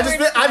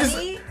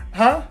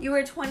 Huh? You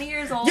were 20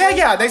 years old?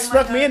 Yeah, they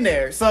stuck me in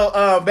there.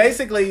 So,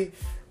 basically,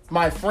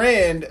 my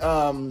friend,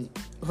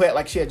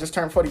 she had just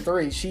turned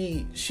 43,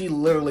 she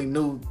literally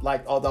knew,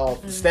 like, all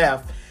the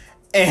staff.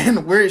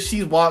 And where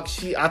she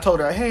walked, I told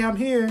her, hey, I'm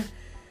here,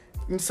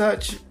 and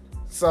such.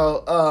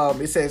 So,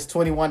 it says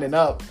 21 and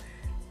up.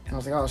 And I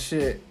was like, oh,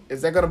 shit,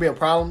 is that going to be a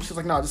problem? She's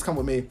like, no, just come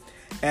with me.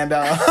 And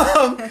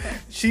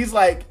she's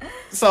like,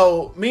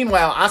 so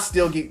meanwhile, I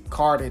still get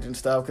carded and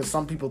stuff because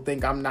some people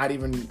think I'm not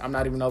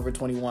even over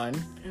 21,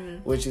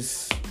 which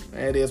is,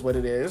 it is what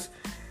it is.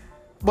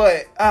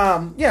 But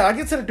I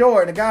get to the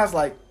door and the guy's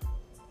like,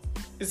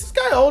 is this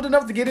guy old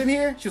enough to get in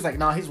here? She was like,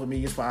 nah, he's with me,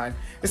 he's fine.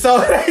 And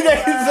so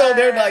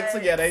they're like,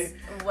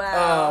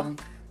 wow.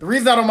 The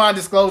reason I don't mind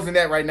disclosing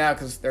that right now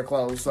because they're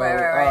closed. So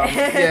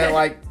right.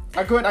 Like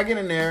I get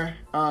in there.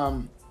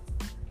 I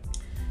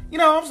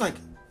was like,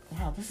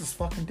 wow, this is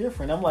fucking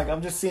different.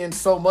 I'm just seeing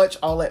so much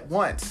all at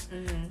once.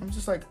 I'm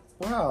just like,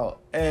 wow.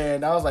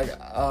 And I was like,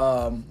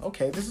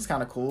 okay, this is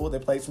kind of cool. They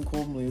played some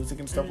cool music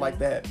and stuff like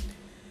that.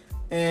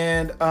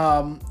 And,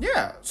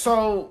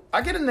 so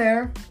I get in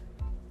there.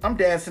 I'm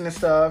dancing and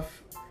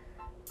stuff.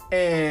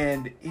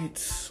 And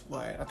it's,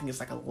 I think it's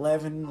like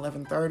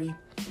 11:30.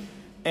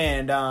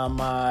 And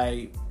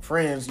my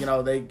friends,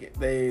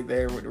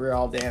 we're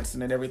all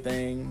dancing and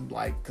everything.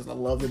 Like, because I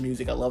love the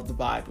music. I love the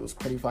vibe. It was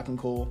pretty fucking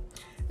cool.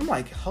 I'm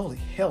like, holy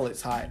hell,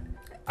 it's hot.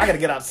 I gotta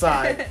get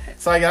outside.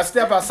 So I gotta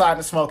step outside in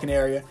the smoking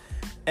area.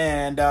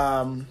 And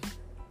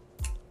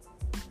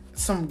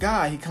some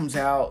guy, he comes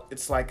out.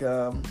 It's like,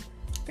 I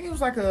think it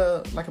was like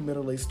a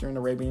Middle Eastern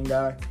Arabian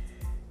guy.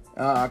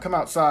 Come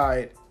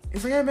outside.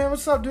 He's like, hey man,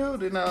 what's up,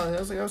 dude? And I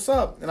was like, what's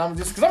up? And I'm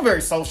just, because I'm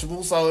very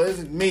sociable, so it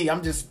isn't me.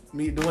 I'm just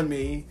me doing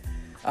me.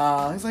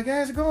 He's like, hey,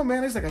 how's it going,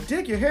 man? He's like, I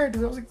dig your hair,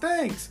 dude. I was like,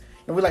 thanks.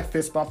 And we like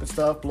fist bump and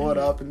stuff, blow it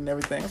up and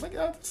everything. I was like,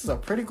 oh, this is a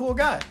pretty cool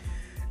guy.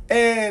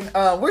 And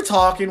we're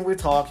talking,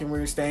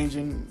 we're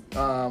exchanging,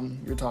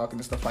 we're talking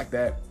and stuff like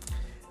that.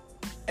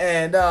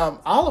 And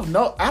out of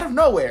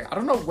nowhere, I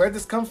don't know where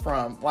this comes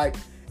from. Like,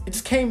 it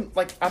just came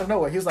like out of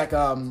nowhere. He was like, he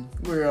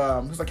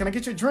was like, can I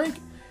get you a drink?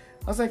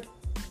 I was like,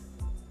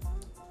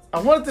 I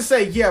wanted to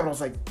say yeah, but I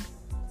was like,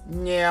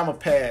 yeah, I'm a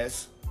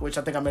pass, which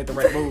I think I made the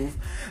right move.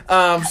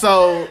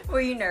 So were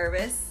you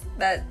nervous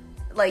that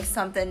like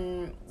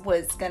something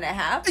was gonna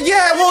happen?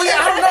 Yeah, well, yeah,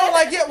 I don't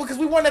know, because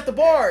we weren't at the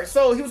bar,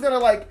 so he was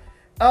gonna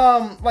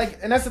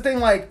and that's the thing,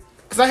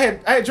 because I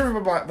had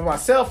driven by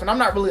myself, and I'm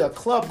not really a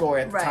club goer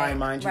at the time,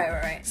 mind you.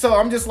 Right. So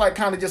I'm just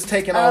kind of just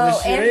taking all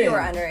this shit in. And you were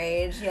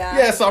underage, yeah.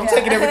 Yeah, so I'm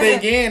taking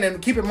everything in,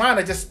 and keep in mind,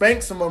 I just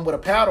spanked someone with a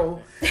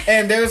paddle,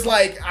 and there's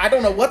I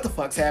don't know what the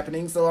fuck's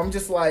happening, so I'm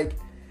just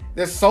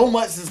there's so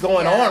much that's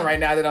going on right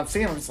now that I'm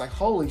seeing. I'm just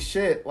holy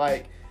shit,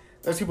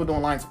 there's people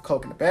doing lines of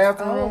coke in the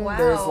bathroom. Oh, wow.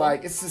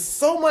 There's it's just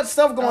so much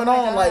stuff going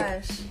on,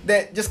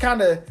 that just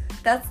kind of.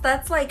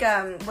 That's what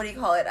do you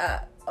call it?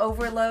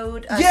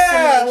 Overload. And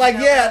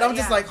I'm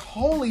just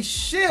holy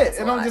shit, that's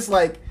and I'm just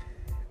I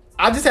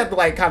just have to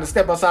kind of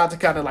step outside to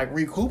kind of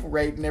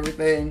recuperate and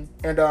everything.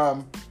 And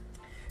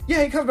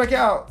he comes back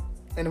out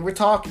and we're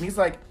talking. He's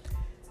like,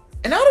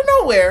 and out of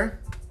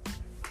nowhere,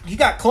 he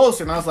got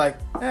closer, and I was like,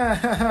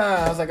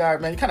 I was like, all right,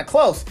 man, you're kind of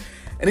close.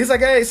 And he's like,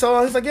 hey,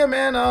 so he's like, yeah,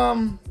 man,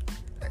 and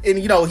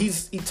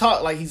he's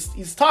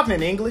talking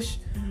in English,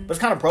 but it's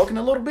kind of broken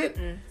a little bit.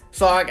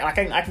 So I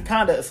can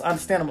kind of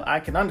understand him. I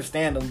can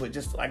understand him, but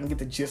just I can get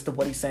the gist of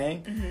what he's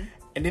saying.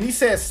 And then he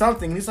says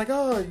something. And he's like,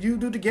 "Oh, you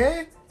do the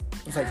gay?"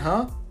 I was like,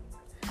 "Huh?"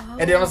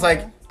 And then I was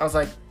like,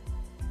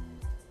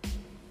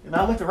 And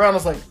I looked around. I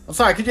was like, I'm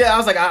sorry. Could you? I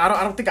was like,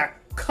 I don't think I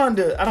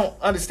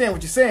don't understand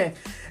what you're saying.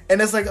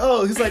 And it's like,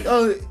 oh, he's like,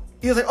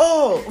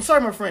 oh, I'm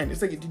sorry, my friend.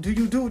 It's like, do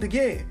you do it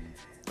again?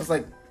 I was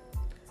like,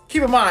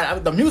 keep in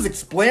mind, the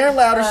music's blaring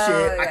loud as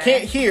shit. Yeah. I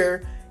can't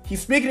hear.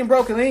 He's speaking in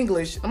broken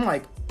English. I'm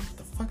like, what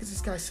the fuck is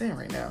this guy saying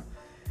right now?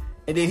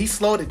 And then he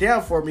slowed it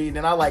down for me. And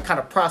then I like kind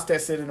of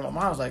processed it into my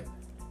mind. I was like,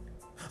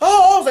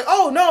 oh, I was like,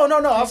 oh, no.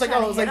 I was like,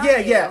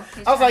 yeah.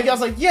 I was like,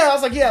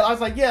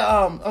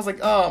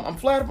 I'm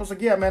flattered. I was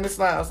like, yeah, man, it's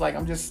not. I was like,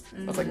 I was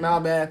like, nah,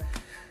 man.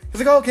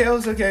 He's like, okay, it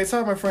was okay.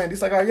 Sorry, my friend.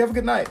 He's like, all right, you have a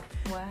good night.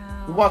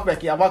 Wow. We walked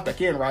back. Yeah, I walked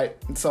back in, right?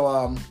 And so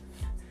I'm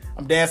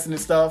dancing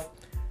and stuff.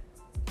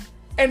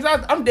 And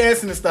I'm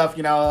dancing and stuff,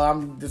 you know.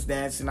 I'm just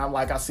dancing. I'm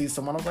like, I see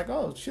someone. I'm like,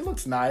 oh, she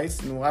looks nice.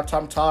 And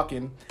I'm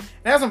talking.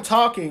 And as I'm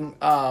talking,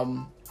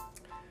 the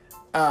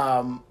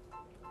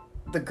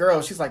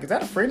girl, she's like, is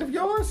that a friend of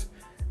yours?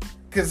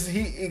 Because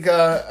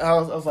I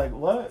was like,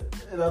 what?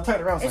 And I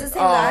turned around. I was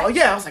like, oh,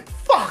 yeah. I was like,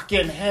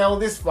 fucking hell,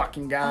 this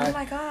fucking guy. Oh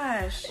my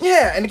gosh.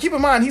 Yeah, and keep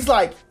in mind, he's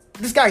like,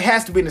 this guy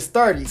has to be in his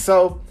 30s.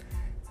 So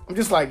I'm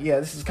just like, yeah,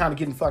 this is kind of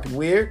getting fucking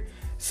weird.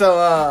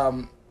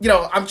 So, you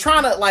know, I'm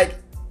trying to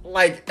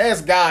like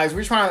as guys,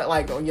 we're trying to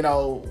like, you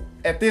know,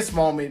 at this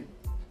moment,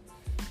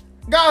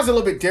 guys are a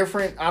little bit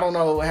different. I don't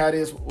know how it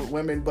is with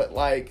women, but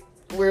like,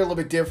 we're a little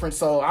bit different.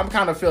 So I'm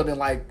kind of feeling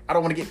like I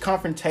don't want to get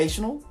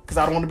confrontational because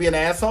I don't want to be an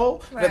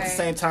asshole. Right. But at the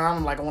same time,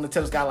 I'm like, I want to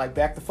tell this guy like,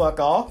 back the fuck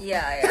off.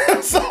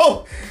 Yeah.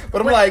 So,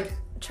 but I'm like,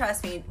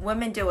 trust me,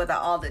 women deal with that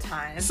all the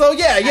time. So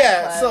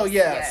yeah. So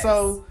yeah. Yes.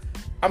 So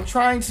I'm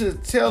trying to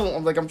tell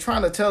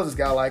this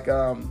guy like,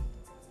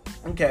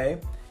 okay.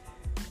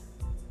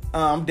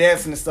 I'm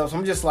dancing and stuff. So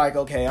I'm just like,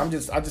 okay, I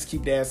just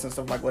keep dancing and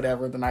stuff, like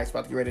whatever. The night's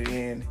about to get ready to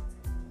end.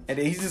 And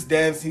then he's just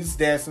dancing and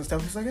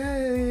stuff. He's like,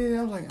 hey.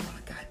 I'm like, oh,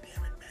 god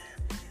damn it,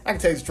 man. I can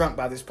tell he's drunk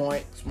by this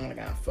point. So I'm like,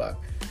 ah,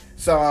 fuck.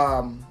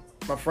 So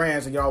my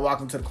friends and y'all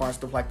walking to the car and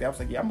stuff like that. I was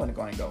like, yeah, I'm gonna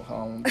go and go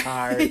home. I'm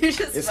tired.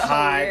 It's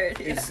hot. Weird,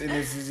 yeah.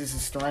 It's just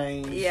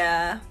strange.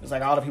 Yeah. It's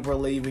like all the people are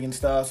leaving and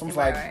stuff. So I'm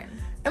like, right.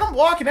 And I'm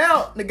walking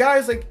out, and the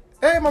guy's like,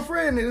 hey, my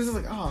friend. And it's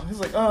like, oh, he's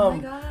like, oh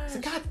my gosh. He's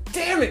like, god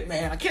damn it,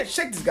 man. I can't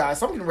shake this guy.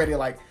 So I'm getting ready to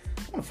like,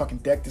 I'm gonna fucking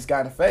deck this guy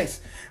in the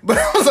face. But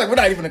I was like, we're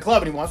not even in a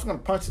club anymore. So I'm gonna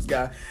punch this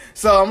guy.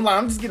 So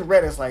I'm just getting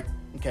ready. It's like,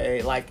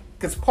 okay, like,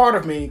 cause part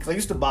of me, cause I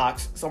used to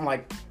box. So I'm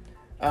like,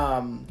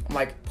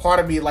 part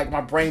of me, like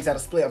my brain's at a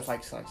split. I was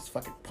like, should I just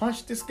fucking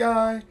punch this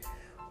guy?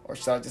 Or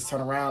should I just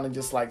turn around and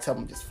just like tell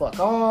him just fuck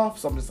off?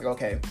 So I'm just like,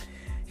 okay.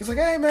 He's like,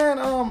 hey man,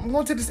 I'm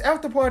going to this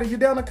after party. You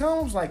down to come?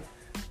 I was like,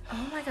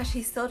 oh my gosh,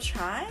 he's still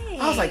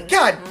trying. I was like,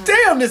 god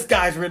damn, this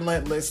guy's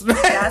relentless, man.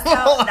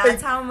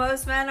 That's how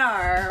most men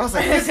are. I was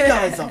like, this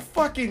guy's a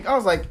fucking. I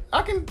was like,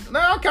 I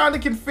kind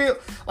of can feel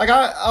like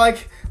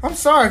I'm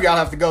sorry if y'all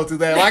have to go through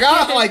that. Like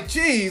I like,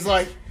 geez,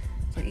 like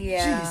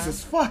yeah.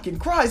 Jesus fucking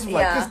Christ. I'm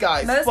like, this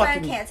guy's most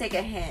fucking. Men can't take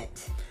a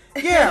hint.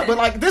 Yeah, but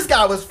like this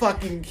guy was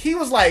fucking. He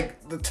was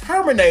like the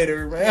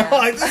Terminator, man. Yeah.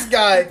 Like this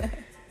guy,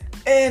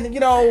 and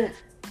you know,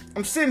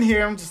 I'm sitting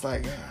here. I'm just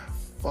like,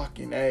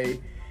 fucking A.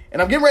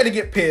 And I'm getting ready to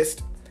get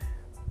pissed.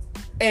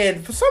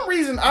 And for some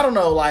reason, I don't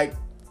know, like,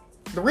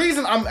 the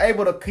reason I'm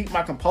able to keep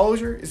my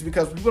composure is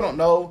because people don't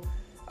know,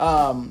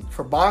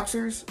 for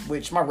boxers,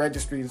 which my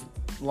registry is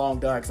long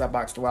done because I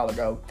boxed a while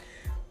ago.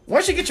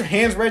 Once you get your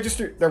hands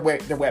registered, they're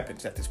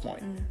weapons at this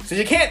point. So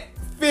you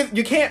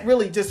can't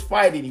really just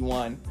fight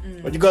anyone.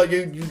 But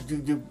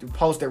you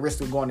post their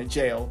risk of going to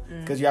jail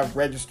because you have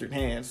registered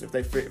hands if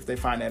they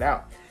find that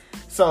out.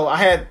 So I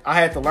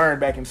had to learn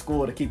back in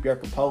school to keep your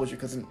composure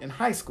because in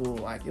high school,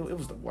 like it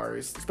was the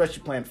worst,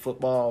 especially playing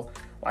football,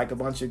 like a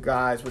bunch of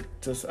guys with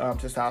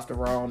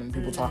testosterone and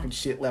people talking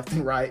shit left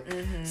and right.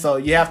 So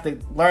you have to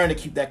learn to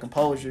keep that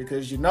composure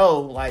because you know,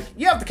 like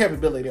you have the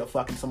capability of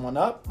fucking someone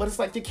up, but it's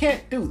like you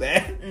can't do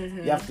that.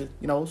 You have to,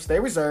 you know, stay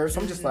reserved.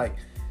 So I'm just like,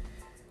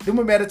 do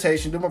my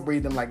meditation, do my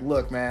breathing. Like,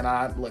 look, man,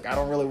 I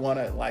don't really want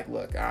to. Like,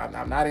 look,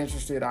 I'm not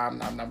interested. I'm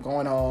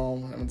going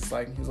home. I'm just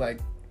like, he's like.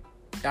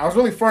 I was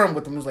really firm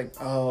with him. He was like,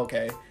 oh,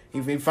 okay.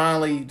 He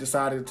finally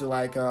decided to,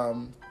 like,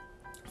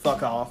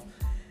 fuck off.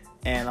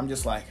 And I'm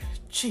just like,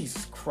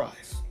 Jesus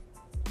Christ.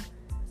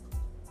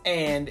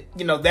 And,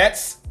 you know,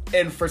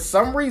 and for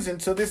some reason,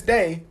 to this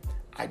day,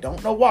 I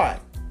don't know why.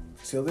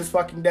 Till this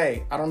fucking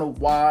day, I don't know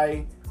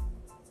why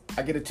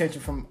I get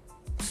attention from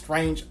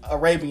strange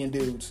Arabian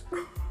dudes.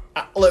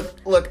 I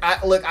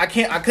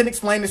couldn't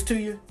explain this to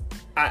you.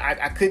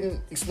 I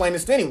couldn't explain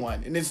this to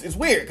anyone. And it's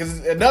weird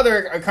because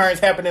another occurrence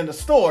happened in the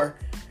store.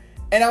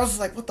 And I was just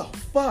like, what the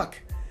fuck?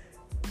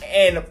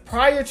 And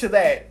prior to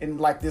that, and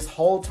like this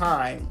whole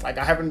time, like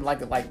I haven't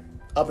like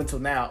up until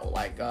now,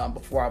 like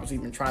before I was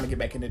even trying to get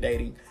back into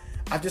dating,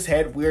 I've just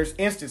had weird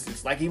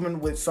instances. Like even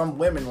with some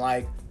women,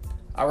 like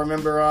I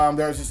remember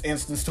there was this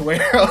instance to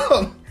where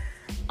what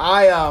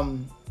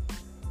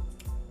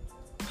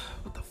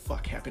the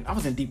fuck happened? I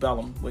was in Deep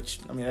Ellum, which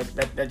I mean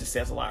that just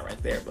says a lot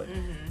right there. But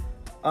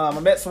I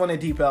met someone in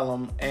Deep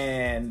Ellum,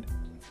 and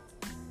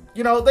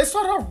you know they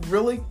started off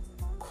really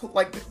cool,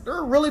 like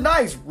they're really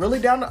nice, really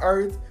down to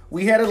earth.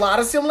 We had a lot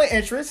of similar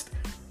interests,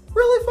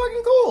 really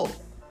fucking cool.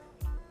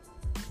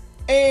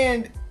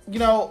 And, you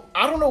know,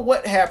 I don't know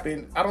what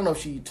happened. I don't know if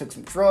she took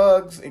some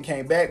drugs and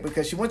came back,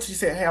 because she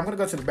said, hey, I'm going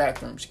to go to the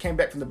bathroom. She came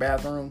back from the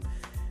bathroom,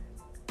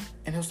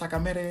 and it was like I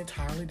met an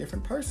entirely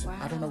different person. Wow.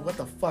 I don't know what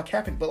the fuck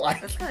happened, but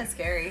like... That's kind of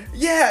scary.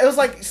 Yeah, it was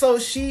like, so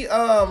she,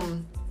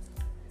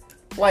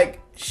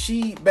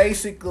 she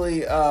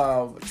basically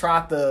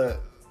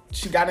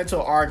she got into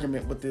an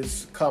argument with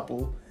this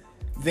couple.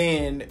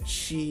 Then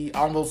she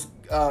almost,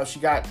 she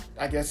got,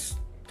 I guess,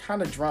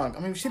 kind of drunk. I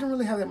mean, she didn't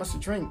really have that much to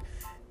drink.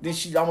 Then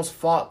she almost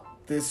fought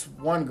this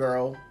one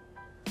girl.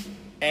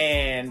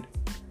 And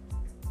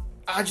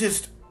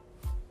it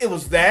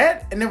was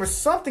that. And there was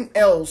something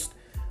else.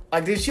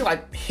 Like, then she,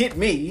 like, hit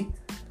me.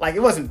 Like,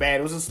 it wasn't bad.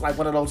 It was just, like,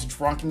 one of those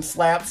drunken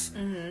slaps.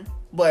 Mm-hmm.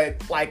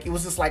 But, like, it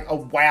was just, like, a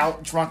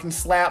wild drunken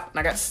slap. And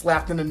I got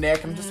slapped in the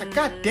neck. And I'm just like,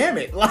 God damn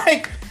it.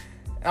 Like,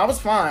 I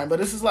was fine. But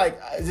this is, like,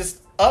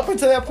 just up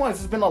until that point,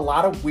 there's been a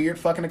lot of weird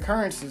fucking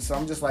occurrences. So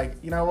I'm just like,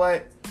 you know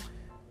what?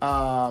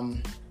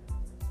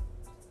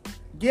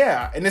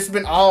 Yeah. And it's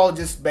been all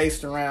just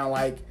based around,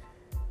 like,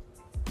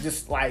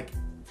 just, like,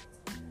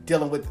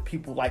 dealing with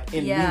people, like,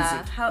 in music.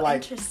 Yeah, how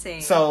like,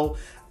 interesting. So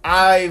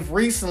I've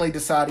recently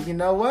decided, you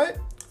know what?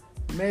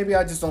 Maybe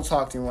I just don't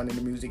talk to anyone in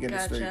the music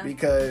industry. Gotcha.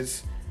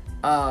 Because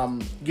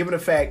given the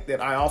fact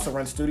that I also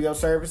run studio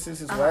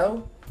services as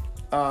well,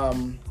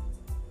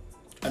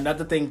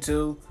 another thing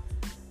too,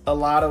 a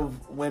lot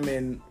of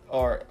women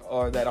or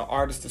that are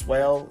artists as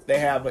well, they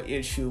have an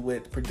issue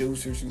with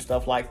producers and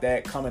stuff like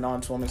that coming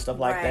on to them and stuff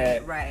like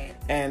that. Right.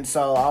 And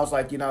so I was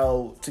like, you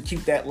know, to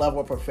keep that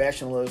level of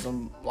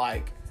professionalism,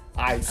 like,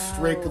 I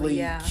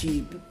strictly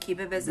keep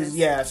it business.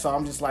 Yeah, so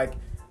I'm just like,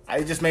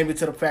 it just made me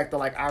to the fact that,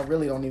 like, I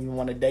really don't even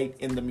want to date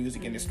in the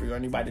music industry or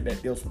anybody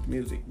that deals with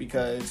music,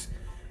 because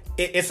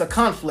it's a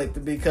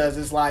conflict, because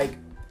it's like,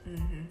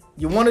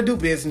 you want to do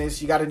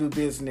business, you got to do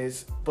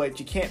business, but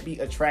you can't be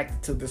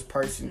attracted to this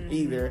person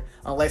either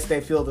unless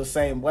they feel the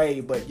same way,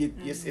 but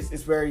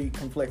it's very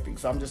conflicting.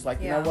 So I'm just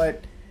like, you know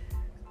what?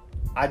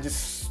 I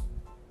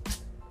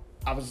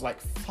was like,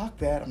 fuck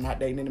that. I'm not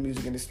dating in the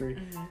music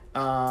industry.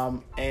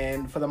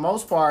 And for the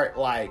most part,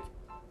 like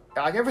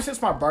ever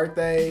since my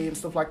birthday and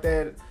stuff like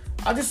that,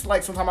 I just,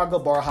 like, sometimes I go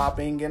bar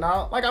hopping, and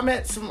I've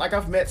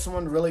met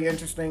someone really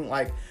interesting.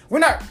 Like, we're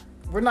not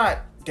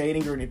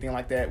dating or anything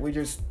like that. We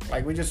just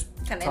kind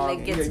of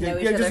talking. get to know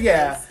each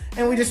other.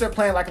 And we just are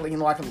playing like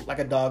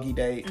a doggy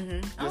date.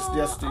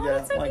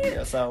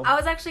 So I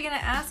was actually gonna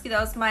ask you.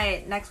 That was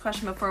my next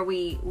question before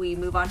we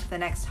move on to the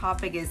next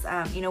topic. Is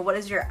what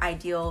does your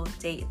ideal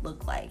date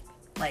look like?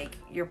 Like,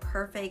 your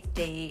perfect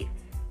date,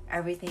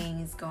 everything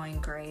is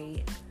going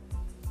great.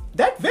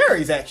 That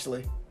varies,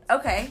 actually.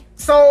 Okay.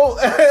 So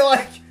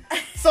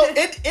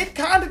it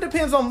kind of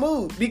depends on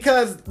mood,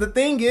 because the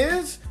thing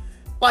is,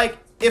 like,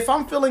 if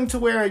I'm feeling to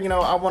where,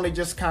 I want to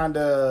just kind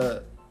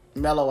of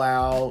mellow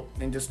out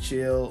and just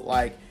chill,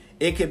 like,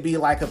 it could be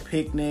like a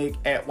picnic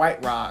at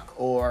White Rock,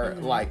 or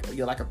like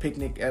a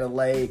picnic at a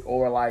lake,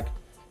 or like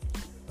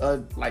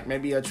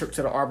maybe a trip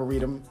to the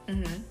Arboretum,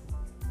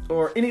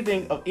 or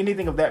anything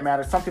of that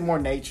matter, something more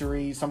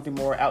naturey, something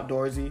more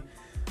outdoorsy.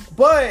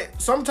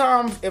 But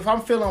sometimes if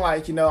I'm feeling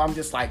like, I'm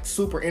just like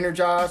super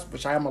energized,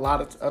 which I am a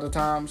lot of other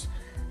times,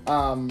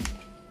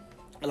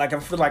 like I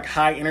feel like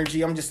high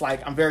energy, I'm just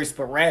like, I'm very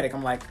sporadic.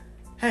 I'm like,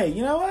 hey,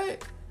 you know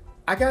what?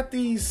 I got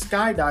these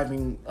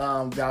skydiving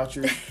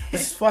vouchers.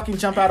 Let's fucking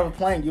jump out of a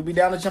plane. You'll be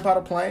down to jump out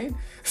of a plane?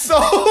 So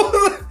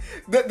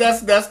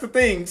that's the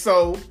thing.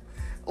 So,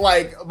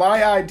 like,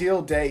 my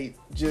ideal date,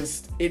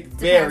 it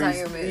varies. On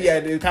your mood. Yeah,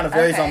 it kind of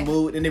varies on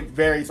mood, and it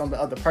varies on the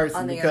other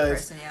person.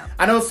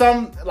 I know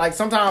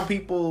sometimes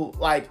people,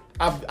 like,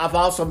 I've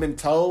also been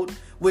told,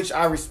 which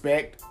I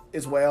respect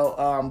as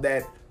well,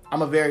 that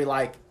I'm a very,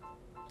 like,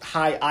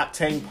 high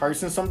octane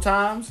person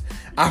sometimes.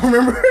 I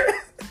remember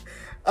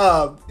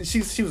she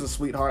was a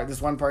sweetheart.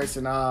 This one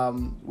person,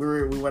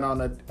 we went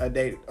on a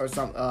date or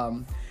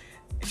something.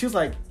 She was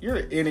like, "You're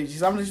in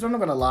it." I'm not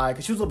gonna lie,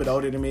 because she was a little bit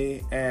older than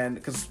me, and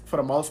because for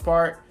the most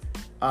part,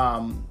 I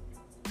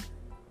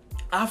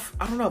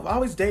don't know, I've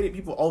always dated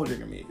people older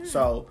than me.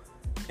 So,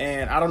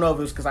 and I don't know if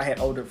it was because I had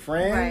older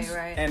friends,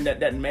 right. and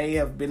that may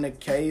have been the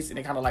case, and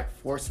it kind of like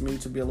forced me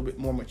to be a little bit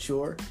more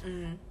mature.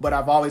 But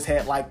I've always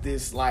had like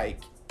this like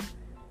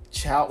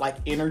childlike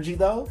energy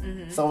though,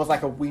 so it was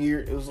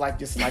like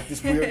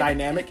this weird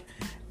dynamic.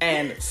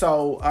 And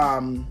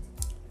so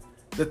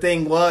the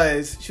thing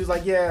was, she was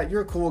like, yeah,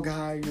 you're a cool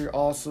guy, you're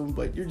awesome,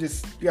 but you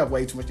have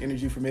way too much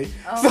energy for me.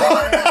 So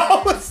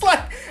I was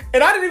like,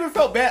 and I didn't even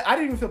feel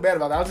bad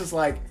about that. I was just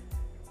like,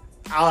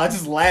 I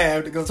just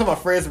laughed because some of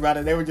my friends about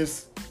it, they were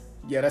just,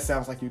 yeah, that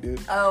sounds like you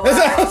dude. Oh,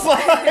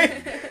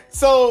 wow.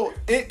 So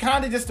it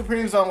kind of just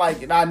depends on,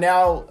 like,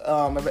 now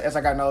as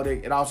I got older,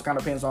 it also kind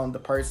of depends on the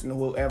person,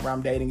 whoever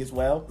I'm dating as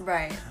well.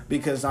 Right.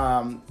 Because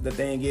the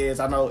thing is,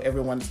 I know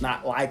everyone's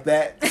not like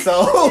that.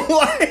 So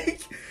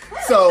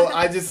so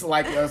I just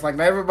like, I was like,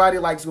 not everybody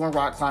likes going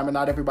rock climbing,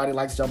 not everybody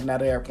likes jumping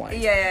out of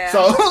airplanes. Yeah.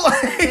 So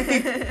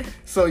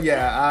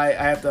I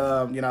have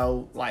to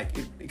like,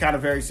 it kind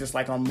of varies just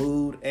like on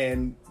mood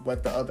and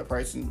what the other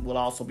person will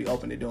also be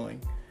open to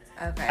doing.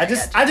 Okay.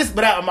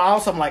 But I'm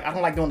like, I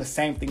don't like doing the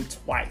same thing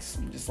twice.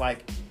 I'm just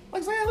like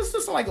saying, let's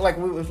just like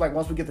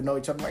once we get to know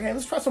each other, like, hey,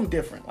 let's try something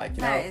different. Like,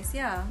 you know. Nice,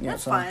 yeah.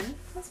 That's fun.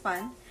 That's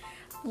fun.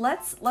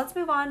 Let's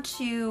move on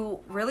to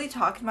really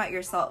talking about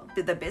yourself,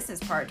 the business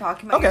part,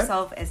 talking about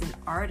yourself as an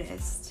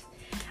artist.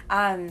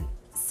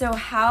 So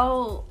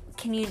how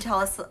can you tell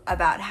us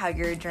about how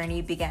your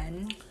journey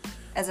began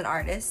as an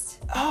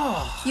artist?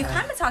 Oh, you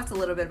kind of talked a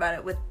little bit about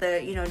it with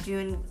the, you know,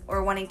 doing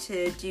or wanting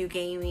to do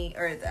gaming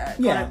or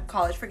going to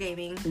college for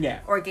gaming,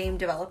 or game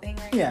developing,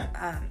 right?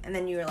 Yeah. And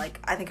then you were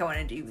like, I think I want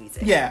to do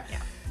music. Yeah.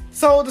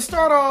 So to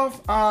start off,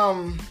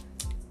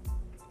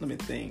 let me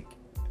think.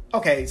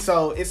 Okay,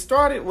 so it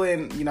started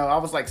when, you know, I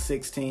was like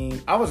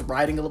 16. I was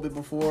writing a little bit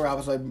before. I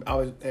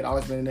had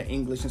always been into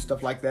English and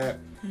stuff like that.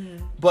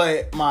 Mm-hmm.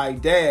 But my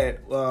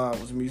dad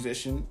was a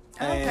musician.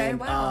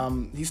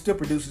 And he still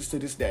produces to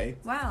this day.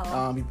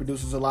 Wow. He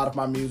produces a lot of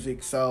my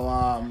music. So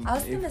I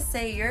was gonna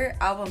say your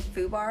album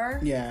Fubar.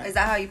 Yeah. Is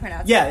that how you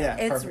pronounce it? Yeah.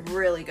 It's perfect.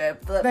 really good.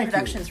 The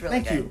production's really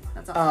good. Thank you.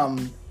 That's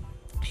awesome.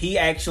 He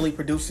actually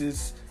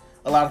produces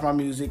a lot of my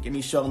music, and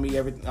he showed me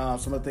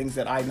some of the things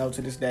that I know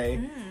to this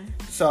day.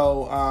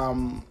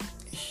 So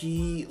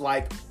he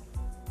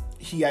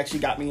actually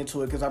got me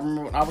into it because I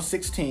remember when I was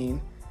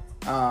 16.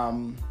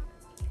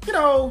 You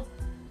know,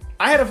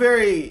 I had a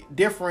very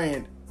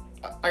different.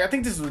 I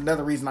think this is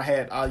another reason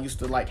I used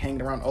to like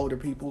hang around older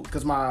people,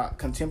 because my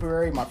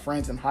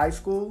friends in high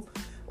school,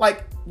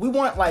 like, we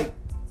weren't like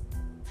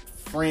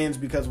friends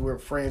because we're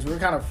friends. We were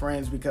kind of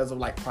friends because of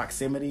like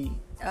proximity.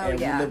 We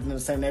lived in the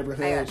same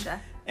neighborhood. I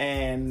gotcha.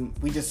 And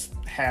we just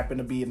happened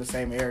to be in the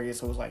same area,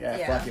 so it was like,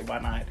 fuck it, why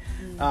not?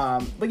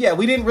 Mm-hmm. But yeah,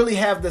 we didn't really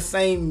have the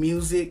same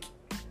music,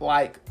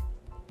 like,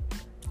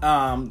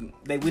 we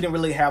didn't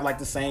really have like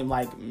the same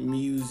like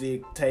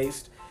music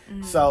taste.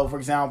 Mm-hmm. So, for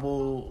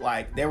example,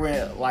 like, they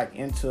were like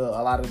into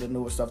a lot of the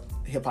newer stuff,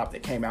 hip hop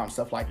that came out and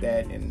stuff like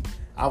that, and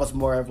I was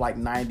more of like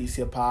 90s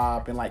hip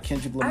hop and like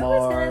Kendrick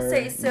Lamar. I was gonna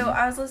say, so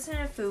I was listening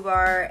to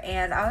Fubar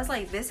and I was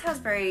like, this has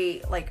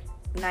very like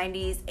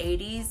 90s,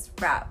 80s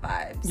rap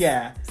vibes.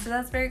 Yeah. So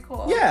that's very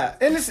cool. Yeah,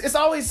 and that's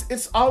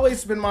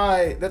always been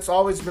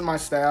my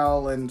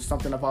style and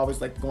something I've always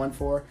liked going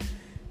for.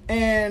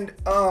 And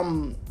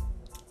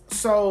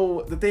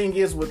so the thing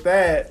is with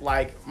that,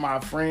 like, my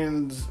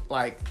friends,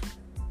 like,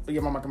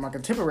 my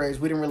contemporaries,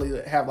 we didn't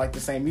really have like the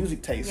same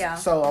music taste. Yeah.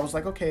 So I was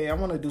like, okay, I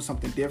want to do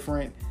something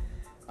different.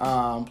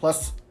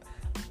 Plus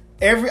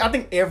I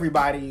think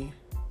everybody,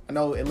 I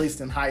know, at least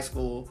in high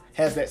school,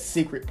 has that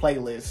secret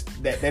playlist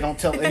that they don't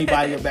tell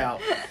anybody about.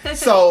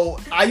 So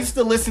I used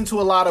to listen to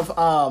a lot of,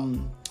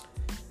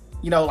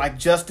 like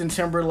Justin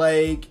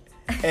Timberlake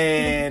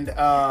and,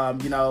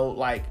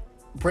 like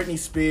Britney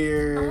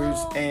Spears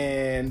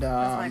and,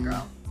 that's my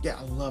girl. Yeah,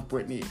 I love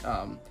Britney.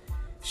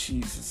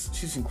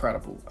 She's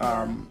incredible.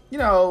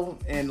 Yeah.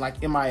 And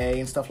like MIA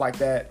and stuff like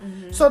that.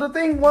 Mm-hmm. So the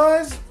thing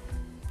was,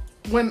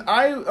 when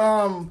I,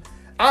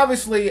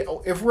 obviously,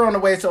 if we're on the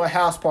way to a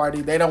house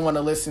party, they don't want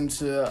to listen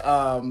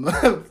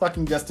to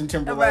fucking Justin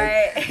Timberlake.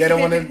 Right. They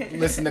don't want to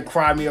listen to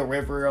Cry Me a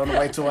River on the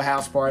way to a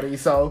house party.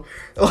 So,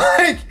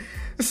 I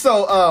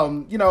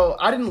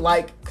didn't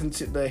like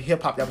the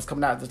hip hop that was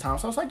coming out at the time.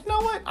 So I was like, you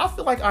know what? I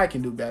feel like I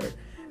can do better.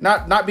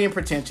 Not being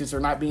pretentious or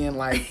not being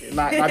like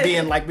not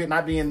being like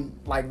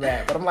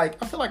that. But I'm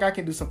like, I feel like I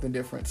can do something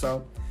different.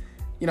 So,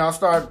 I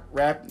started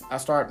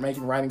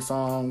writing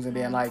songs, and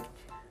then like,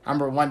 I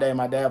remember one day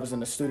my dad was in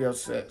the studio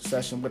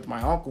session with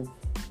my uncle,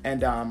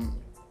 and I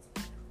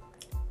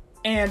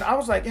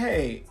was like,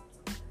 hey,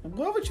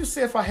 what would you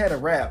say if I had a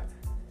rap?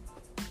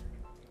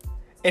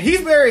 And he's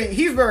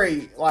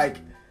very like,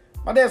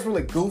 my dad's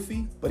really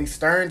goofy, but he's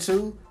stern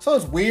too. So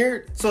it's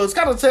weird. So it's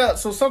kind of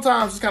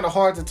sometimes it's kind of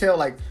hard to tell,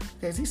 like,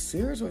 okay, is he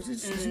serious or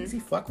is he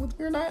fucking with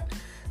me or not?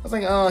 I was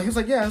like, he was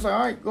like, yeah. I was like, all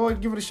right, go ahead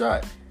and give it a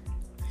shot.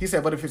 He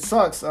said, but if it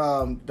sucks,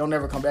 don't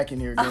ever come back in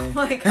here again. Oh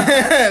my God.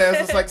 That's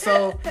just like,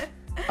 so,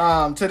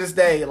 to this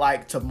day,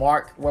 like, to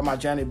mark where my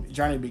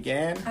journey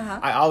began,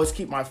 I always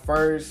keep my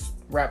first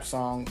rap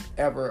song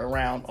ever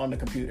around on the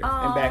computer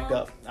and backed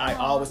up. I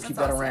always keep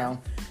that awesome. Around.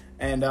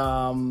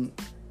 And,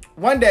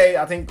 one day,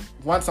 I think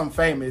once I'm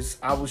famous,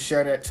 I will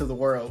share that to the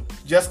world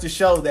just to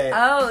show that.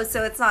 Oh,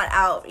 so it's not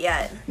out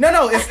yet.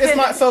 No, it's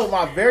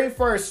my very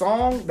first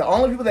song. The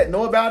only people that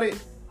know about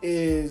it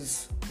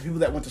is people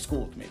that went to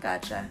school with me.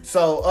 Gotcha.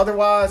 So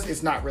otherwise,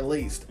 it's not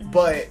released. Mm-hmm.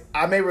 But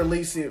I may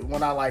release it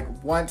when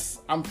once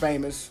I'm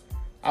famous,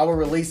 I will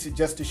release it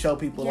just to show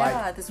people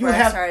this is where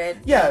I started.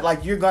 Yeah,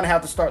 like, you're gonna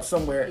have to start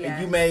somewhere,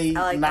 and you may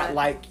like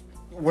like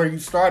where you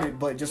started,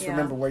 but just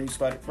remember where you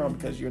started from,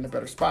 because you're in a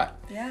better spot.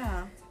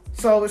 Yeah.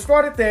 So it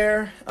started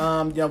there.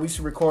 We used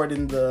to record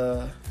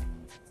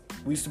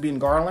we used to be in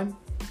Garland,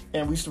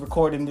 and we used to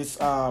record in this,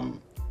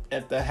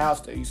 at the house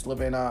that I used to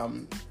live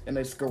in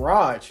this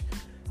garage.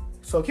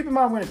 So keep in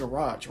mind, we're in a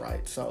garage,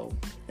 right? So,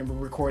 and we're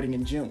recording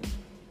in June.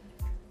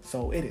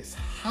 So it is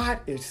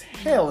hot as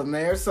hell in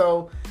there.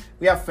 So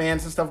we have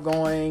fans and stuff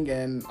going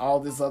and all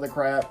this other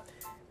crap.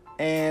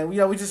 And, we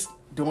just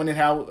doing it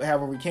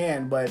however we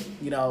can. But,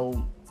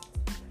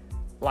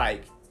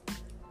 like,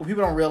 what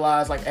people don't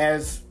realize, like,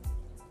 as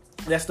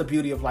that's the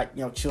beauty of, like,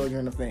 you know,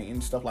 children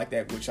and stuff like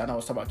that, which I know I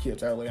was talking about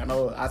kids earlier. I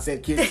know I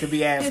said kids could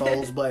be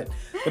assholes, but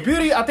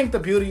I think the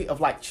beauty of,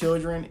 like,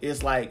 children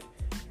is, like,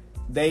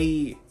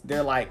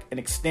 they're like an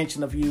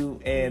extension of you,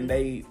 and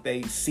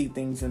they see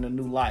things in a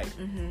new light.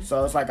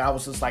 So it's like I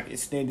was just, like,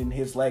 extending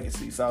his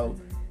legacy. So,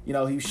 you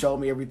know, he showed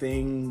me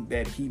everything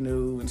that he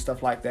knew and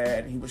stuff like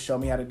that. He would show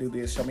me how to do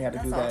this, show me how to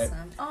do that. That's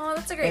awesome. Oh,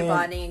 that's a great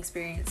bonding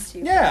experience too.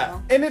 Yeah,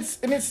 and it's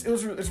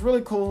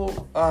really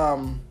cool.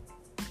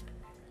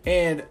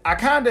 And I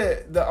kind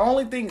of, the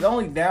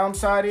only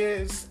downside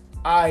is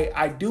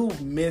I do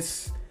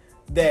miss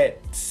that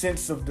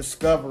sense of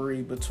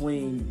discovery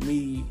between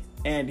me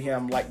and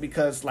him, like,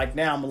 because, like,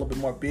 now I'm a little bit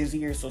more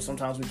busier, so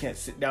sometimes we can't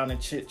sit down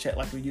and chit chat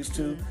like we used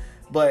to.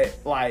 But,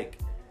 like,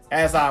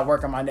 as I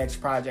work on my next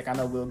project, I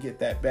know we'll get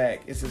that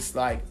back. It's just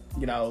like,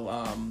 you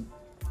know,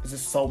 it's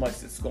just so much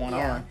that's going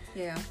on.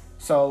 Yeah.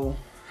 So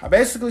I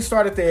basically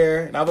started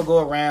there, and I would go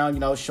around, you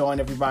know,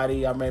 showing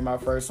everybody I made my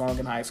first song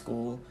in high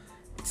school,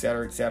 et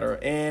cetera, et cetera.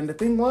 And the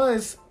thing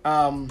was,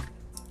 some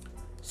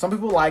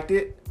people liked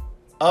it.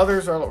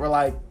 Others were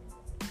like,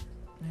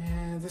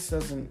 man, this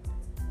doesn't,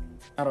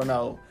 I don't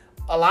know.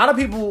 A lot of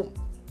people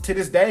to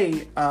this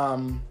day,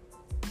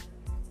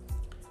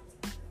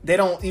 they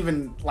don't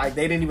even, like,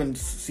 they didn't even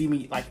see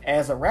me, like,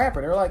 as a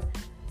rapper. They're like,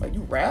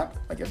 you rap?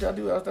 Like, I thought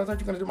you were going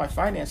to do my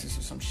finances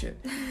or some shit.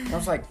 And I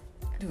was like,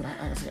 dude,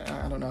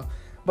 I don't know.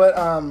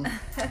 But,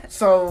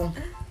 so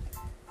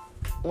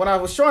when I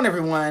was showing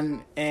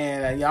everyone,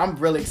 and yeah, I'm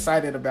really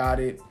excited about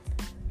it,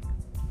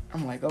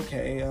 I'm like,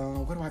 okay,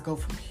 where do I go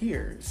from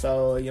here?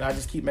 So, you know, I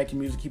just keep making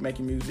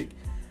music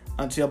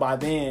until by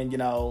then, you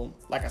know,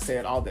 like I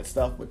said, all that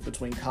stuff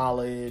between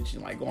college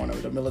and, like, going over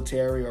the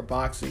military or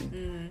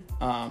boxing.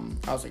 I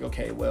was like,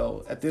 okay,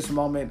 well, at this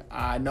moment,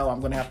 I know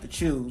I'm going to have to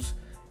choose.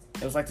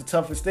 It was, like, the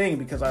toughest thing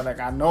because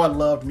I know I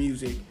loved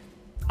music.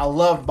 I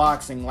loved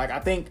boxing. Like, I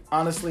think,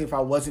 honestly, if I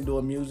wasn't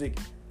doing music,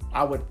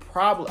 I would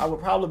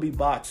probably be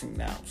boxing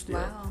now still.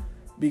 Wow.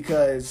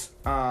 Because,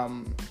 I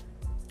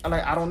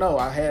don't know.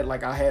 I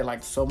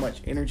had so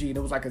much energy, and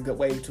it was, like, a good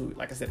way to,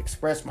 like I said,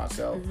 express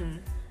myself.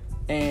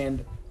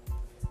 And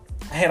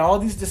I had all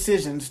these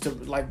decisions to,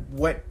 like,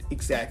 what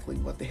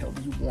the hell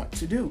do you want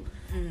to do?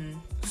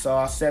 So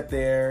I sat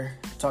there,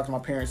 talked to my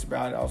parents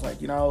about it. I was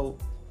like, you know,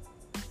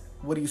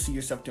 what do you see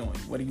yourself doing?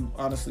 What do you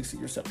honestly see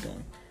yourself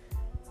doing?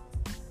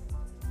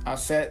 I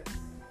sat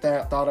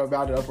there, thought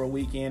about it over a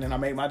weekend, and I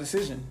made my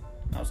decision.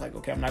 I was like,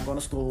 okay, I'm not going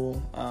to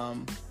school.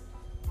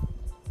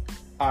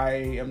 I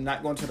am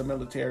not going to the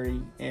military,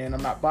 and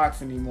I'm not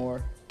boxing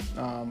anymore.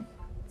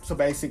 So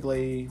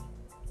basically,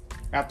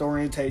 after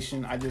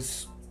orientation, I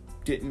just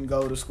didn't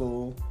go to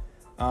school.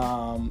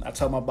 I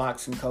told my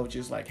boxing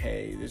coaches, like,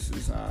 hey, this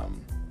is,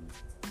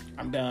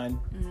 I'm done.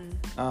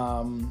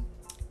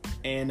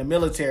 And the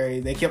military,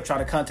 they kept trying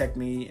to contact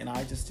me, and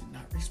I just did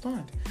not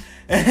respond.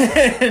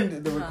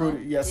 And the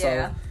recruiter,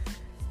 so,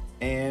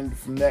 and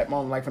from that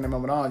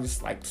moment on,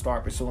 just, like,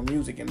 start pursuing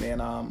music. And then,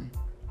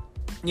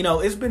 you know,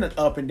 it's been an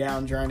up and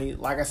down journey.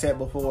 Like I said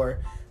before,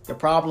 the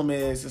problem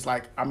is, it's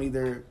like, I'm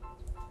either,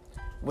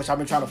 which I've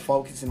been trying to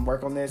focus and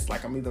work on this,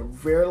 like, I'm either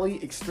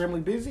really extremely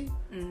busy,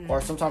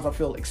 or sometimes I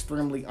feel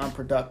extremely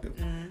unproductive.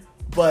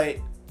 But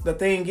the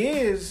thing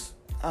is,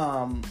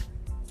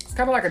 it's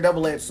kind of like a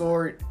double-edged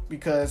sword,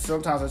 because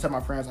sometimes I tell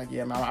my friends, like,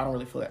 yeah, man, I don't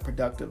really feel that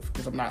productive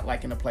because I'm not,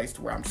 like, in a place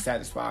to where I'm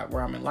satisfied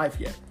where I'm in life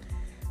yet.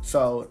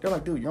 So they're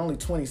like, dude, you're only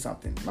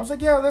 20-something. And I was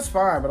like, yeah, that's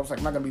fine. But I was like,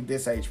 I'm not going to be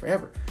this age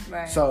forever.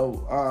 Right.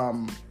 So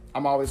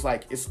I'm always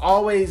like, it's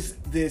always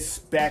this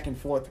back and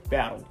forth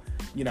battle,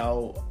 you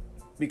know,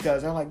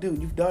 because they're like,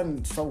 dude, you've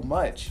done so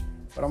much.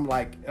 But I'm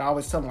like, I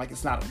always tell them, like,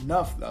 it's not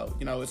enough, though.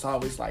 You know, it's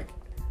always like,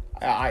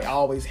 I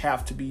always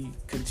have to be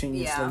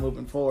continuously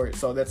moving forward.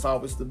 So that's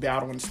always the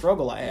battle and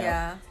struggle I have.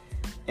 Yeah.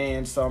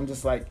 And so I'm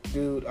just like,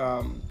 dude,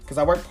 because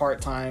I work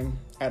part-time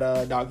at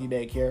a doggy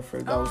daycare,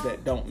 for those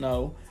that don't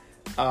know.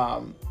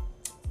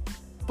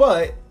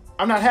 But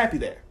I'm not happy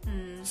there.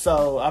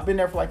 So I've been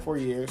there for like 4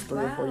 years, 3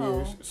 or 4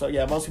 years. So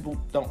yeah, most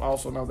people don't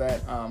also know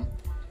that.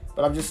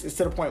 But it's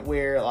to the point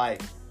where,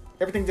 like,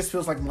 everything just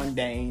feels like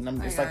mundane.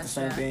 It's like the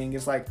same thing.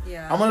 It's like,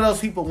 I'm one of those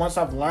people, once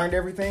I've learned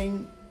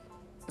everything,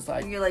 it's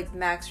like, you're like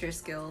max your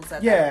skills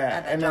at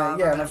that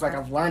job. And it's like,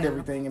 I've learned Yeah.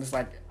 everything, and it's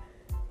like,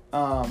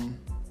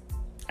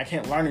 I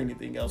can't learn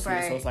anything else.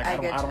 Right. So it's like, I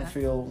don't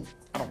feel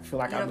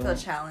like you don't feel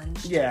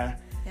challenged. Yeah.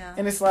 Yeah.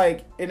 And it's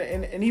like,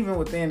 and even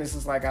within, it's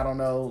just like, I don't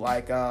know,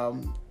 like,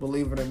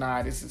 believe it or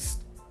not,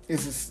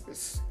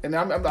 and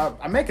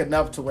I make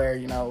enough to where,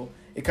 you know,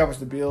 it covers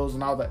the bills,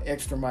 and all the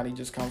extra money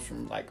just comes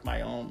from, like,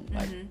 my own,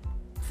 like,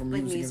 from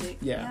like music.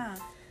 Yeah.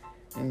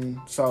 And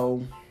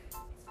so,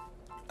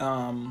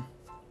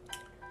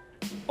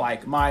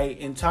 like, my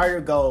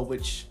entire goal,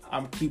 which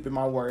I'm keeping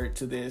my word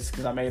to this,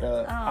 because I made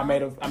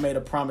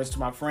a promise to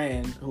my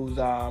friend who's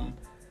a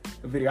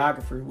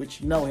videographer,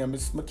 which you know him,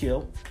 is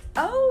McKill.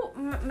 Oh,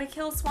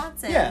 McKill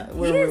Swanson. Yeah,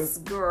 he is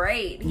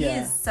great. Yeah. He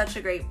is such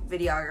a great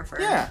videographer.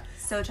 Yeah.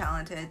 So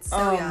talented,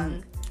 so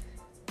young.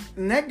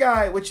 And that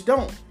guy, what you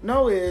don't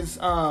know is,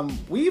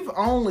 we've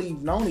only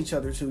known each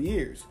other 2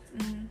 years.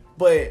 Mm-hmm.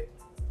 But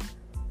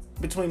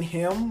between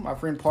him, my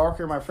friend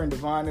Parker, my friend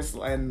Devon,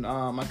 and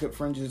my good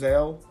friend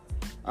Giselle,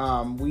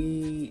 I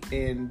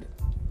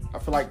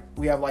feel like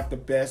we have like the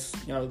best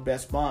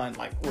bond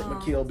like with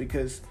McKill,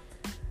 because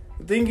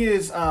the thing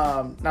is,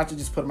 not to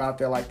just put him out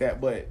there like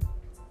that, but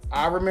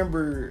I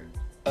remember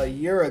a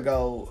year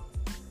ago,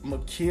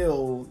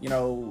 McKill,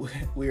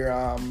 we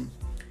were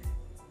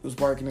was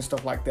working and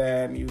stuff like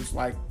that, and he was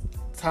like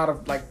tired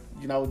of like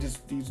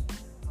just these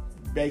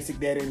basic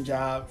dead end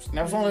jobs, and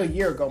that was only a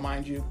year ago,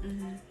 mind you.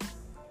 Mm-hmm.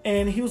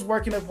 And he was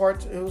working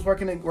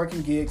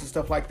working gigs and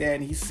stuff like that,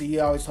 and he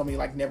always told me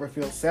like never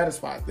feel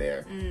satisfied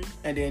there.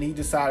 And then he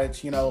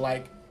decided,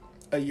 like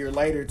a year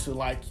later to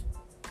like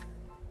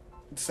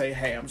say,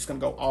 hey, I'm just gonna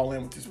go all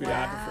in with this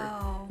videographer.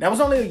 Wow. That was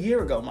only a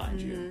year ago,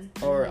 mind you,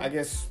 or I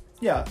guess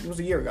it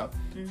was a year ago,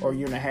 or a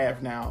year and a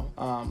half now.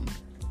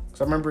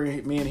 So I remember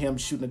me and him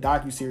shooting a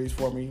docuseries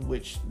for me,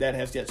 which that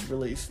has yet to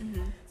release,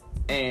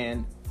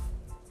 and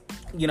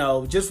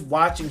just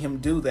watching him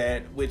do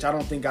that, which I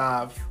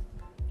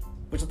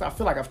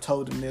feel like I've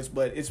told him this,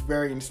 but it's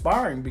very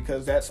inspiring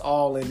because that's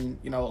all in,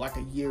 like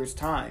a year's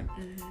time.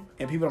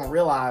 And people don't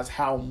realize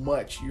how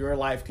much your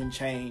life can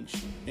change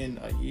in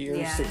a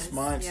year, 6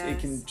 months. Yes. It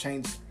can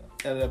change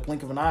at a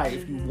blink of an eye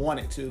if you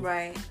want it to.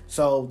 Right.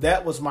 So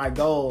that was my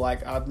goal.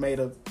 Like, I've made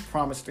a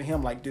promise to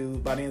him, like,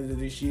 dude, by the end of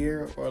this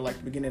year or like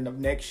the beginning of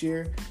next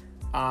year,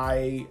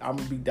 I'm going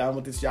to be done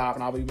with this job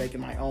and I'll be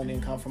making my own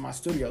income from my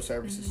studio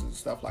services and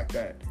stuff like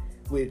that.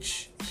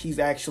 Which he's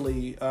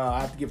actually,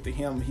 I have to give to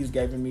him. He's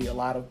given me a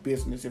lot of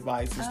business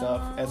advice and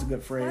stuff as a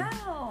good friend.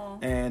 Wow.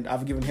 And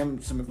I've given him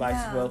some advice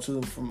as well,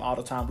 too, from all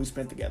the time we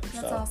spent together.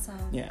 That's awesome.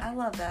 Yeah. I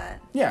love that.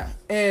 Yeah.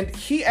 And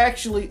he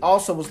actually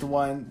also was the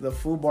one, the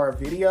FUBAR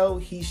video,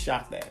 he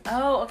shot that.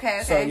 Oh,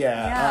 okay. So,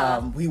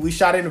 we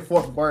shot it in the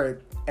fourth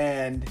word,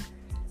 and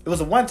it was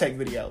a one-take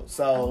video.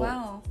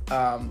 So,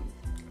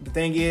 the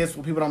thing is,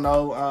 what people don't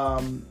know,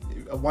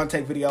 a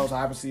one-take video,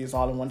 obviously, is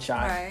all in one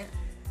shot. Right.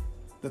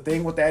 The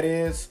thing with that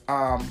is,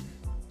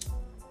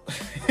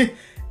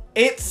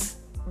 it's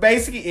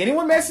basically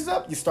anyone messes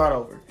up, you start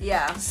over.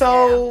 Yeah.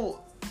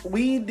 So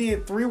we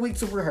did 3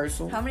 weeks of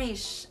rehearsal. How many?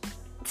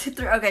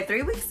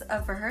 3 weeks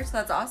of rehearsal.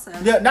 That's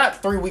awesome. Yeah,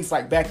 not 3 weeks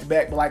like back to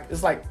back, but like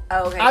it's like.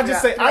 Oh, okay. I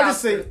just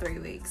say 3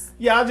 weeks.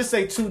 Yeah, I'll just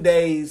say 2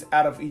 days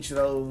out of each of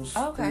those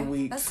 3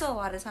 weeks. That's still a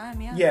lot of time.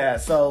 Yeah. Yeah.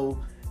 So,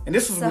 and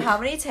this was. So how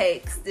many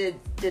takes did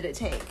it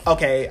take?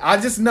 Okay, I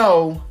just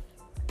know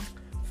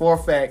for a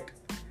fact.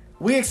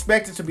 We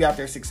expected to be out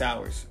there 6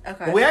 hours.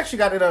 Okay. But we actually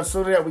got it done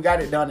so that we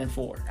got it done in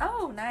 4.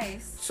 Oh,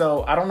 nice.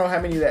 So I don't know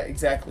how many that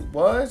exactly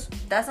was.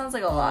 That sounds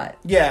like a lot.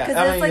 Yeah.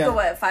 Because it's like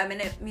a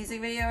 5-minute music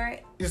video,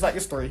 right? It's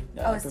 3.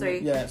 Yeah, it's 3.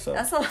 Yeah, so.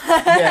 That's a lot.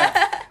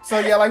 Yeah. So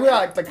yeah, like we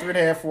got like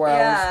 3.5, 4 hours.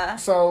 Yeah.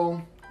 So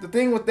the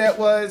thing with that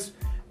was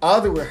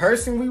all the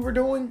rehearsing we were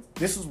doing,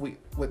 this was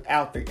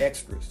without the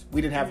extras.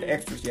 We didn't have the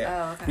extras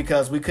yet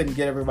because we couldn't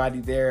get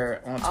everybody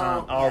there on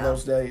time all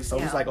those days. So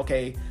it was like,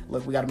 okay,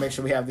 look, we got to make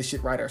sure we have this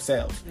shit right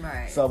ourselves.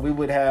 Right. So we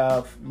would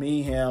have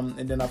me, him,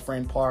 and then our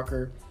friend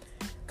Parker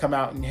come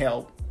out and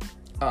help.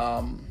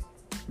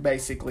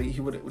 Basically,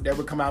 they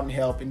would come out and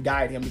help and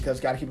guide him because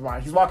you got to keep in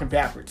mind he's walking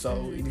backwards,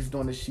 so he's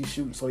doing this. She's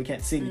shooting, so he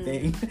can't see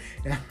anything.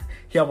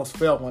 He almost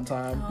fell one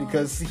time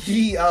because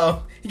he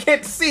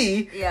can't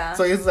see. Yeah.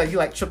 So it's like he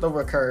tripped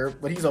over a curb,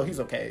 but he's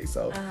okay.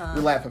 So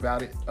we laugh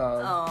about it.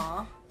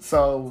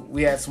 So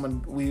we had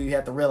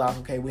to realize,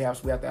 okay, we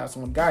have to have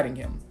someone guiding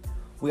him.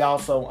 We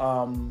also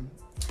I'm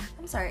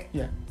sorry.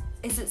 Yeah.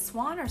 Is it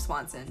Swan or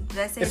Swanson? Did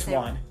I say it's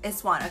Swan? It's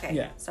Swan. Okay.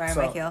 Yeah. Sorry,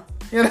 so, Michael.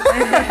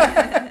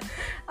 I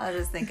was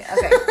just thinking.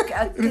 Okay,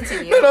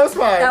 continue. No, it's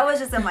fine. That was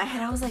just in my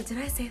head. I was like, did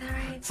I say that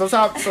right?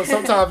 Sometimes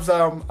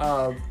I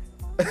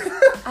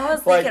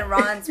was thinking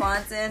Ron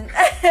Swanson.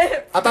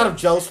 I thought of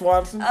Joe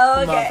Swanson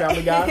from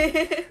Family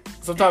Guy.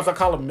 Sometimes I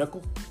call him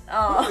Nickel.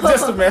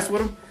 Just to mess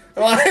with him.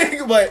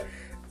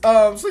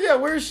 So yeah,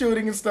 we're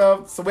shooting and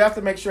stuff. So we have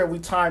to make sure we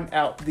time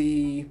out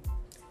the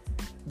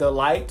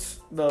lights,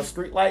 the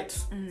street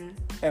lights,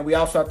 and we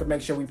also have to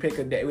make sure we pick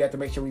a day. We have to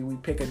make sure we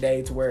pick a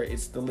day to where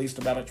it's the least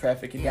amount of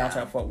traffic in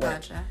downtown Fort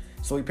Worth. Gotcha.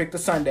 So we picked a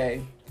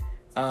Sunday.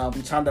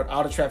 We timed out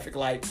all the traffic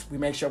lights. We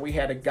make sure we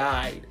had a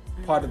guide,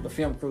 part of the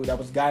film crew that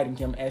was guiding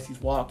him as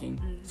he's walking,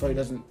 so he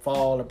doesn't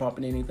fall or bump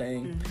into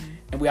anything.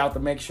 And we have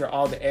to make sure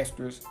all the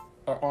extras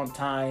are on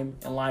time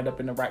and lined up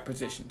in the right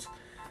positions.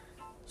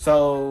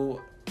 So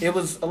it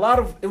was a lot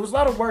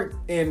of work,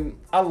 and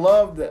I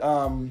loved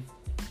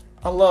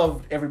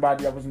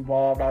everybody that was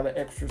involved, all the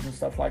extras and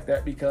stuff like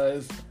that,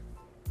 because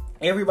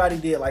everybody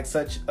did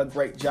such a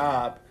great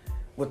job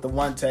with the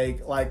one take.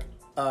 Had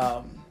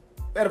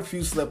a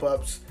few slip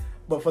ups,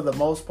 but for the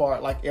most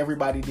part,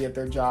 everybody did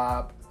their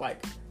job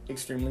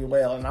extremely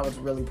well, and I was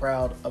really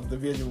proud of the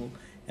visual.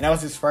 And that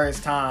was his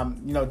first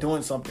time,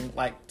 doing something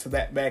to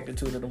that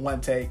magnitude of the one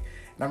take.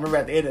 And I remember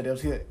at the end of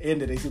this,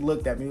 he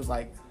looked at me, he was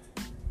like,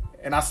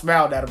 and I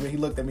smiled at him, and he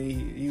looked at me,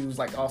 he was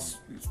all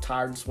he was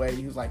tired and sweaty.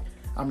 He was like,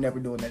 I'm never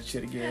doing that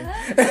shit again.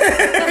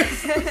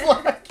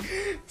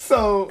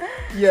 So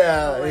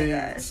yeah, Oh my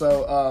gosh.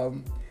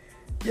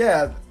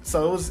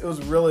 so it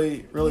was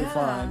really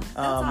fun. That's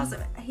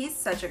awesome. He's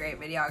such a great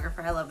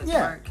videographer. I love his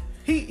Yeah, work.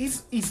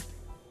 he's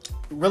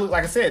really,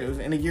 like I said, it was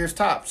in a year's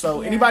top.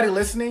 So Yeah. anybody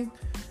listening,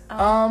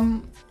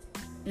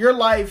 your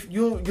life,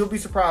 you'll be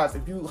surprised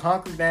if you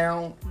hunker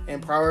down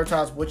and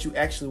prioritize what you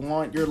actually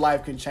want. Your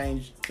life can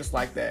change just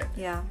like that.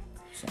 Yeah.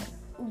 So.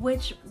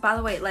 Which, by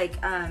the way, like,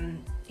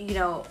 you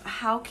know,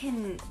 how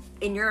can,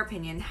 in your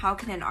opinion, how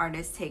can an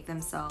artist take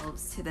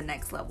themselves to the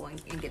next level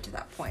and get to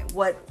that point?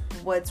 What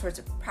sorts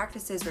of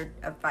practices or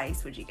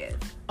advice would you give?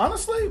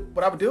 Honestly,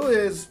 what I would do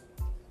is,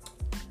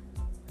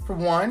 for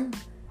one,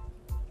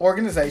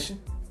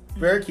 organization,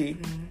 very key.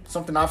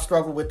 Something I've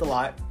struggled with a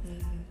lot.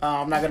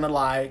 I'm not gonna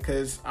lie,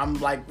 because I'm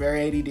like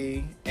very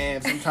ADD,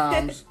 and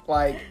sometimes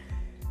like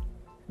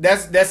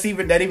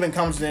that even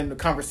comes in the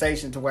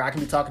conversation to where I can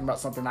be talking about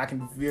something, I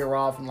can veer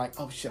off and like,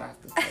 oh shit, I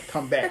have to like,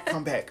 come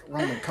back,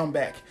 Roman, come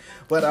back.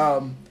 But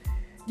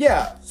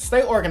yeah,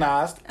 stay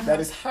organized. That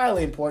is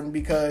highly important,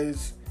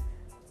 because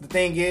the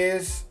thing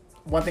is,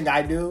 one thing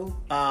I do,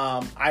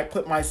 I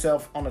put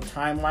myself on a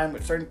timeline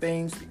with certain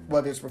things,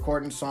 whether it's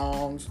recording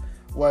songs,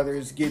 whether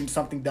it's getting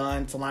something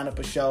done to line up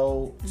a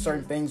show,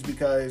 certain things,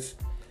 because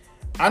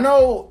I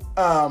know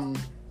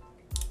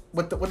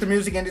with the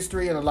music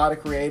industry and a lot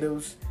of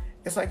creatives,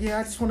 it's like, yeah,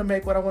 I just want to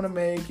make what I want to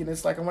make, and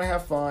it's like, I want to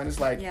have fun. It's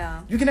like,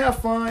 you can have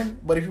fun,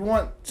 but if you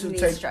want to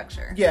take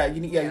structure,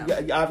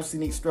 you obviously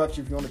need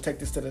structure if you want to take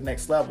this to the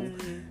next level,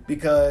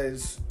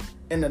 because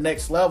in the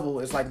next level,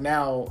 it's like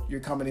now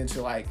you're coming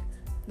into like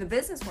the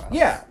business world.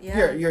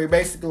 You're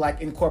basically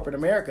like in corporate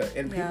America,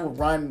 and people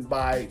run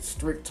by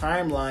strict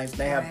timelines.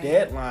 They have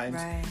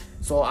deadlines,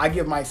 so I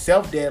give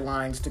myself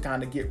deadlines to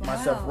kind of get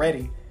myself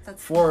ready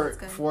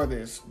for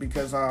this,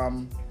 because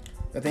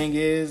the thing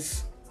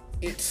is,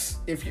 it's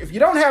if you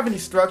don't have any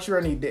structure,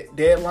 any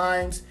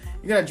deadlines,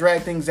 you're gonna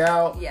drag things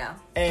out,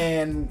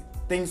 and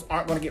things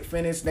aren't gonna get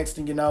finished. Next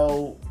thing you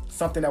know,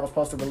 something that was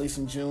supposed to release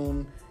in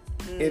June,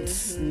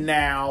 it's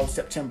now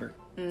September,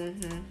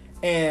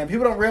 and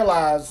people don't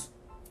realize.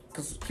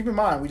 Because keep in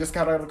mind, we just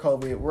got out of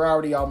COVID. We're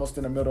already almost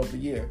in the middle of the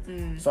year.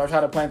 So I try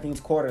to plan things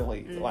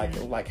quarterly,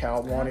 like how I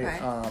want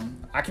it.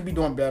 I can be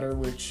doing better,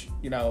 which,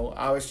 you know,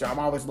 I'm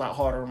always a lot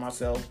harder on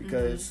myself,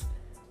 because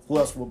who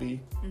else will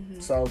be?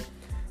 So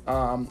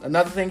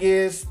another thing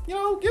is, you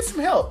know, get some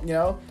help, you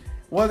know.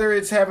 Whether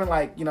it's having,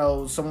 like, you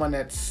know, someone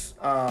that's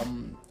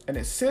an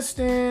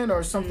assistant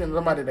or something,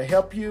 somebody to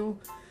help you.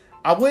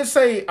 I would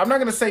say, I'm not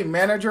going to say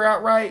manager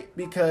outright,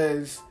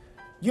 because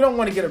you don't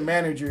want to get a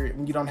manager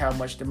when you don't have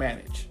much to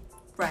manage.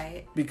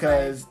 Right.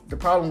 Because the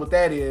problem with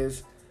that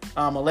is,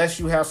 unless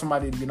you have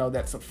somebody, you know,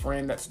 that's a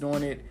friend that's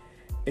doing it,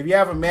 if you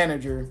have a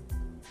manager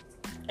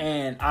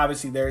and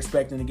obviously they're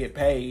expecting to get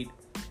paid,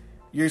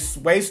 you're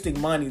wasting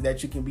money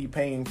that you can be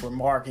paying for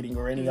marketing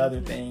or any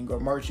other thing, or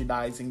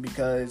merchandising,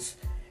 because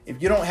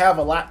if you don't have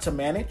a lot to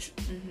manage,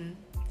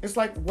 it's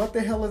like, what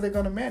the hell are they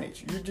going to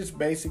manage? You're just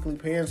basically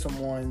paying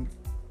someone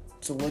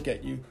to look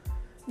at you.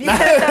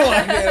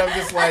 I'm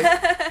just like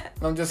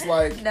no, I'm just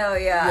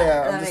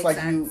like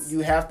sense.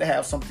 You have to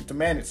have something to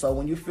manage. So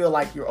when you feel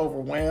like you're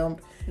overwhelmed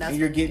and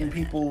you're getting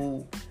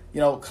people, you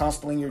know,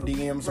 constantly in your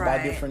DMs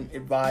about different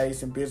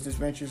advice and business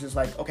ventures, it's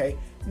like, okay,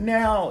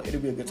 now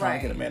it'll be a good time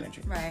to get a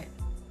manager,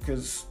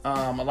 because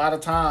a lot of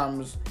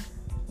times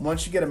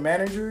once you get a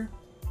manager,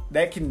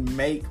 that can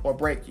make or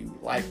break you.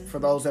 Like for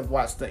those that have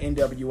watched the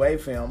NWA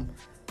film,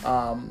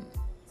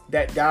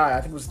 that guy,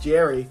 I think it was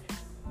Jerry,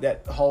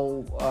 that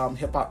whole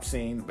hip-hop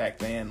scene back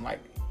then, like,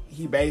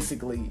 he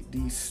basically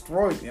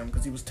destroyed them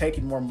because he was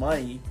taking more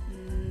money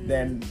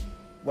than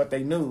what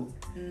they knew.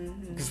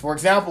 Because, for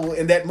example,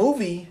 in that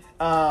movie,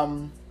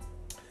 all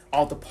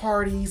the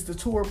parties, the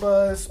tour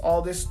bus,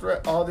 all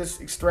this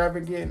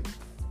extravagant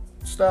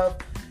stuff,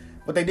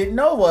 what they didn't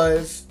know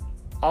was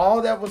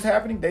all that was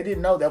happening, they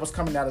didn't know that was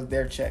coming out of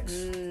their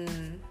checks.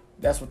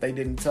 That's what they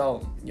didn't tell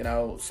them, you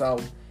know. So,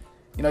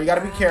 you know, you got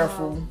to be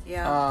careful.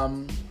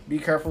 Be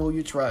careful who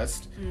you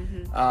trust.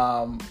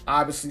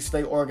 Obviously,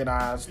 stay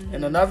organized.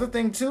 And another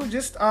thing, too,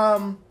 just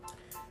I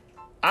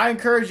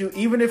encourage you,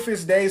 even if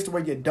it's days to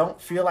where you don't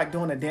feel like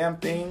doing a damn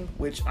thing,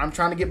 which I'm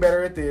trying to get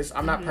better at this.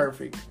 I'm not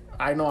perfect.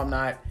 I know I'm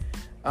not.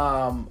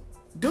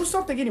 Do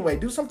something anyway.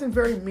 Do something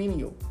very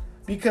menial.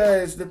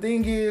 Because the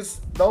thing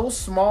is, those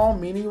small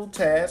menial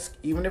tasks,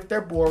 even if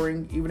they're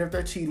boring, even if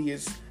they're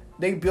tedious,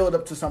 they build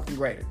up to something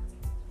greater.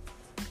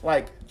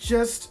 Like,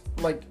 just,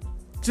 like,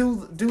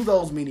 do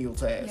those menial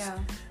tasks.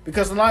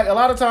 Because a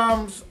lot of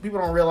times people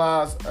don't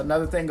realize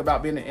another thing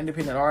about being an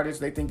independent artist.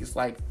 They think it's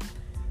like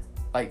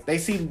they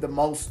see the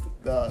most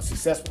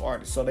successful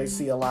artists, so they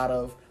see a lot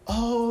of,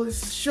 oh,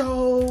 it's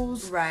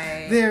shows,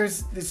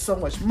 there's so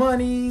much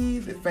money,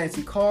 the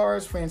fancy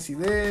cars, fancy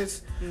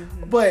this,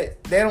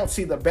 but they don't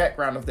see the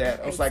background of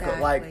that. It's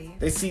like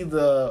they see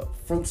the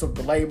fruits of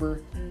the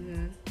labor,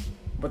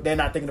 but they're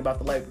not thinking about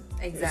the labor.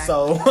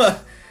 So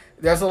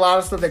there's a lot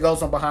of stuff that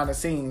goes on behind the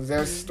scenes.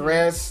 There's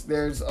stress.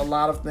 There's a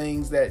lot of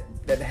things that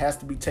has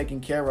to be taken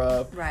care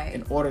of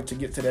in order to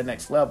get to the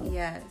next level.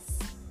 Yes.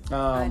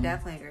 I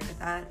definitely agree with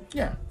that.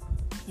 Yeah.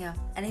 Yeah.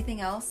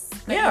 Anything else?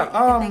 Yeah. You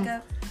can think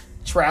of?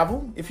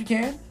 Travel, if you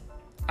can.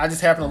 I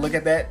just happen to look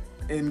at that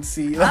and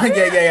see.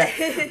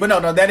 Yeah. But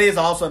no, that is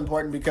also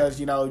important because,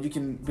 you know, you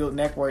can build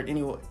network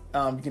anywhere.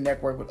 You can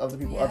network with other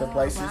people, other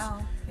places.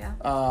 Wow.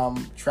 Yeah.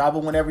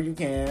 Travel whenever you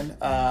can.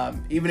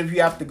 Even if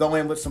you have to go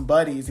in with some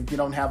buddies, if you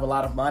don't have a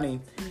lot of money,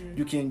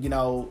 you can, you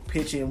know,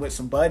 pitch in with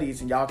some buddies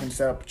and y'all can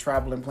set up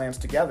traveling plans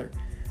together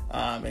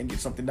and get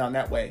something done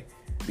that way,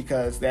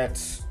 because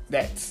that's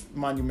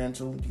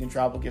monumental. You can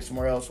travel, get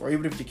somewhere else, or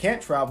even if you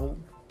can't travel,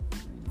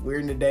 we're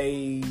in the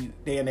day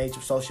and age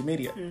of social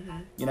media.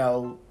 You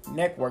know,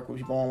 network with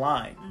people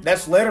online.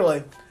 That's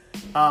literally,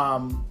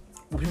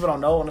 what people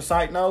don't know on a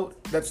side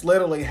note, that's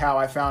literally how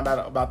I found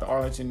out about the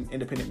Arlington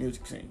independent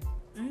music scene.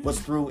 Was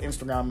through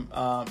Instagram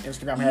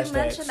hashtags. You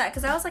mentioned that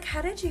because I was like,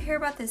 how did you hear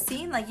about this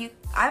scene? Like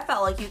I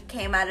felt like you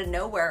came out of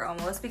nowhere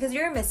almost, because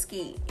you're in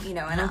Mesquite, you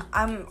know, and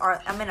I'm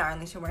in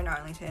Arlington. We're in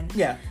Arlington.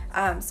 Yeah.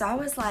 So I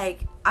was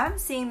like, I'm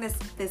seeing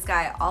this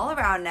guy all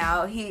around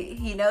now.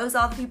 He knows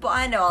all the people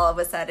I know all of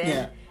a sudden.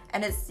 Yeah.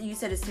 And you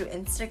said it's through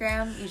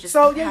Instagram. You just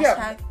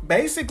hashtag?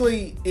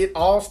 Basically, it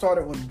all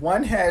started with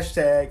one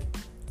hashtag.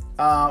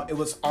 It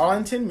was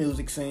Arlington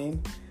Music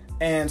Scene.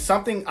 And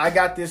I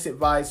got this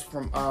advice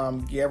from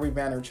Gary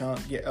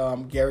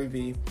Vaynerchuk, Gary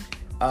V.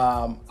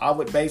 I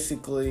would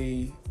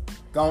basically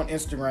go on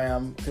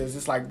Instagram, because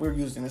it's like we're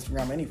using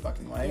Instagram any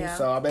fucking way. Yeah.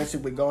 So I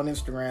basically would go on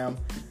Instagram,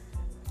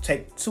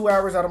 take 2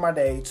 hours out of my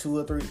day, 2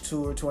 or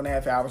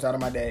 2.5 hours out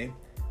of my day.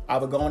 I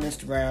would go on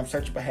Instagram,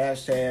 search up a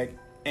hashtag,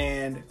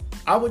 and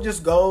I would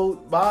just go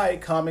by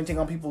commenting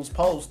on people's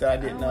posts that I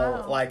didn't know.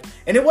 Wow. Like,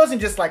 and it wasn't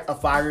just like a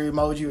fire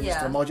emoji or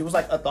just an emoji. It was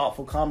like a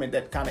thoughtful comment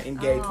that kind of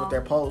engaged with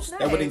their post. Nice.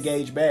 That would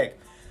engage back.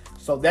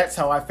 So that's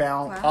how I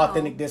found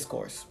Authentic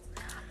Discourse.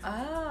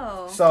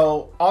 Oh.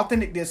 So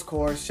Authentic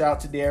Discourse, shout out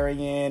to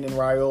Darian and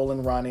Raul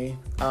and Ronnie.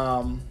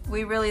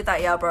 We really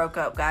thought y'all broke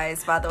up,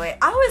 guys, by the way.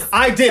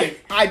 I didn't.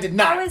 I did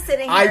not. I was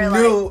sitting here I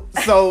knew.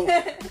 So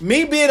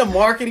me being a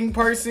marketing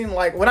person,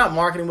 like, well, not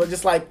marketing, but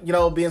just like, you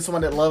know, being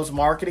someone that loves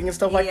marketing and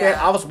stuff like that,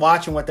 I was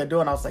watching what they're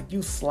doing. I was like,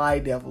 you sly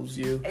devils,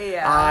 you.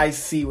 Yeah. I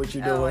see what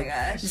you're doing. Oh my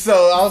gosh. So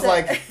I was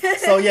like,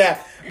 so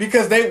yeah.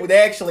 Because they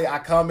actually, I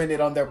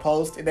commented on their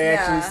post and they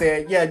actually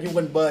said, yeah, you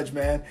wouldn't budge,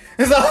 man.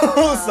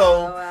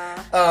 So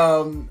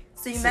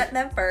you met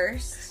them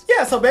first.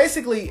 Yeah, so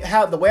basically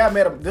the way I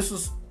met them, this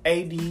was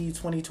AD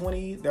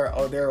 2020, their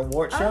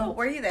award show. Oh,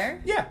 were you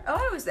there? Yeah. Oh,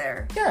 I was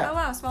there. Yeah. Oh,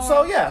 wow, small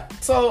So, world. yeah.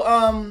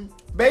 So,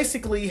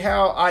 basically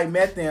how I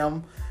met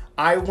them,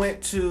 I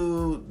went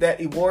to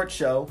that award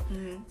show,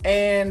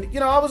 and,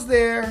 you know, I was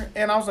there,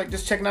 and I was, like,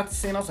 just checking out the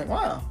scene. I was like,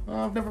 wow,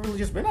 I've never really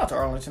just been out to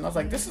Arlington. I was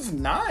like, this is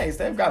nice.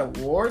 They've got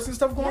awards and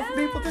stuff going for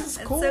people. This is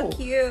cool. It's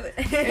so cute.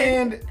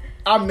 And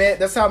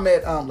that's how I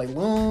met, like,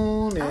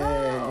 Loon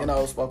and, you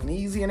know, Spoken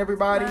Easy and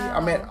everybody. Wow.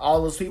 I met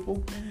all those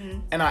people.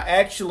 And I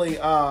actually,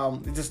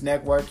 just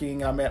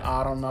networking, I met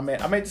Autumn, I met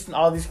just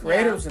all these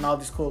creatives and all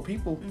these cool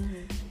people.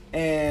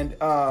 And,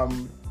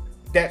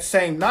 that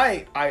same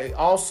night, I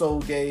also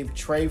gave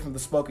Trey from the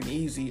Spoken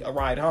Easy a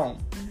ride home.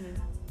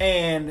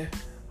 And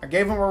I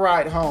gave him a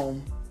ride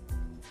home.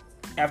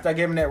 After I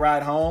gave him that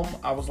ride home,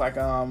 I was like,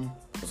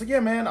 yeah,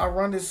 man, I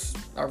run this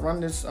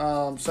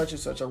such and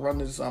such. I run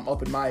this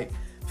open mic.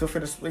 Feel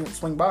free to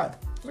swing by. I was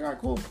like, all right,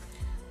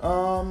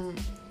 cool.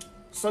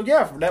 So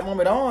yeah, from that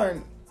moment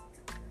on,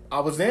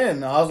 I was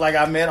in. I was like,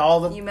 I met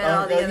all the you met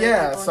all the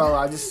other people. So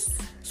I just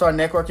started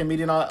networking,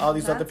 meeting all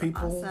these other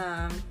people.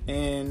 Awesome.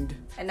 And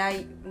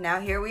now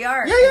here we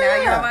are. Yeah,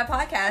 now you're on my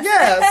podcast.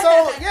 Yeah,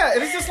 so yeah,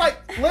 it's just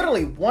like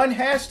literally one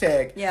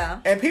hashtag.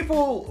 Yeah. And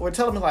people were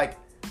telling me like,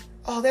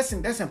 oh, that's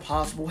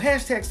impossible.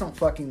 Hashtags don't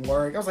fucking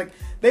work. I was like,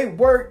 they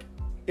work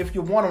if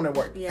you want them to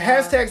work. Yeah.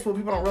 Hashtags, what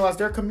people don't realize,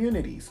 they're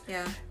communities.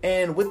 Yeah.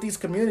 And with these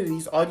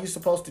communities, all you're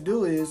supposed to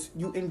do is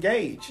you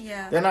engage.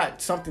 Yeah. They're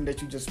not something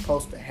that you just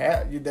post to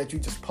have, that you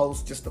just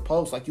post just to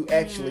post. Like you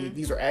actually,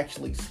 these are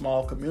actually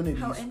small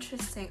communities. How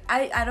interesting.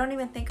 I don't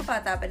even think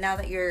about that, but now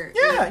that you're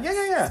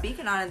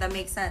speaking on it, that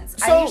makes sense.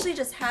 So, I usually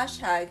just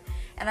hashtag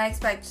and I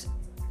expect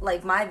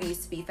like my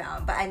views to be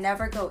found, but I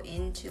never go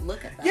in to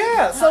look at them.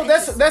 Yeah, so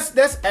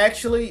that's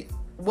actually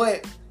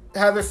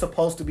how they're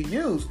supposed to be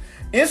used.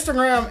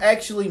 Instagram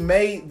actually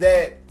made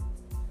that.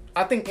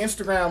 I think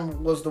Instagram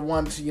was the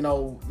one to, you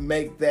know,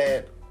 make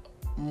that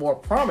more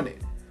prominent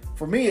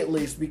for me, at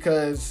least,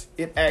 because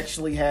it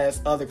actually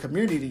has other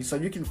communities. So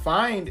you can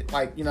find,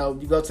 like, you know,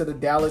 you go to the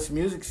Dallas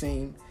music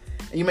scene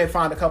and you may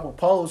find a couple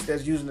posts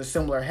that's using a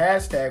similar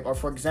hashtag. Or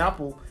for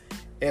example,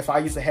 if I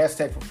use a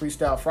hashtag for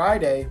Freestyle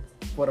Friday,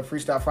 for the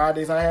Freestyle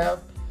Fridays I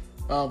have,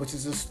 which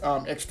is just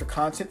extra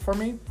content for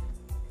me,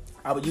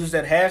 I would use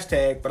that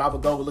hashtag, but I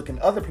would go look in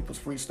other people's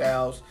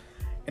freestyles.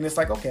 And it's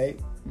like, okay,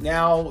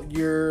 now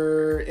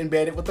you're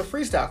embedded with the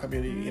freestyle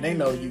community and they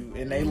know you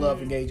and they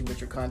love engaging with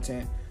your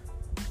content.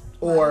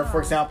 Or, for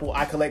example,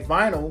 I collect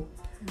vinyl.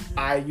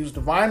 I use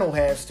the vinyl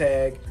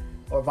hashtag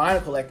or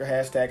vinyl collector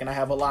hashtag, and I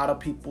have a lot of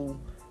people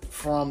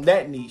from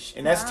that niche,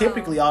 and that's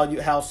typically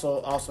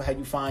also how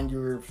you find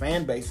your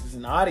fan bases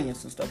and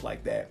audience and stuff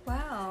like that.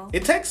 Wow.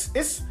 It takes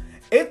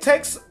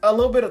a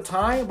little bit of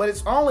time, but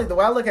it's only, the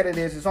way I look at it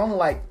is, it's only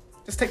like,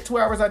 just take 2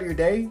 hours out of your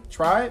day,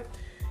 try it,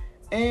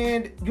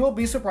 and you'll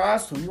be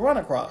surprised who you run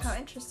across. How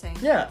interesting.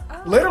 Yeah,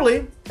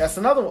 literally, that's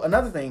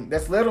another thing.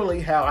 That's literally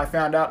how I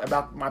found out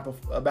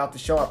about the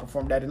show I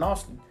performed at in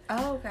Austin.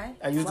 Oh, okay.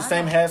 I used the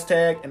same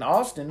hashtag in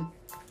Austin,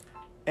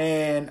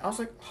 and I was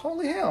like,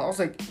 holy hell! I was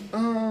like,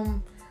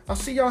 I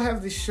see y'all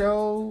have this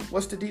show.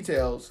 What's the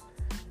details?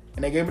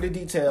 And they gave me the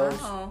details.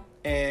 Wow.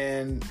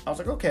 And I was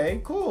like, okay,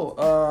 cool.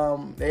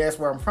 They asked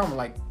where I'm from.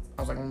 I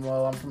was like,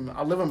 well,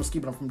 I live in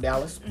Mesquite, but I'm from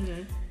Dallas.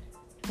 Mm-hmm.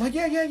 Like,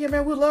 yeah,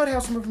 man, we'd love to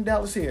have someone from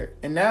Dallas here.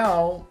 And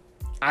now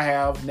I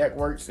have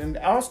networks in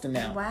Austin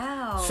now.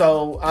 Wow.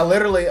 So I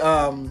literally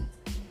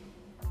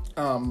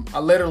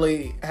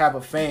have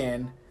a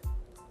fan.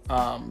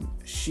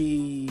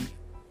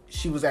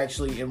 She was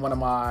actually in one of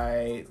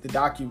the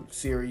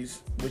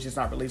docu-series, which is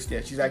not released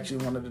yet. She's actually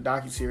in one of the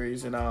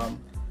docu-series, and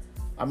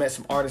I met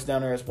some artists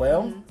down there as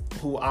well,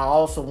 who I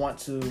also want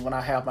to, when I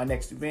have my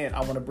next event, I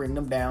want to bring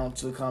them down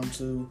to come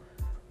to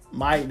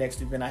my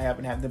next event I have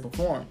and have them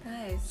perform.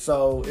 Nice.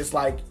 So it's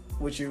like,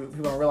 what people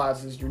don't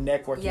realize is you're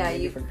networking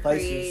in different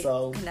places.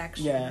 So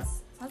connections. Yeah.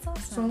 That's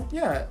awesome. So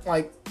yeah,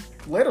 like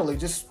literally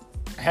just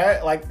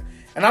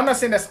and I'm not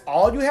saying that's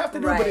all you have to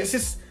do, but it's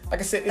just, like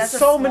I said, it's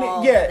so many.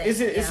 Yeah, it's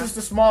just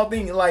a small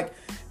thing. Like,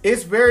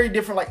 it's very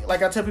different.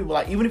 Like I tell people,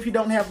 like, even if you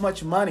don't have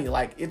much money,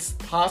 like, it's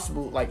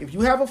possible. Like, if you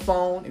have a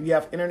phone, if you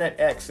have internet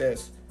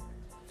access,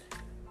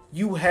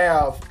 you're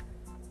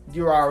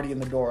already in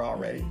the door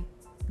already. Mm-hmm.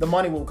 The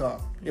money will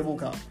come. It will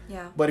come.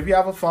 Yeah. But if you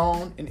have a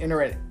phone and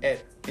internet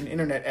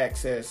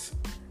access,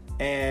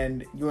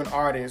 and you're an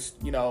artist,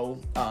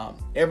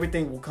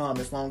 everything will come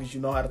as long as you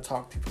know how to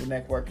talk to people,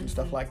 network, and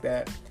stuff like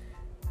that,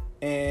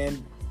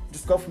 and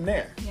just go from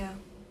there. Yeah.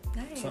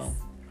 Nice. So.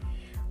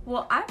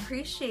 Well, I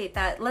appreciate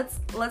that.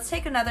 Let's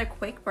take another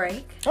quick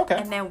break. Okay.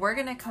 And then we're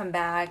gonna come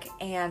back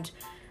and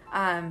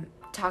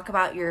talk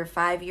about your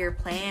 5-year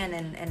plan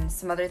and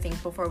some other things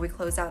before we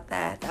close out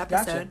that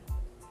episode. Gotcha.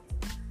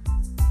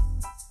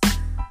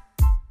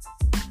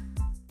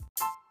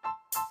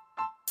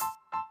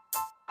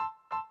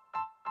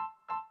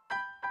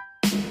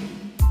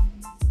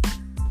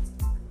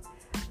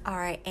 All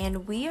right,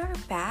 and we are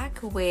back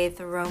with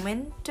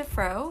Roman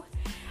DeFro.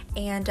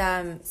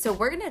 And so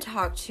we're going to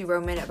talk to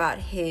Roman about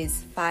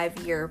his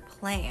 5-year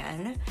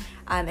plan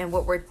and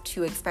what we're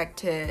to expect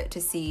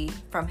to see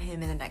from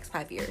him in the next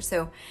 5 years.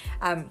 So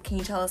can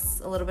you tell us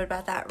a little bit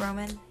about that,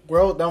 Roman?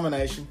 World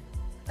domination.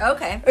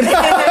 Okay.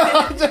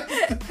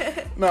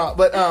 No,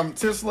 but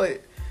seriously,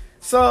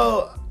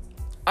 so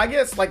I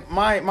guess like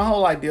my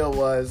whole idea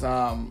was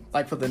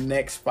like for the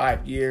next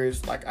 5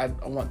 years, like I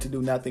want to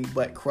do nothing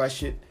but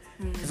crush it.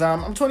 Because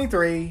I'm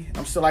 23,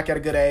 I'm still like at a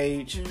good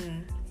age.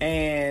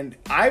 And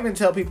I even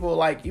tell people,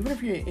 like, even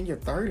if you're in your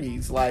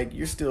 30s, like,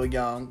 you're still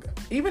young.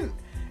 Even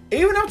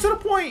up to the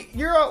point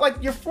you're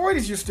like your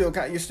 40s, you're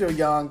still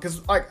young.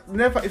 Because like,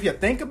 if you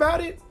think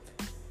about it,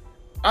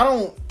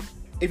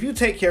 if you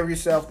take care of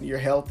yourself and you're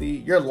healthy,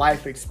 your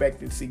life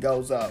expectancy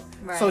goes up.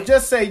 Right. So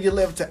just say you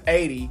live to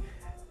 80,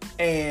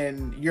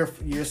 and you're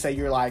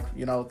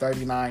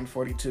 39,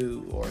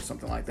 42 or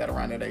something like that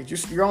around that age.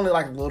 You're only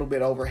like a little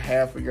bit over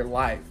half of your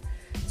life.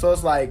 So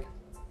it's like,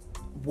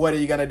 what are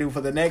you going to do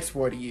for the next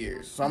 40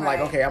 years? So I'm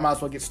like, okay, I might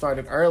as well get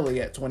started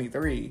early at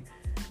 23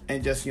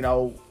 and just,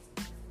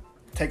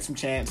 take some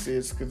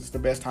chances because it's the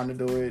best time to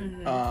do it.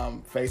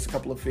 Face a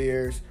couple of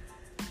fears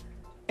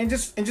and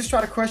just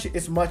try to crush it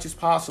as much as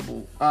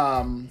possible.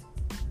 And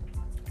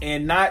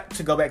not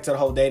to go back to the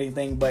whole dating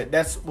thing, but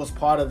was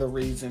part of the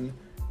reason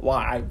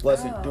why I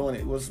wasn't doing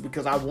it, was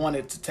because I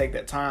wanted to take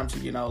that time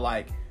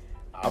to,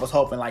 I was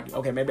hoping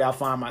okay, maybe I'll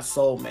find my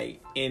soulmate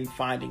in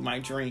finding my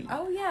dream.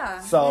 Oh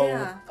yeah. So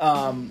yeah.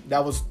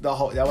 That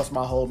was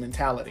my whole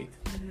mentality.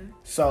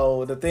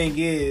 So the thing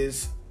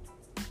is,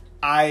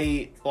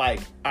 I'm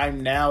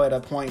now at a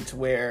point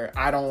where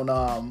I don't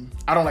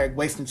like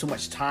wasting too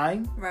much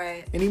time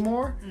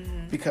anymore,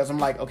 because I'm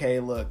like, okay,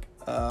 look,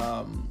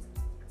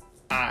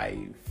 I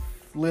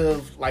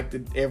live like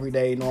the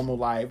everyday normal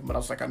life, but I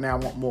was like, now I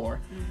want more,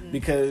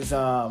 because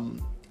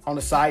on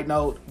a side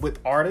note, with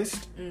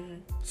artists,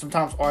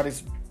 sometimes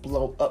artists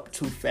blow up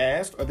too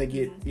fast, or they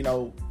get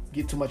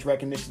too much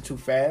recognition too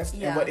fast.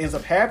 And what ends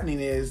up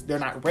happening is they're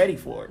not ready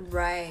for it.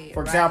 Right.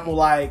 For example,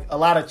 like a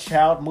lot of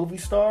child movie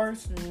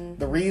stars,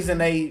 the reason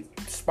they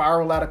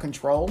spiral out of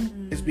control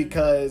is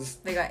because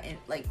they got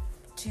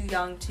too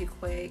young, too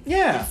quick.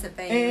 Yeah.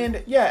 And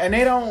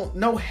they don't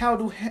know how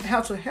to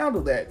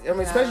handle that. I mean,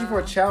 especially for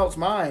a child's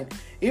mind.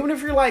 Even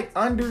if you're like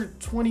under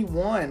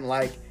 21,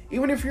 like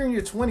even if you're in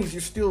your 20s,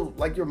 you're still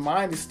like, your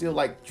mind is still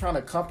like trying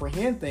to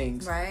comprehend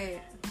things. Right.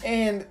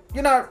 And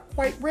you're not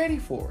quite ready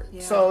for it.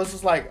 Yeah. So it's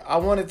just like, I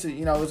wanted to,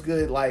 it's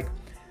good. Like,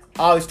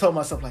 I always told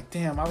myself, like,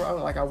 damn,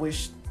 I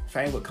wish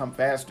fame would come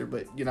faster.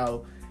 But,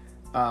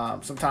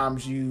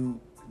 sometimes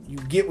you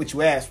get what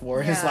you ask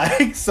for. Yeah. It's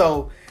like,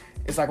 so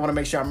it's like I want to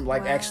make sure I'm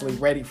like Wow. actually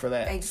ready for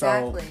that.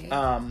 Exactly.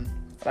 So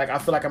like I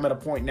feel like I'm at a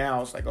point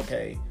now. It's like,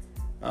 okay,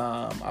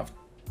 I've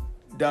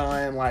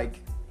done like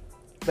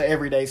the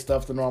everyday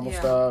stuff, the normal Yeah.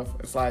 stuff.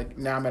 It's like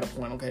now I'm at a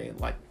point. Okay,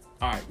 like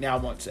all right, now I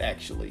want to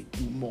actually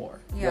do more.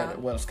 Yeah.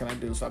 What else can I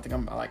do? So I think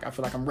I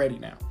feel like I'm ready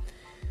now.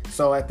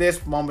 So at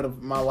this moment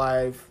of my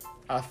life,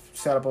 I've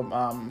set up a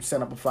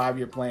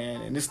 5-year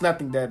plan, and it's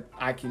nothing that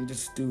I can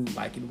just do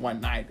like in one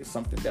night. It's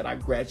something that I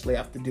gradually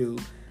have to do,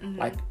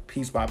 like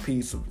piece by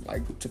piece,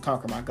 like to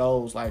conquer my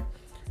goals. Like,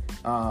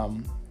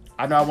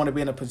 I know I want to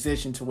be in a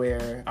position to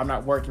where I'm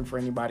not working for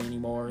anybody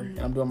anymore, and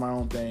I'm doing my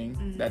own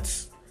thing.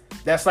 That's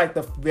like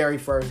the very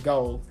first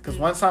goal. Because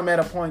once I'm at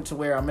a point to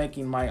where I'm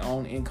making my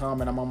own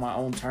income and I'm on my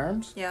own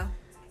terms, Yeah.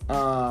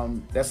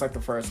 that's like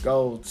the first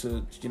goal,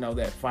 to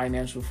that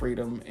financial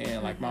freedom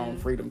and like my own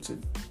freedom to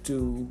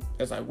do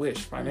as I wish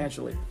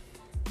financially.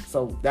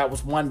 So that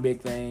was one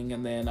big thing,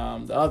 and then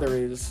the other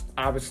is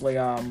obviously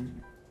I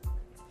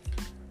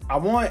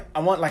want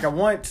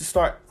to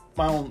start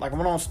my own, like I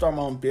want to start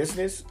my own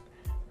business,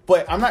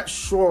 but I'm not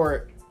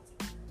sure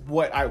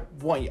what I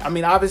want. I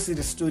mean, obviously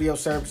the studio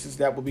services,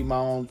 that would be my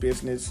own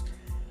business,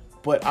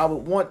 but I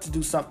would want to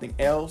do something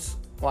else.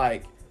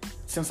 Like,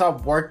 since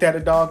I've worked at a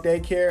dog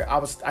daycare,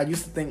 I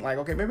used to think like,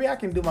 okay, maybe I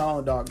can do my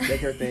own dog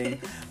daycare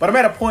thing. But I'm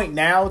at a point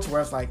now to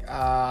where it's like,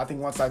 I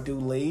think once I do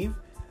leave,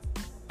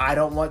 I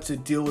don't want to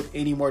deal with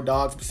any more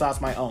dogs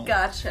besides my own.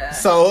 Gotcha.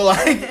 So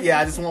like, yeah,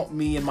 I just want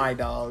me and my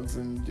dogs,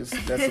 and just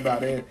that's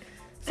about it.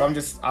 So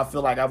I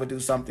feel like I would do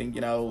something,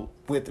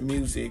 with the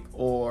music,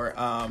 or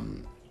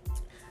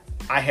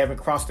I haven't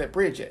crossed that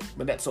bridge yet,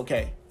 but that's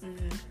okay.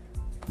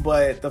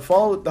 But the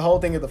whole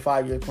thing of the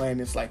 5-year plan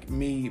is like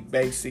me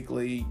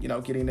basically,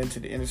 getting into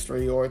the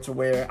industry, or to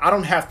where I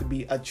don't have to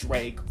be a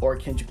Drake or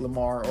Kendrick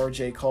Lamar or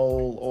J.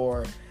 Cole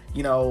or,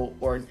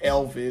 or an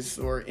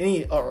Elvis or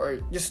or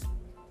just,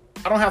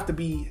 I don't have to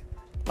be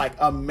like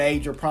a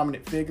major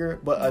prominent figure,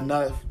 but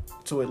enough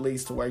to at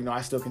least to where,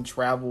 I still can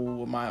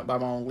travel by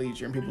my own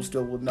leisure, and people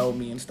still will know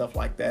me and stuff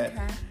like that.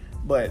 Okay.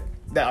 But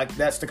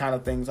that's the kind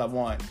of things I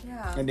want.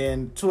 Yeah. And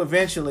then to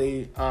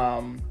eventually,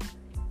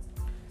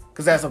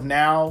 because as of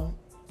now,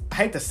 I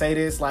hate to say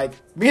this, like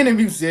being a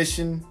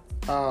musician,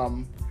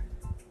 when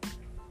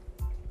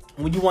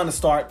you want to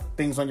start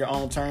things on your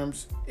own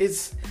terms,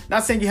 it's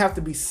not saying you have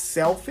to be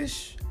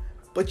selfish,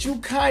 but you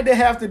kind of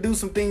have to do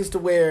some things to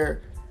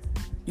where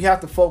you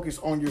have to focus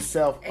on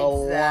yourself a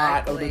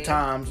lot of the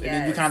times. And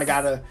then you kind of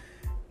gotta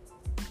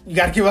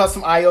give out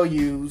some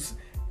IOUs,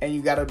 and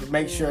you gotta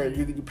make sure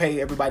you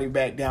pay everybody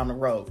back down the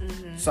road.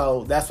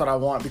 So that's what I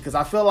want, because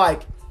I feel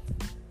like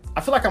I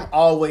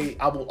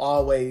will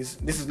always,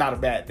 this is not a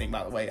bad thing,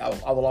 by the way,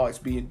 I will always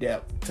be in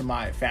debt to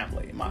my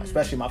family,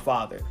 especially my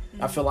father.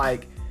 I feel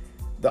like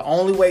the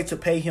only way to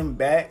pay him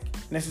back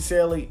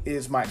necessarily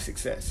is my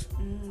success.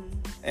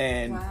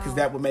 And because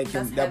that would make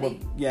him, that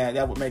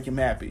would make him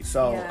happy.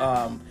 So,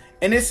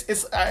 and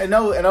it's, I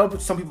know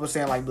some people are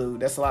saying like, Blue,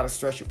 that's a lot of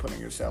stress you're putting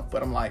on yourself.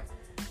 But I'm like,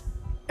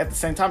 at the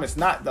same time, it's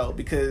not though,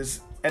 because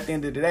at the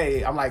end of the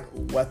day, I'm like,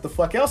 what the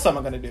fuck else am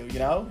I going to do?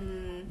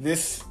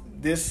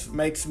 This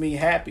makes me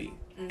happy,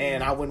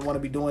 and I wouldn't want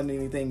to be doing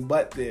anything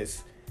but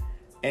this.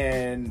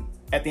 And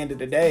at the end of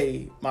the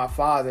day, my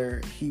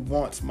father, he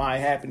wants my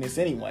happiness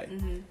anyway.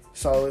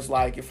 So it's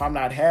like, if I'm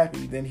not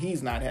happy, then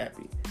he's not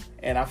happy.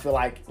 And I feel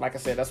like I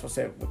said, that's what I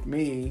said with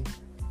me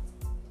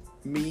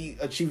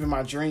achieving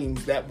my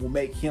dreams, that will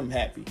make him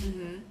happy.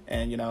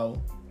 And,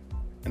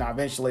 and I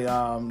eventually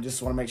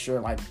just want to make sure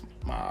like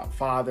my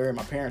father and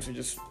my parents are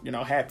just,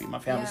 happy. My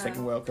family's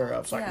taken well care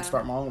of, so I can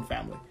start my own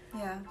family.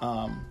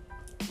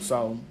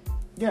 So,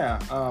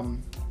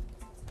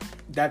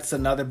 that's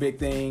another big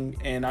thing.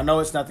 And I know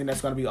it's nothing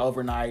that's going to be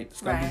overnight.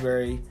 It's going to be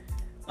very,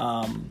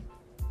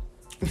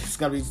 it's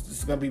going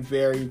to be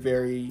very,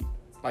 very,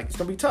 like, it's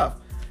going to be tough.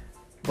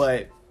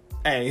 But,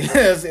 hey,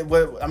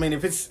 I mean,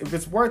 if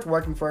it's worth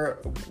working for,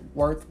 it's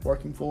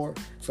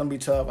going to be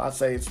tough. I'd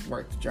say it's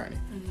worth the journey.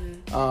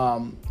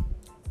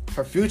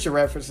 For future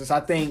references, I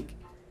think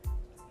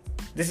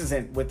this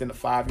isn't within the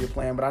 5-year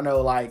plan, but I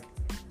know, like,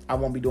 I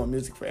won't be doing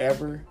music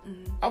forever.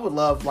 I would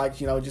love, like,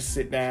 just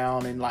sit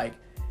down and like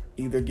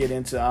either get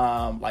into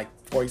like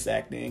voice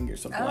acting or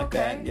something like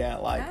that. Yeah,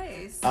 like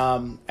nice.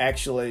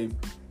 Actually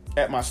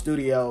at my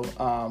studio,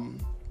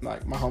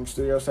 like my home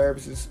studio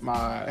services,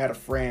 I had a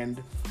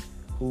friend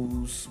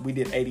we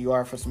did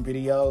ADR for some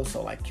videos,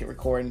 so like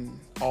recording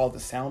all the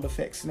sound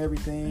effects and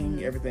everything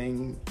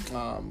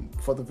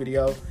for the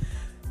video.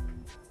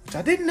 Which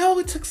I didn't know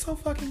it took so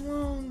fucking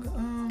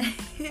long.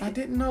 I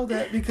didn't know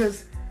that,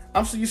 because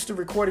I'm so used to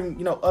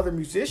recording, other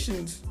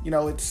musicians.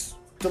 It's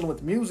dealing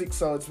with music,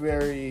 so it's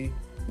very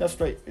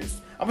straight.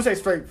 I'm gonna say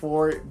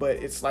straightforward, but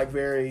it's like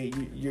very,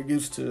 you're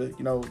used to,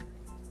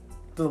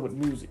 dealing with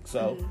music.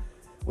 So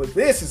with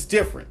this, it's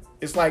different.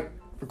 It's like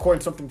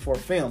recording something for a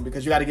film,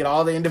 because you got to get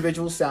all the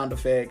individual sound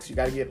effects, you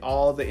got to get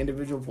all the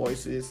individual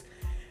voices.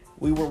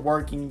 We were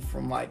working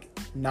from like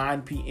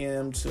 9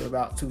 p.m. to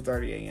about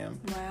 2:30 a.m.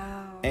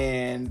 Wow.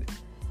 And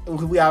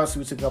we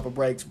obviously took a couple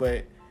breaks,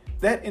 but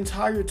that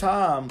entire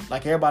time,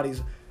 like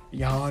everybody's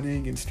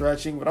yawning and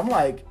stretching, but I'm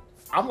like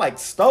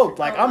stoked.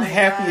 Like I'm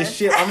happy as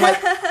shit. I'm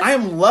like, I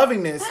am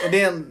loving this. And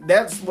then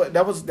that's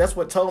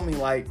what told me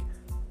like,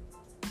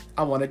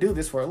 I want to do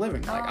this for a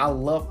living. Like I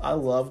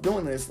love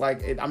doing this.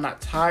 Like I'm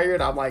not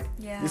tired. I'm like,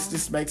 this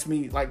just makes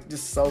me like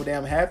just so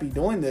damn happy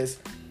doing this.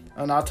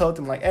 And I told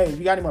them like, hey, if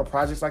you got any more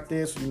projects like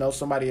this, you know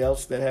somebody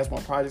else that has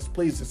more projects,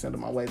 please just send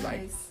them my way.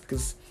 Like,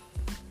 because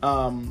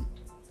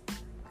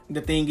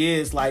the thing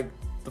is like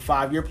the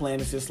 5-year plan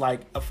is just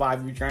like a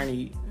 5-year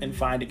journey in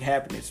finding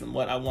happiness and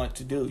what I want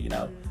to do, you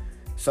know.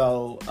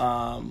 So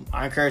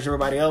I encourage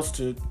everybody else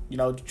to, you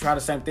know, try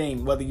the same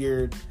thing, whether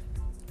you're,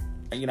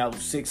 you know,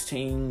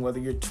 16, whether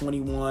you're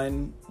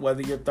 21,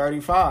 whether you're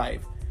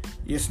 35.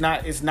 It's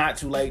not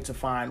too late to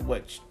find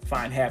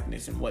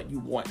happiness in what you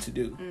want to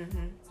do.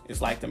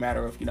 It's like the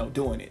matter of, you know,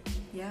 doing it.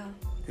 Yeah.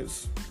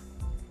 Because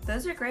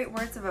those are great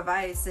words of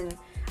advice. And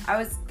I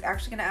was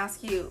actually going to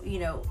ask you, you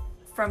know,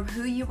 from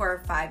who you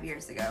were 5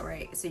 years ago,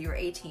 right? So you were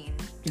 18,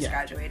 just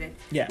graduated.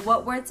 Yeah.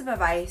 What words of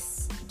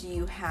advice do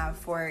you have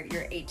for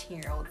your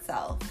 18-year-old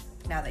self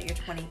now that you're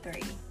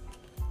 23?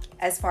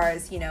 As far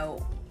as, you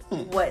know,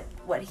 what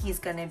he's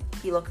going to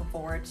be looking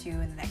forward to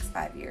in the next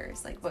 5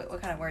 years? Like, what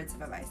kind of words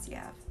of advice do you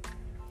have?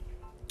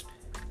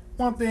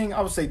 One thing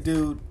I would say,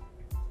 dude,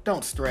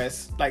 don't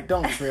stress. Like,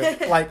 don't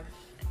trip. Like,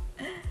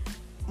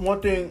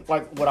 one thing,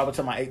 like, what I would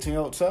tell my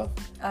 18-year-old self.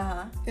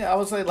 Yeah, I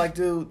would say, like,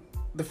 dude,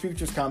 the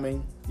future's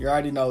coming. You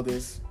already know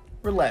this.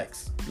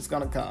 Relax. It's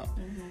gonna come.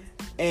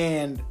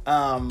 And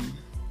I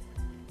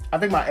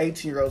think my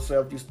 18-year-old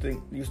self used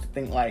to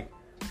think like,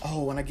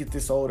 oh, when I get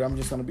this older, I'm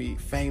just gonna be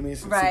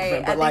famous. And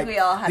right. But I think we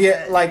all have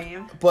that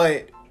dream.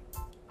 But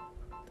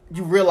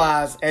you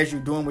realize as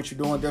you're doing what you're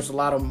doing, there's a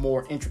lot of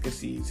more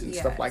intricacies and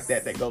stuff like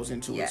that goes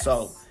into it.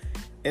 So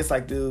it's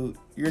like, dude,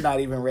 you're not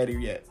even ready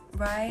yet.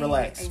 Right.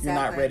 Relax. Exactly. You're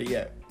not ready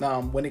yet.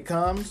 When it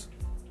comes,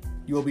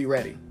 you'll be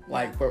ready.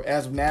 Like, but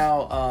as of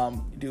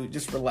now, dude,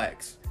 just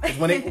relax.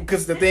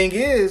 Because the thing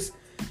is,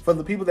 for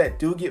the people that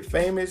do get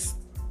famous,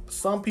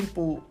 some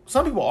people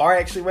are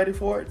actually ready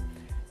for it,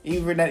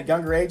 even at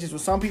younger ages.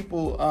 But some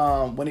people,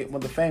 when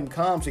the fame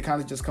comes, it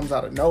kind of just comes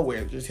out of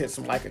nowhere. It just hits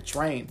them like a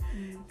train,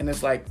 and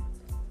it's like,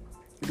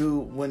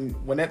 dude, when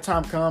that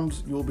time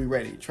comes, you will be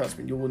ready. Trust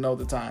me, you will know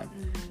the time.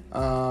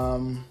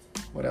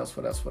 What else?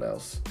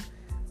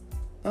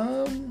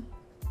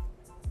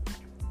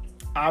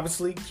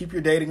 Obviously, keep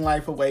your dating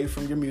life away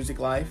from your music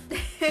life.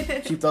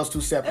 Keep those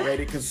two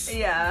separated because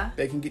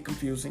they can get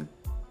confusing.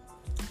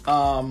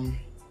 Let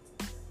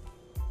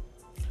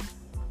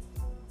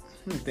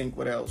me think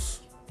what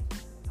else.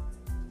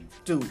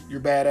 Dude,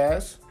 you're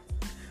badass.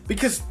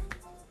 Because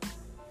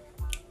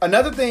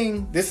another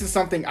thing, this is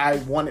something I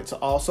wanted to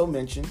also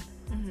mention,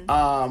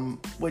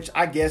 which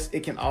I guess it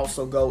can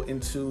also go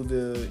into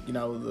the, you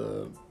know,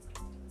 the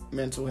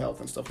mental health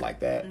and stuff like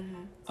that.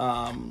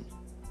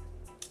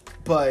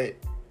 But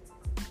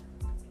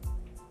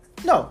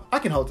no, I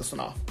can hold this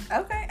one off.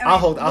 Okay, I'll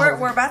hold.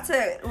 We're about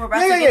to.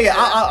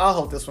 I'll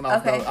hold this one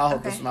off. Okay. Though. I'll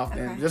hold this one off.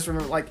 Then just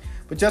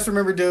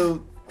remember,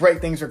 dude,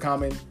 great things are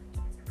coming.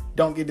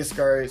 Don't get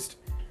discouraged,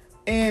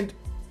 and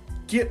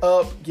get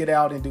up, get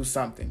out, and do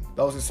something.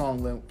 Those are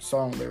song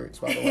lyrics,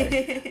 by the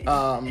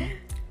way.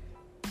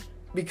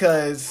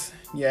 Because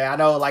I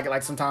know,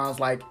 like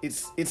sometimes, like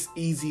it's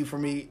easy for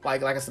me.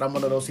 Like I said, I'm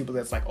one of those people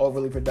that's like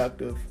overly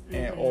productive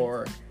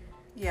or.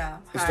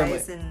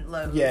 Highs and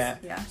lows.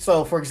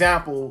 So, for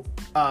example,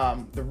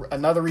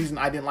 another reason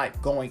I didn't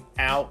like going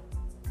out,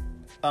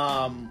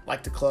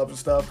 like to clubs and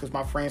stuff, because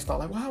my friends thought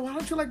like, wow, why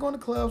don't you like going to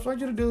clubs? Why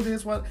don't you do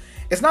this? Why?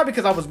 It's not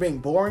because I was being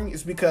boring.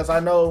 It's because I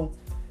know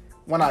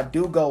when I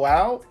do go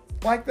out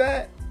like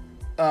that,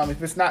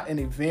 if it's not an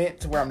event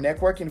to where I'm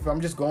networking, if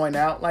I'm just going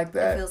out like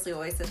that, it feels like a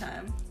waste of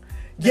time.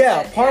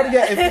 Not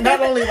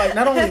only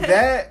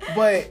that,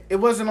 but it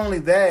wasn't only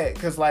that,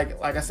 because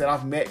like I said,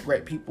 I've met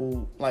great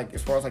people, like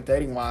as far as like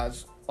dating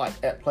wise, like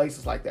at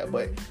places like that.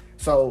 But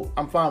so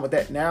I'm fine with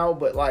that now.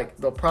 But like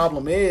the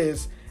problem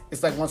is,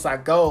 it's like once I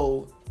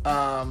go,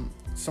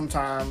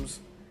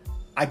 sometimes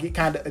I get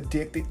kind of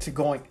addicted to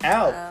going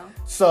out.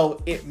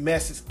 So it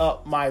messes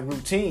up my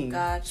routine.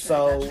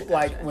 Gotcha.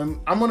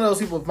 When I'm one of those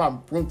people, if my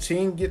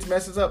routine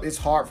messes up, it's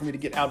hard for me to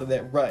get out of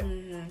that rut.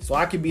 So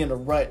I could be in a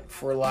rut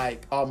for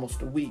like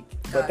almost a week,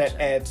 but that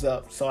adds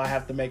up. So I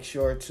have to make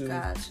sure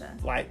to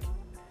like,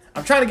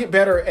 I'm trying to get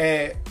better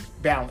at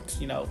balance,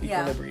 you know,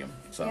 equilibrium.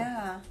 So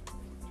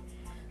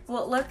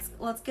well,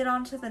 let's get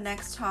on to the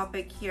next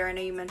topic here. I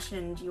know you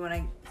mentioned you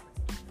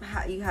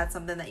had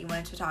something that you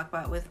wanted to talk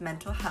about with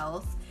mental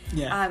health.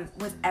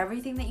 With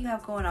everything that you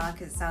have going on,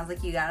 because it sounds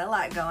like you got a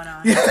lot going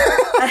on.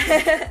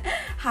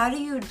 How do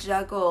you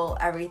juggle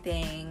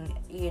everything,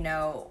 you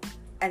know,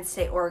 and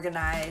stay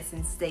organized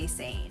and stay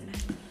sane?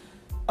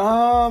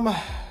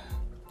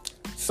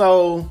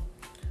 So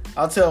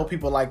I'll tell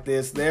people like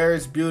this: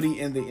 there's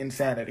beauty in the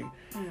insanity.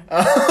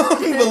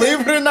 Believe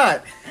it or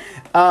not,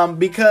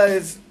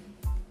 because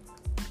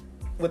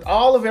with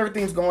all of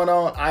everything's going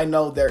on, I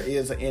know there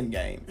is an end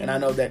game, and I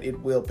know that it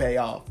will pay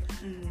off.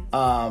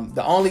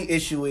 The only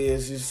issue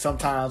is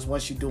sometimes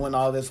once you're doing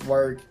all this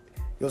work,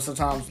 you'll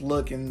sometimes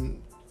look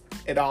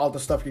at all the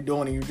stuff you're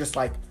doing and you're just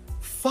like,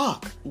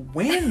 fuck,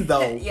 when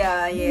though?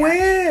 Yeah.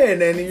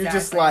 When? And you're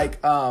just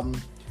like, I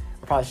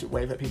probably should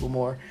wave at people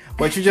more,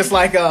 but you're just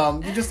like,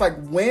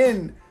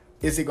 when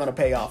is it going to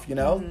pay off, you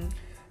know?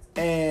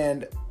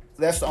 And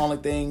that's the only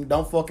thing.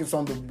 Don't focus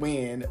on the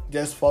when,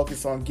 just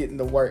focus on getting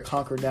the work,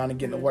 hunker down and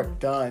getting the work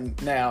done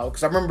now.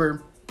 Because I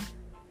remember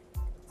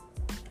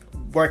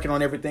working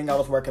on everything I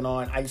was working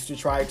on, I used to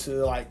try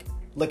to like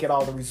look at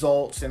all the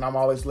results, and I'm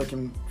always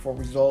looking for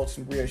results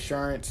and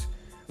reassurance,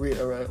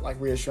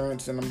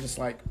 and I'm just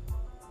like,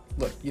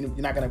 look, you're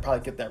not going to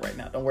probably get that right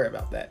now. Don't worry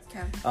about that.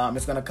 Okay.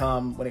 It's going to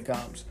come when it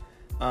comes.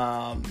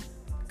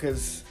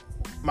 Because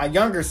my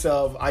younger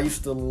self, I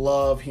used to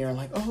love hearing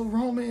like, oh,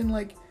 Roman,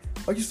 like,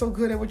 oh, you're so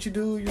good at what you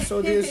do. You're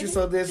so this, you're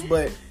so this.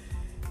 But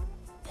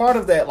part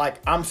of that, like,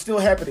 I'm still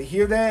happy to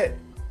hear that.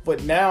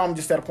 But now I'm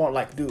just at a point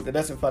like, dude, that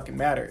doesn't fucking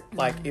matter.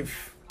 Like,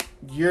 if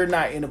you're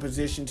not in a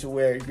position to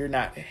where you're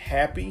not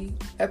happy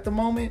at the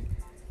moment,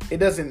 it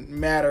doesn't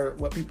matter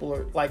what people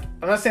are like.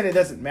 I'm not saying it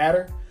doesn't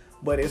matter,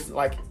 but it's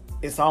like,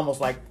 it's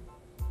almost like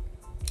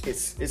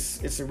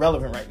it's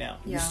irrelevant right now.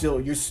 Yeah.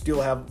 You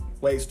still have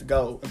ways to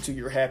go until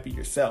you're happy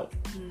yourself.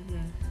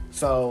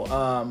 So,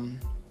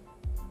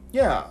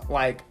 yeah,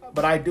 like,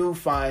 but I do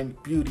find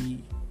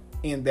beauty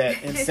in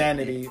that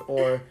insanity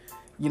or,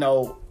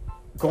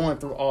 going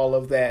through all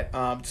of that,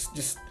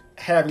 just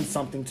having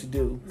something to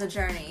do. The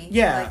journey.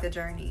 Yeah. Like the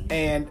journey.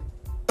 And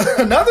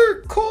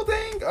another cool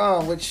thing,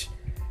 which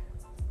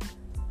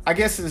I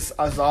guess is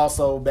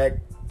also back,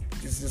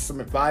 just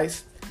some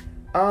advice.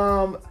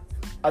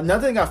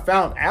 Another thing I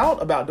found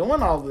out about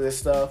doing all of this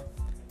stuff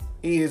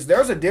is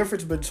there's a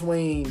difference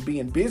between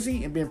being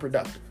busy and being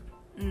productive.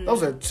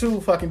 Those are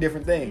two fucking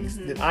different things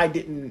that I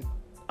didn't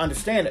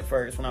understand at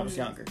first when I was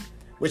younger,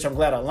 which I'm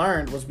glad I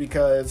learned, was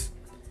because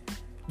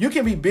you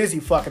can be busy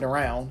fucking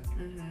around,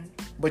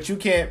 but you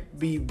can't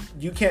be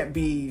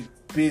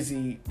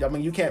busy. I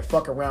mean, you can't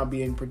fuck around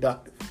being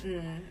productive.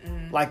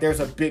 Like, there's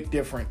a big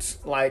difference.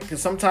 Like,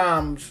 because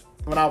sometimes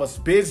when I was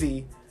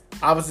busy,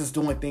 I was just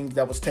doing things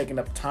that was taking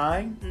up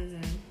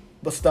time,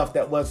 but stuff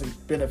that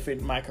wasn't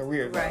benefiting my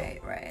career. Though.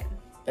 Right.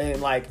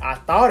 And like, I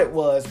thought it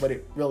was, but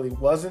it really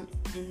wasn't.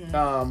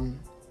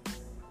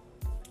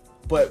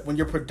 But when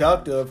you're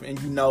productive and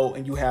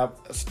and you have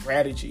a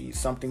strategy,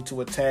 something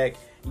to attack,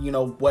 you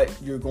know what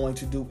you're going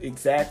to do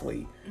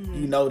exactly,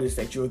 you notice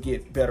that you'll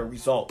get better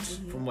results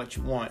from what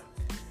you want.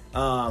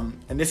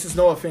 And this is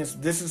no offense.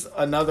 This is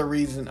another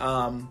reason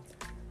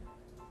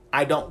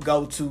I don't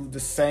go to the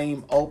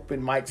same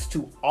open mics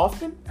too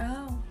often.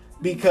 Oh.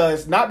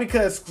 Because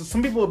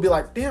some people will be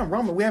like, damn,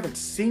 Roman, we haven't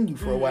seen you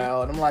for a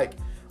while. And I'm like,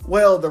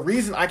 well, the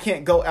reason I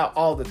can't go out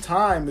all the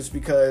time is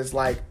because,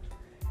 like,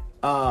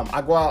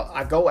 I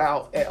go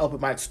out at open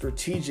mics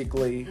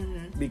strategically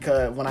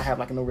because when I have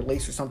like a new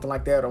release or something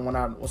like that, or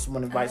when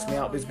someone invites me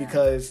out, is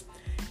because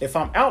if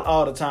I'm out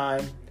all the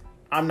time,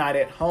 I'm not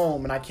at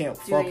home and I can't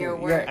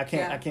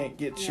I can't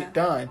get shit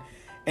done.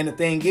 And the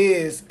thing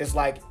is, it's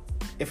like,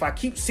 if I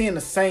keep seeing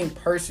the same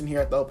person here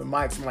at the open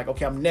mics, I'm like,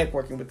 okay, I'm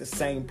networking with the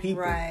same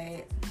people.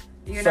 Right.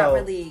 You're not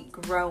really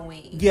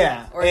growing.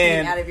 Yeah. Or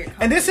getting out of your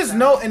comfort and this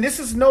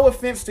is no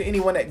offense to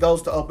anyone that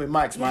goes to open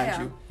mics,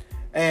 mind you.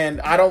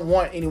 And I don't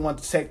want anyone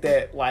to take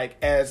that like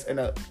as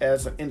an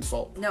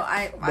insult. No,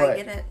 I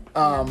get it.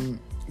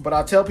 But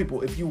I tell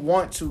people, if you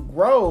want to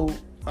grow,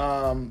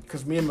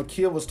 because me and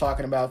Makil was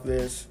talking about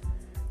this,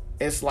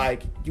 it's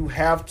like you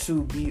have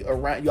to be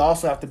around. You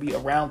also have to be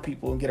around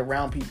people and get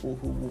around people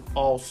who will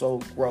also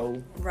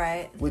grow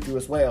with you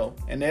as well.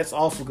 And that's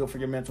also good for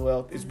your mental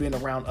health. Is being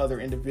around other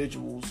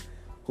individuals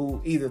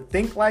who either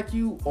think like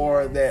you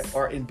or that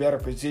are in better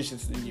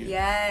positions than you.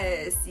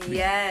 Yes,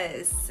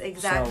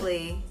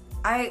 exactly. So,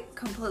 I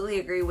completely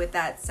agree with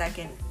that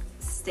second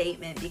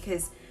statement,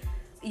 because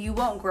you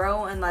won't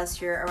grow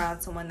unless you're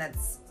around someone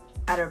that's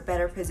at a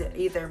better position,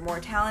 either more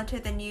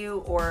talented than you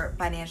or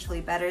financially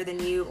better than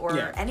you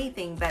or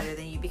anything better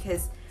than you,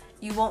 because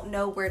you won't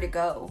know where to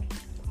go.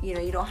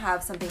 You don't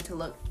have something to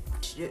look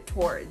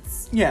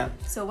towards. Yeah.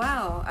 So,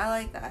 wow, I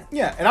like that.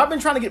 Yeah, and I've been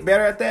trying to get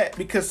better at that,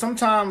 because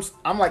sometimes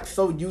I'm like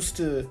so used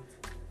to,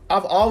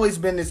 I've always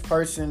been this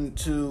person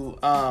to,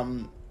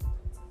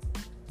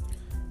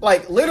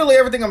 like, literally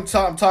everything I'm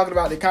talking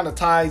about, it kind of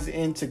ties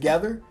in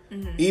together.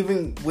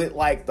 Even with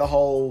like the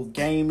whole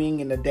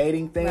gaming and the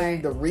dating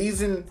thing. The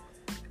reason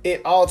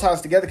it all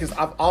ties together, because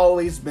I've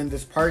always been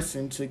this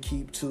person to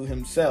keep to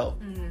himself.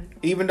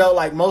 Even though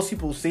like most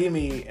people see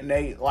me and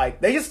they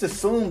just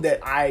assume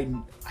that I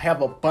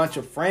have a bunch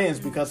of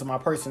friends because of my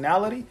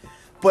personality.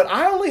 But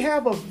I only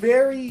have a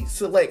very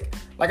select,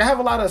 like I have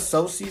a lot of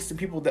associates and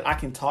people that I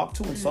can talk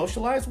to and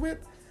socialize with.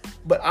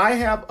 But I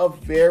have a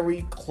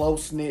very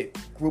close-knit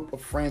group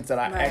of friends that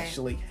I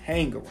actually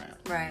hang around.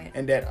 Right.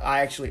 And that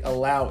I actually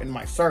allow in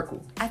my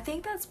circle. I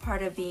think that's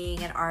part of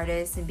being an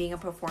artist and being a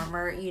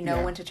performer. You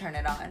know when to turn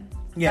it on.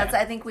 Yeah.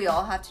 I think we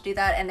all have to do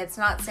that. And it's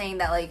not saying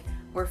that, like,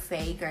 we're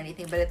fake or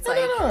anything, but it's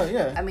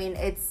yeah. I mean,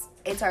 it's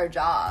our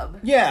job.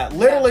 Yeah,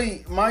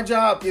 literally, my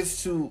job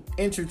is to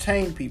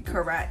entertain people.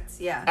 Correct.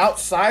 Yeah.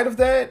 Outside of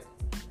that,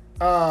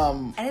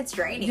 and it's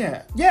draining.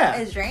 Yeah.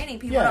 It's draining.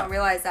 People don't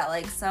realize that,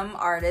 like, some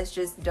artists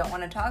just don't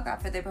want to talk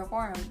after they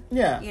perform.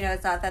 Yeah. You know,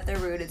 it's not that they're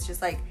rude. It's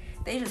just like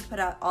they just put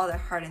out all their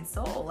heart and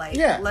soul. Like,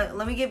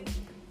 let me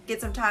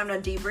get some time to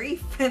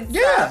debrief. And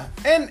yeah.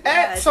 stuff. And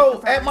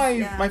at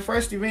my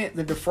first event,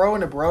 the Defro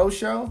and the Bro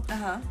show.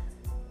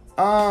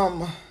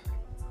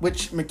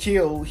 Which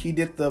McKeel, he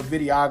did the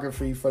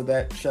videography for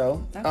that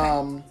show.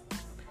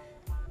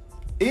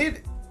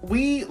 Okay.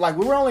 We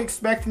were only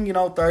expecting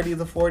 30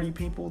 to 40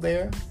 people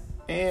there,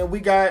 and we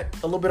got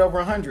a little bit over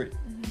 100.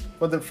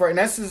 But and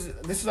this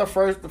is our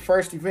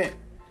first event,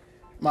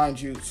 mind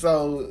you.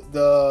 So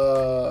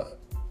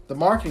the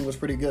marketing was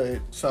pretty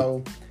good.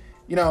 So,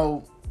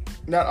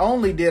 not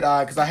only did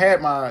because I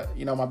had my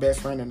my best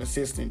friend and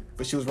assistant,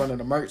 but she was running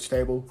the merch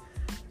table.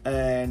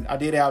 And I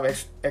did have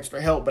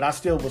extra help, but I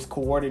still was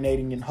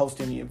coordinating and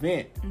hosting the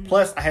event.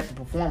 Plus, I had to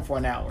perform for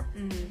an hour.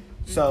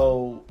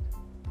 So,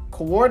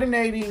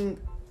 coordinating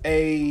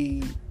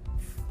a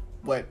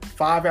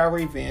 5-hour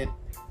event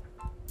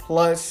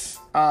plus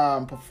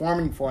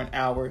performing for an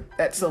hour,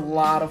 that's a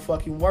lot of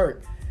fucking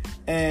work.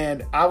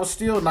 And I was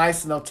still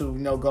nice enough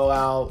to go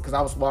out, because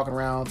I was walking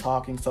around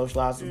talking,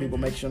 socializing with people,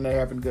 making sure they're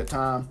having a good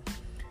time,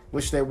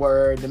 which they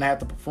were. Then I had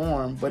to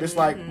perform, but it's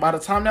like by the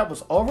time that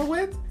was over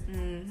with,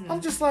 I'm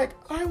just like,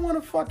 I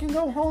want to fucking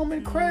go home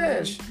and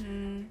crash.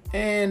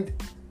 And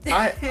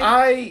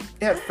I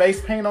had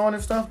face paint on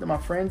and stuff that my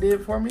friend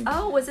did for me.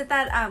 Oh, was it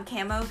that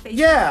camo face paint?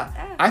 Yeah.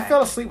 Okay. I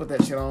fell asleep with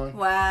that shit on.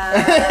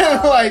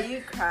 Wow. Like,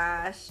 you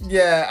crashed.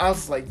 Yeah, I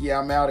was like, yeah,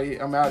 I'm out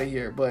of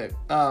here. But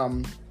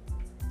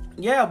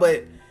yeah,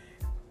 but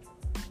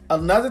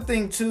another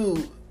thing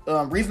too,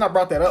 reason I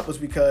brought that up was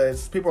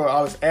because people are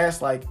always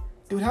asked, like,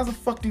 dude, how the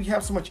fuck do you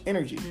have so much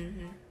energy?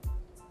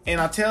 And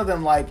I tell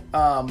them, like,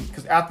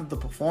 because after the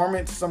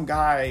performance, some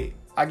guy,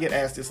 I get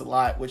asked this a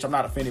lot, which I'm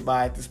not offended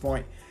by at this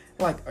point.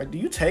 Like, do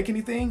you take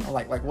anything? I'm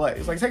like what?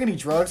 It's like, take any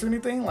drugs or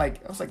anything?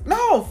 Like, I was like,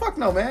 no, fuck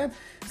no, man.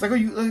 It's like, are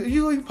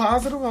you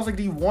positive? I was like,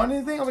 do you want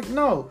anything? I was like,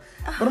 no.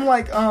 But I'm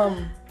like,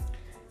 I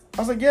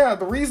was like, yeah,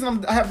 the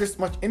reason I have this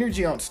much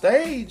energy on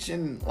stage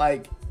and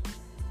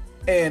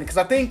because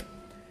I think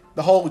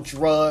the whole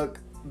drug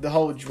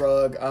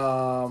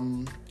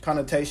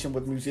connotation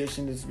with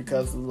musicians is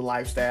because of the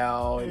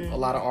lifestyle, and a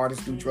lot of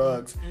artists do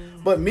drugs.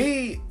 But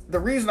me, the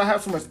reason I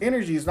have so much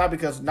energy is not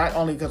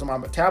only because of my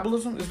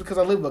metabolism, it's because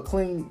I live a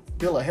clean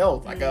bill of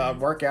health. Like, I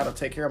work out, I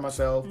take care of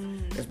myself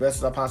as best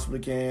as I possibly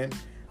can.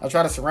 I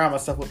try to surround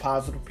myself with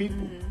positive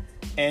people.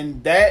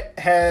 And that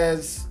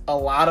has a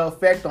lot of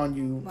effect on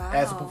you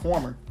as a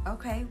performer.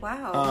 Okay,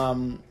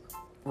 wow.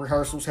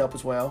 Rehearsals help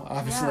as well,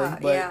 obviously.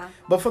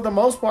 But for the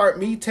most part,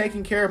 me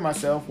taking care of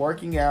myself,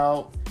 working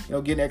out,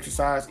 getting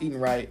exercise, eating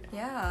right.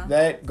 Yeah.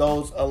 That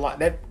goes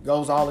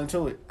all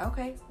into it.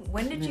 Okay.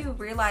 When did you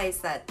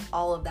realize that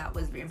all of that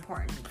was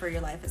important for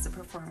your life as a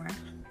performer?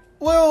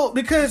 Well,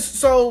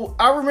 because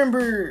I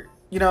remember,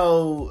 I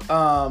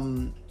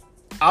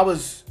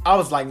was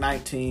like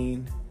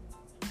 19.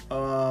 I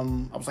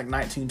was like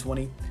 19,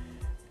 20.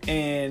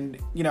 And,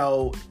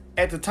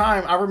 at the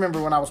time, I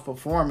remember when I was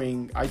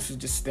performing, I used to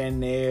just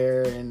stand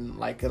there and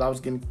because I was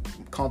getting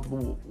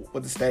comfortable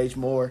with the stage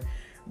more.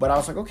 But I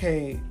was like,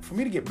 okay, for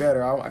me to get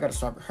better, I got to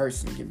start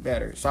rehearsing and get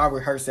better. So I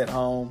rehearse at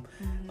home.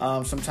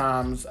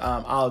 Sometimes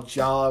I'll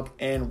jog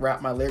and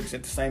rap my lyrics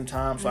at the same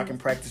time so I can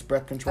practice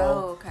breath control.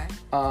 Oh, okay.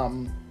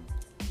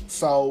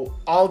 So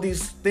all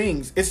these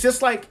things, it's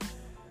just like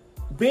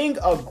being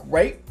a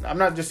great, I'm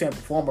not just saying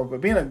performer,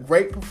 but being a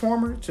great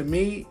performer to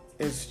me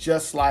is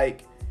just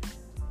like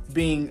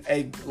being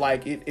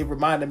it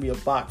reminded me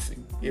of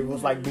boxing. It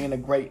was like being a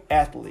great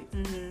athlete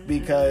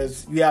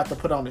because you have to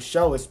put on a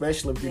show,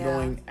 especially if you're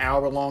doing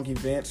hour-long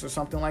events or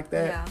something like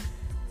that. Yeah.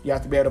 You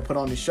have to be able to put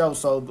on the show.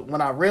 So when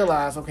I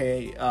realized,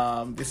 okay,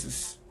 this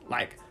is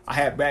like, I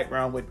had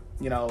background with,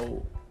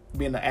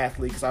 being an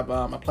athlete because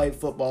I played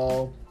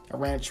football, I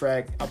ran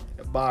track, I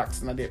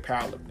boxed, and I did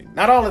powerlifting.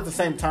 Not all at the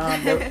same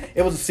time.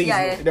 It was a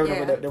seasonal.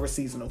 They were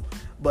seasonal.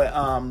 But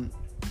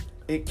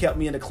it kept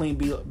me in a clean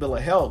bill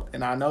of health.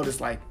 And I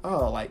noticed not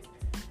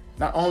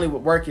only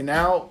with working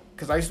out,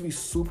 because I used to be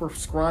super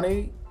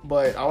scrawny,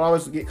 but I would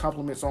always get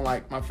compliments on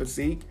my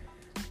physique.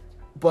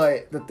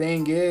 But the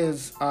thing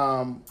is,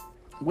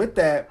 with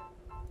that,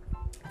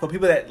 for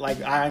people that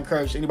I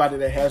encourage anybody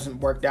that hasn't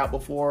worked out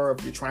before, or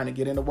if you're trying to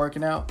get into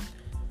working out,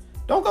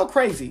 don't go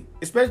crazy.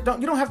 You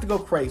don't have to go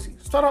crazy.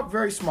 Start off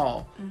very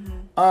small.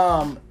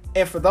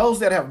 And for those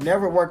that have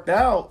never worked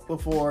out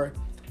before,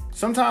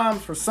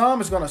 sometimes for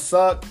some it's gonna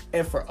suck,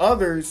 and for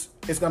others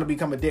it's gonna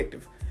become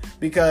addictive.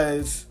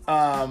 Because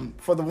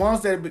for the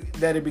ones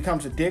that it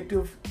becomes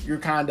addictive, you're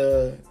kind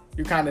of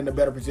in a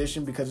better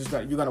position because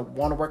you're gonna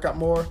want to work out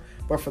more.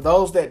 But for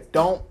those that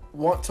don't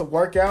want to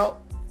work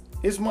out,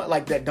 it's more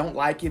like that don't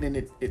like it and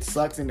it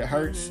sucks and it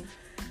hurts.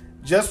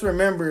 just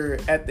remember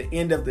at the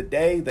end of the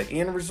day, the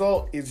end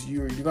result is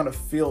you're gonna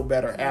feel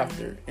better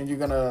after, and you're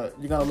gonna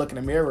look in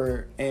the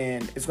mirror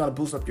and it's gonna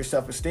boost up your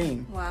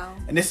self-esteem. Wow.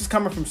 And this is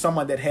coming from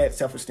someone that had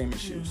self-esteem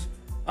issues,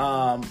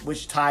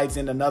 which ties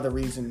in another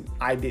reason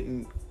I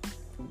didn't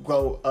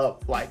grow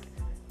up like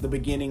the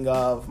beginning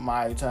of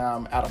my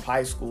time out of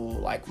high school.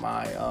 Like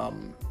I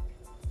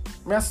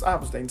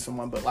was dating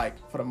someone, but like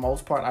for the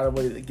most part, I didn't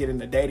really get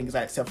into dating because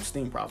I had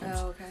self-esteem problems.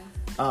 Oh, okay.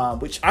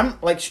 Which I'm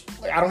like,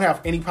 I don't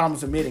have any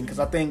problems admitting because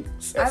I think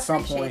at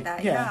some point,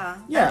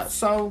 that.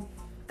 So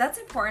that's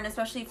important,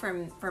 especially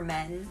for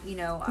men. You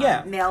know,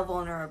 male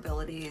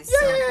vulnerability is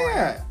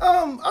important.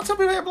 I'll tell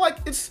people like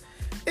it's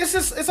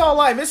all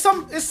life. It's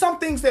some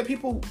things that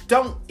people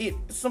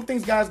some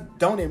things guys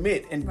don't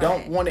admit and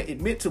don't want to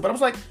admit to. But I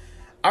was like,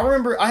 I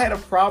remember I had a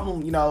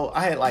problem. You know,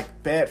 I had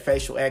like bad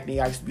facial acne.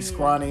 I used to be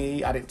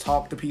scrawny. I didn't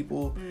talk to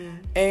people,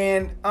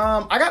 and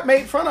I got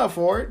made fun of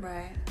for it.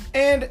 Right.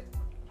 And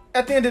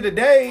at the end of the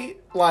day,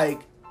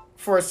 like,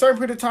 for a certain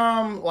period of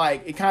time,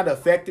 like, it kind of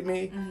affected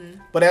me.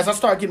 But as I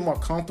started getting more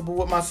comfortable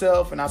with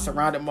myself and I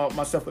surrounded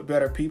myself with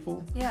better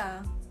people,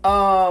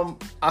 I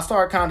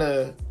started kind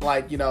of,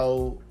 like, you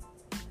know,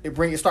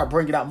 it started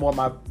bringing out more of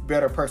my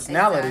better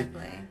personality.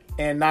 Exactly.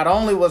 And not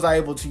only was I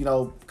able to, you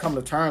know, come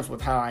to terms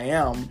with how I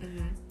am,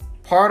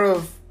 part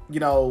of, you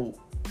know,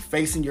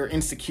 facing your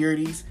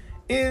insecurities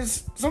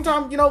is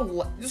sometimes, you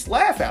know, just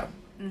laugh at them.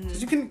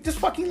 You can just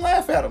fucking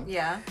laugh at them.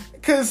 Yeah.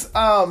 Because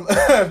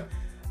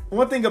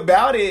one thing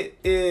about it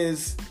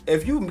is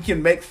if you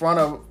can make fun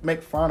of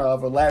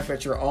or laugh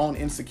at your own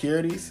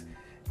insecurities,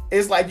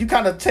 it's like you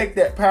kind of take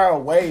that power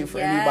away for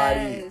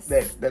anybody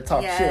that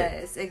talks shit.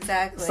 Yes,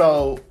 exactly.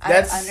 So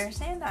that's, I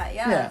understand that.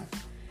 Yeah.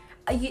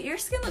 Your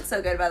skin looks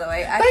so good, by the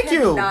way. Thank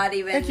you.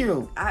 Thank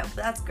you.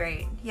 That's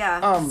great.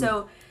 Yeah.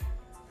 So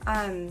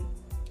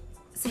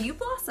you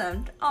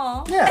blossomed.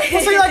 Oh. Yeah.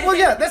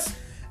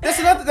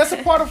 That's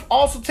a part of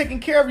also taking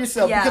care of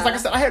yourself. Yeah. Because like I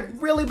said, I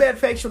had really bad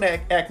facial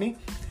acne.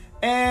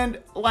 And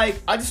like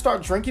I just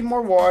started drinking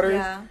more water.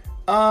 Yeah.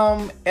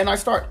 And I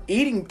start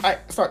eating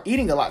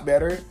a lot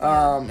better.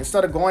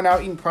 Instead of going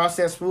out eating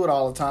processed food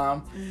all the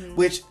time,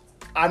 which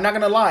I'm not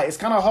gonna lie, it's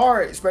kind of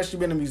hard, especially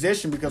being a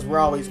musician because we're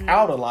always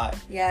out a lot.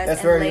 Yes, that's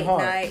and very late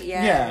hard. Night,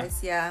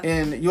 yes, yeah.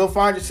 And you'll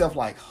find yourself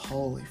like,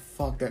 holy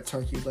fuck, that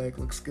turkey leg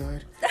looks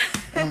good.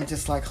 I'm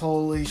just like,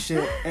 holy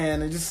shit,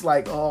 and it's just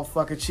like, oh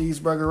fuck, a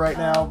cheeseburger right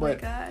now.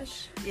 But my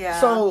gosh,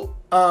 yeah. So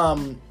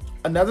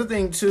another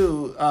thing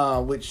too,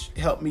 which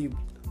helped me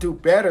do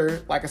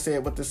better, like I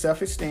said, with the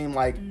self-esteem,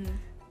 like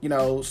you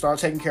know, start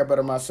taking care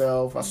better of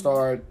myself. I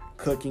started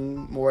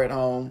cooking more at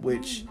home,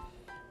 which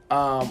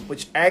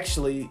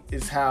actually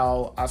is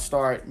how I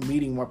started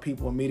meeting more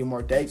people and meeting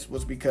more dates,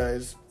 was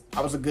because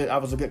I was a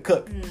good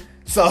cook.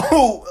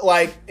 So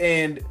like,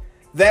 and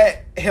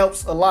that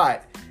helps a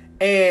lot.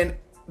 And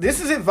this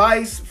is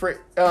advice for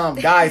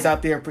guys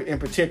out there in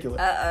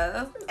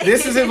particular.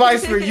 This is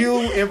advice for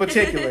you in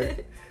particular.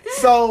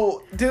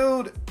 So,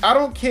 dude, I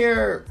don't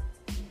care.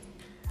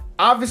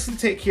 Obviously,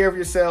 take care of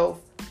yourself.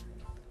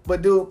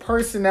 But, dude,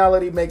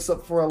 personality makes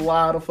up for a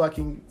lot of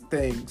fucking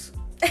things.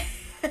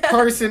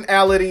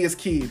 Personality is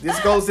key. This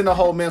goes in the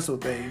whole mental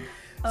thing.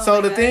 So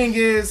the thing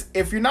is,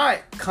 if you're not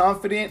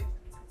confident,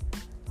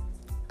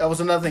 that was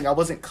another thing. I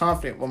wasn't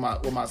confident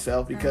with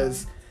myself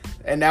because,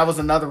 and that was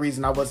another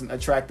reason I wasn't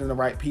attracting the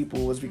right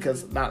people, was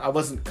because I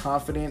wasn't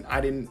confident. I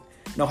didn't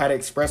know how to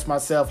express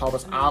myself. I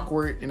was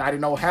awkward, and I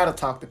didn't know how to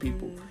talk to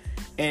people.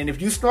 And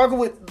if you struggle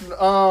with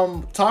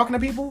talking to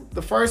people,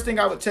 the first thing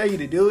I would tell you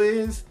to do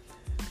is,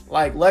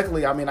 like,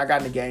 luckily, I mean, I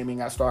got into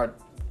gaming. I started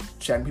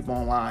chatting people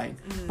online.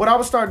 What I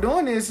would start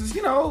doing is,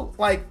 you know,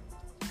 like,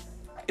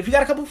 if you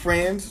got a couple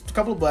friends, a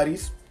couple of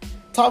buddies,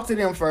 talk to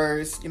them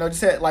first. You know,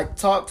 just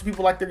talk to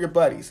people like they're your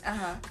buddies.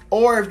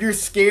 Or if you're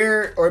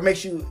scared or it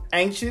makes you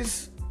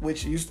anxious,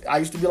 which I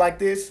used to be like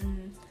this,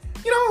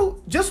 you know,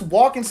 just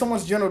walk in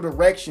someone's general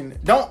direction.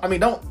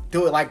 Don't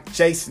do it like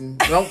Jason.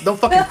 Don't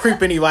fucking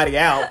creep anybody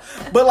out.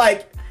 But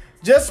like,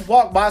 just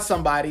walk by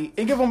somebody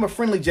and give them a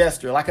friendly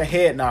gesture, like a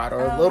head nod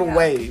or a little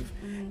wave,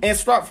 and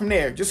start from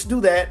there. Just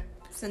do that.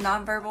 So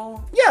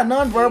nonverbal? Yeah,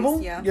 nonverbal.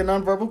 Cues, yeah. Your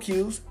nonverbal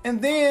cues.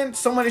 And then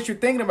someone that you're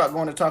thinking about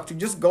going to talk to,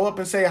 just go up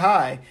and say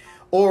hi.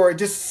 Or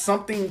just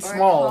something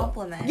small. A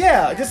compliment.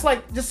 Yeah,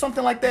 just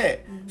something like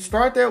that.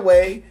 Start that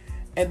way.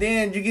 And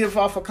then you give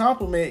off a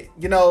compliment.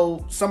 You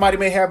know, somebody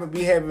may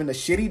be having a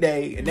shitty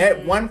day, and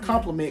that one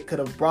compliment could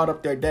have brought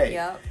up their day.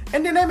 Yep.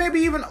 And then they may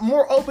be even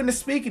more open to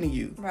speaking to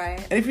you.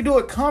 Right. And if you do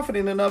it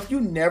confident enough, you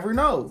never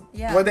know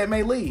where that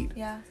may lead.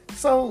 Yeah.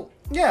 So,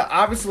 yeah,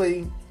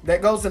 obviously,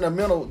 that goes in the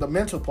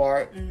mental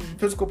part.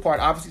 Physical part,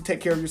 obviously, take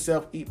care of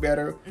yourself, eat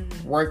better,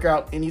 work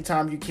out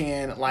anytime you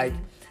can. Like,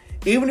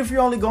 even if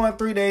you're only going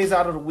 3 days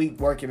out of the week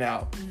working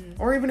out,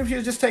 or even if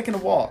you're just taking a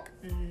walk.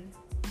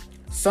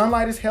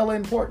 Sunlight is hella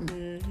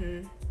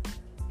important.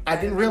 I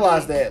didn't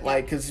realize that,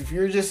 like, because if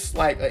you're just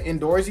like an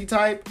indoorsy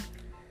type,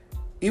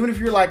 even if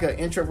you're like an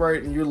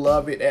introvert and you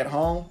love it at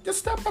home, just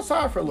step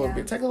outside for a little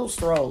bit. Take a little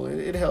stroll.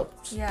 It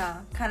helps. Yeah,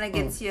 kind of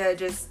gets you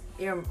just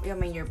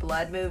your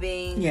blood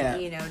moving. Yeah.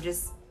 You know,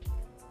 just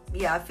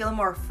feeling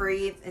more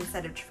free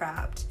instead of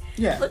trapped.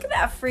 Yeah. Look at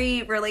that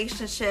free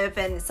relationship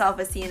and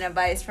self-esteem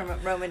advice from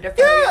Roman DeFeo.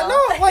 Yeah, no,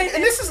 like,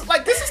 and this is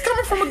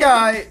coming from a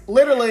guy,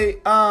 literally,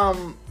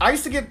 I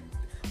used to get,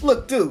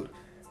 look, dude,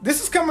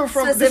 this is coming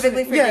from...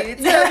 Specifically for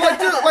dudes. Yeah,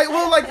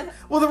 like, dude,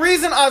 well, the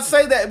reason I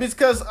say that is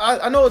because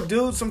I know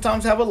dudes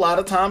sometimes have a lot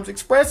of times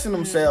expressing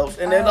themselves,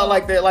 and they're not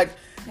like,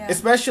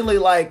 especially,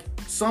 like,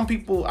 some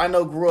people I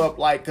know grew up,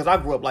 like, because I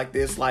grew up like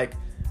this, like,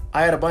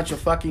 I had a bunch of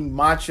fucking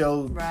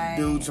macho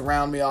dudes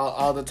around me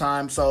all the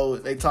time, so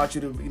they taught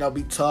you to, you know,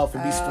 be tough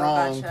and be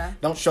strong. Gotcha.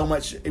 Don't show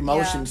much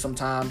emotion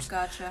sometimes.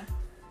 Gotcha.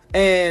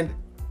 And,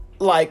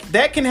 like,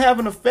 that can have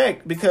an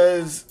effect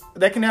because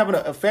that can have an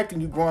effect on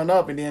you growing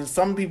up, and then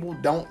some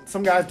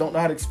guys don't know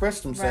how to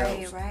express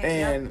themselves. Right,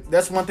 and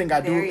that's one thing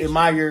I do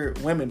admire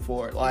women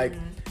for. Like,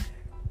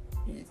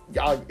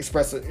 y'all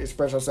express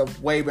yourself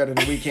way better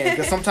than we can,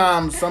 because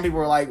sometimes some people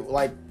are like,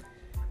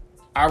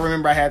 I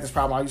remember I had this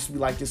problem. I used to be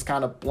like just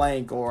kind of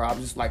blank, or I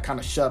was just like kind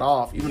of shut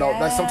off. Even though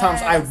like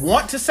sometimes I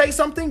want to say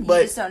something, but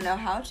you just don't know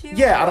how to.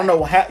 Yeah, I don't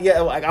know how. Yeah,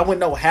 like I wouldn't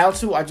know how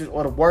to.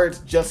 Or the words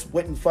just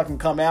wouldn't fucking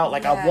come out.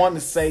 Like I wanted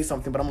to say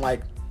something, but I'm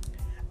like,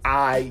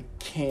 I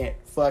can't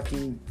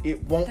fucking.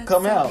 It won't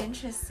come out.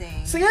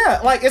 Interesting. So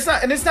yeah, like it's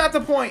not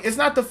the point. It's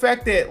not the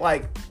fact that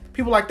like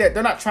people like that,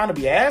 they're not trying to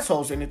be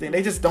assholes or anything.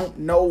 They just don't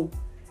know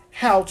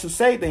how to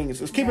say things.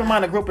 Just keep in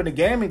mind, I grew up in the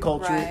gaming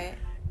culture. Right.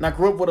 And I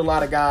grew up with a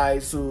lot of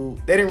guys who,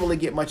 they didn't really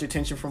get much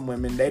attention from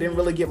women. They didn't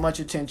really get much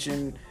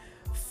attention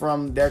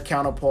from their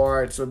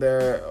counterparts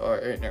or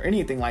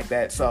anything like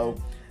that.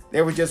 So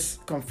they were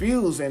just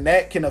confused, and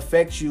that can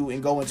affect you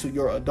and go into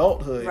your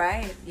adulthood.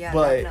 Right. Yeah,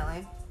 but,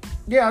 definitely.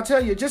 Yeah, I'll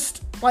tell you,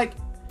 just like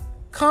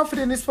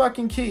confidence is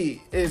fucking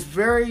key. Is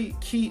very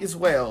key as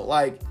well.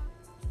 Like,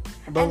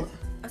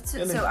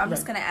 so I'm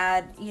just gonna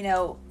add, you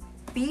know,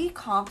 be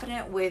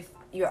confident with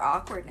your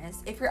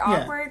awkwardness. If you're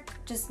awkward,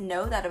 just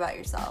know that about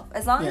yourself.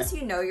 As long as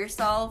you know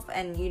yourself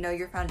and you know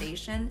your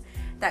foundation,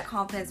 that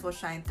confidence will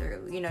shine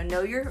through. You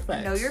know your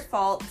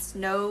faults,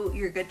 know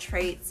your good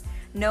traits,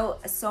 know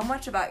so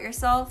much about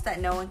yourself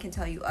that no one can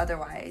tell you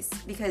otherwise.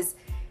 Because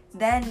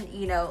then,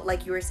 you know,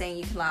 like you were saying,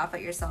 you can laugh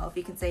at yourself.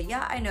 You can say,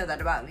 yeah, I know that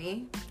about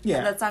me. Yeah.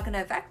 But that's not going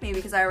to affect me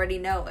because I already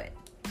know it.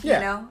 Yeah.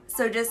 You know?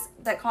 So just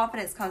that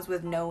confidence comes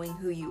with knowing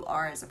who you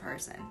are as a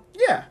person.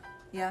 Yeah.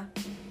 Yeah.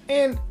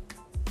 And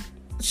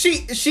she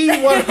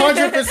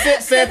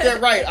 100% said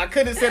that right. I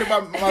couldn't have said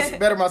it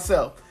better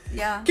myself.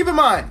 Yeah. Keep in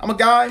mind, I'm a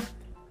guy.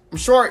 I'm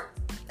short.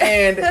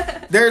 And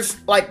there's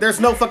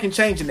no fucking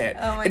change in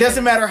that. It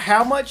doesn't matter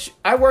how much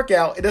I work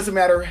out. It doesn't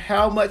matter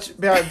how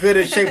good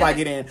a shape I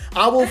get in.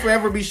 I will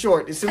forever be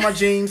short. It's in my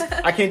genes.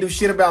 I can't do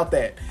shit about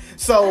that.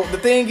 So the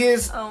thing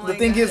is,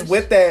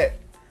 with that,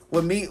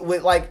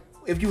 with like,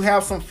 if you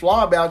have some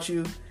flaw about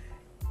you,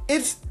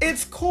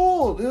 it's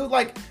cool, dude.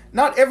 Like,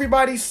 not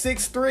everybody's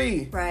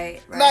 6'3".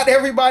 Right. Not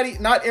everybody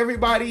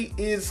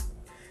is,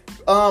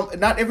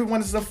 not everyone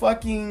is a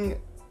fucking,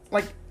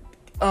 like,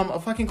 a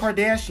fucking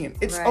Kardashian.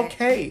 It's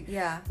okay.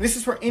 Yeah. This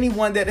is for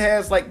anyone that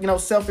has, like, you know,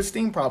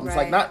 self-esteem problems.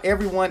 Like, not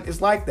everyone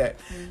is like that.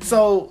 Mm-hmm.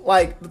 So,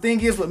 like, the thing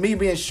is with me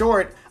being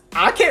short,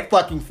 I can't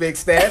fucking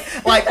fix that.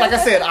 Like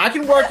I said, I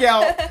can work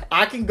out,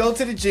 I can go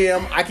to the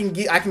gym, I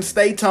can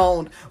stay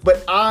toned,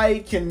 but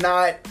I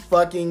cannot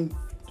fucking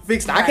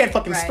fix that. I can't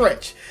fucking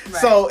stretch. Right.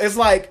 So it's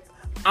like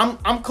I'm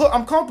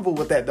comfortable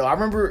with that though. I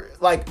remember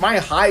like my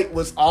height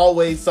was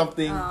always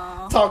something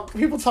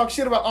people talk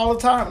shit about all the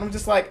time, and I'm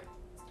just like,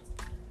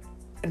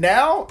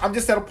 now I'm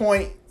just at a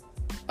point.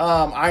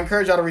 I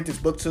encourage y'all to read this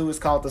book too. It's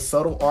called The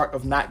Subtle Art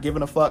of Not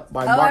Giving a Fuck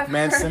by Mark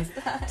Manson.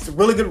 It's a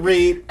really good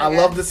read. Okay. I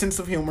love the sense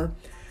of humor.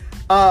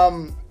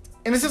 And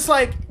it's just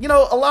like, you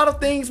know, a lot of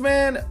things,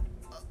 man,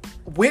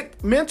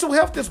 with mental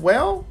health as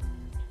well,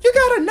 you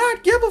gotta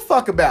not give a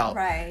fuck about.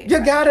 Right.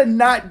 You gotta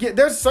not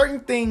there's certain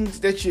things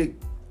that you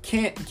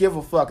can't give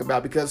a fuck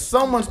about because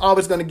someone's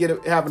always gonna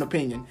have an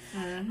opinion.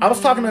 Mm-hmm. I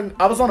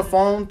was on the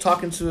phone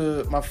talking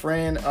to my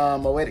friend,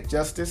 Moetic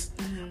Justice,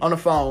 on the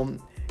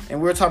phone,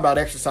 and we were talking about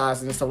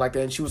exercise and stuff like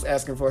that, and she was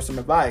asking for some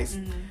advice.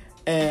 Mm-hmm.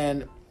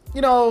 And,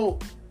 you know,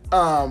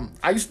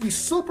 I used to be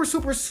super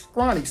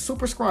scrawny.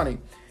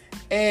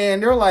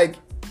 And they're like,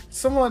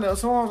 someone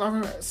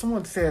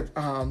said,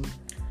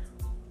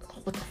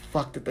 what the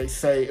fuck did they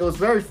say? It was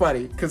very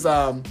funny because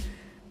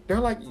they're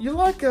like, you're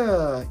like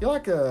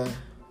a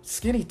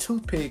skinny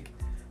toothpick,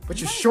 but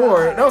you're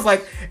short. And I was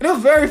like, and it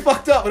was very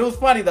fucked up, but it was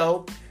funny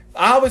though.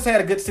 I always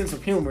had a good sense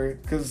of humor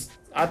because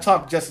I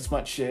talk just as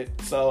much shit.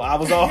 So I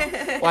was all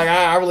like,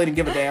 I really didn't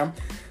give a damn.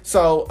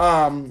 So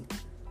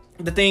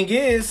the thing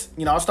is,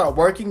 you know, I start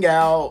working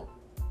out,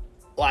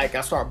 like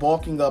I start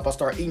bulking up, I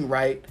start eating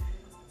right.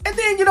 And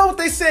then, you know what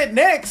they said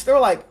next? They were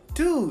like,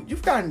 dude, you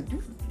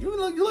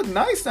look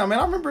nice now, man.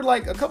 I remember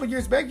like a couple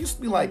years back, you used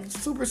to be like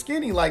super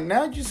skinny. Like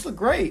now you just look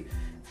great.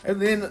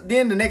 And then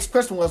the next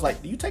question was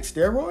like, do you take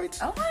steroids?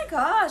 Oh my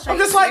gosh. I'm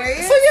just like,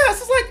 serious? So yeah, it's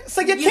just like,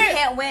 so you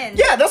can't win.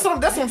 Yeah, that's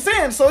what I'm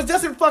saying. So it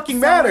doesn't fucking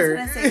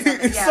matter.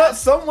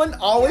 Someone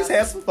always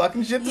has some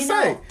fucking shit to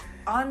say.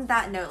 on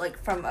that note,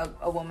 like from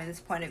a woman's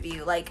point of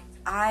view, like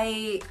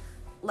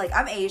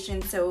I'm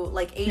Asian, so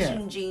like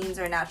Asian genes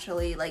are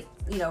naturally like,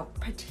 you know,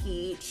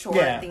 petite, short,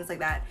 things like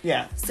that.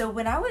 Yeah. So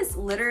when I was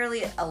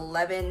literally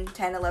 11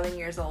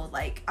 years old,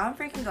 like I'm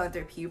freaking going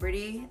through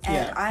puberty,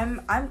 and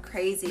I'm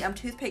crazy. I'm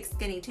toothpick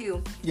skinny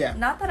too. Yeah.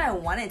 Not that I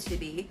wanted to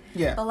be.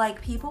 Yeah. But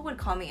like people would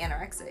call me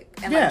anorexic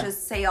and like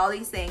just say all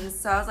these things.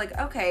 So I was like,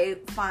 okay,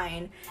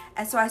 fine.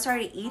 And so I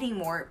started eating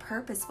more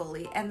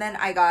purposefully, and then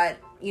I got,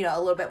 you know, a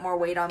little bit more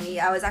weight on me.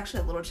 I was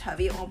actually a little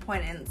chubby at one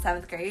point in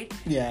 7th grade.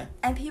 Yeah.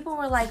 And people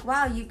were like,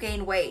 wow, you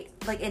gained weight,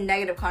 like in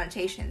negative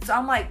connotation. So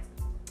I'm like,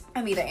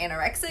 I'm either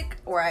anorexic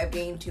or I've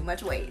gained too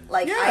much weight.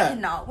 Like, I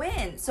cannot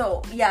win.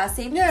 So,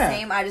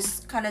 same. I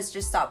just kind of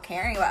just stopped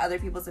caring about other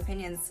people's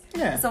opinions.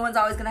 Yeah. Someone's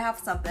always going to have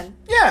something.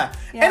 Yeah.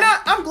 And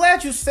I'm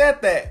glad you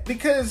said that,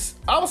 because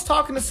I was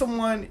talking to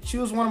someone, she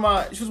was one of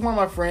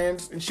my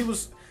friends, and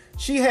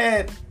she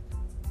had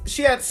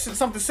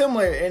something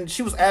similar, and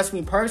she was asking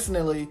me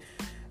personally,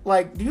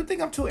 like, do you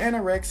think I'm too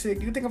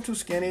anorexic? Do you think I'm too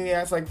skinny? I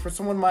was like, for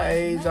someone my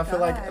age, I feel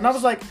like, and I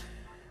was like,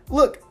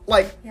 look,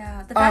 like, the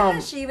fact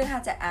that she even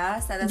had to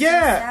ask that, that's so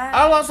sad.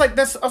 I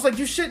was like,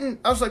 you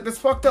shouldn't. I was like, that's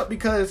fucked up,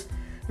 because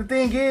the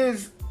thing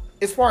is,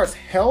 as far as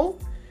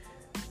health,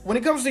 when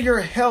it comes to your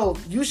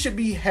health, you should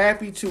be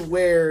happy to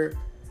where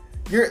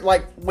you're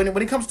like, when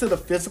it comes to the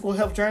physical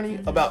health journey,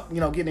 about, you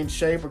know, getting in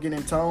shape or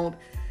getting toned,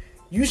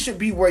 you should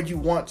be where you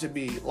want to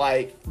be.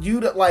 Like,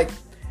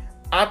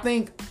 I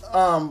think,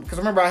 because I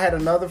remember I had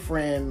another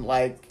friend,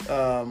 like,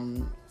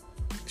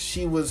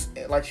 she was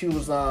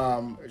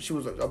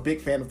a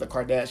big fan of the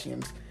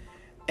Kardashians,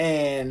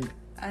 and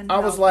I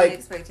was like,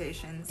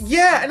 expectations.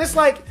 Yeah, and it's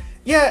like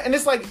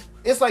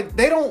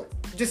they don't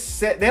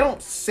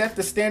set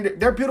the standard.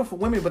 They're beautiful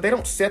women, but they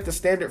don't set the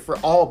standard for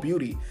all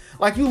beauty.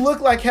 Like, you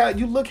look how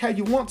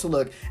you want to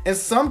look, and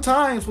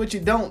sometimes what you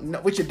don't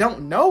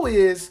know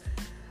is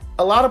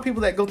a lot of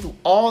people that go through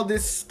all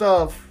this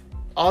stuff,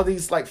 all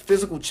these like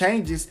physical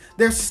changes,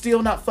 they're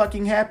still not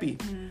fucking happy.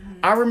 Mm-hmm.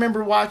 I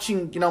remember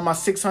watching, you know, my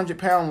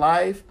 600-pound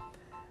life,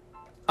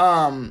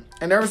 and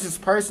there was this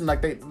person,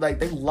 like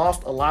they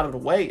lost a lot of the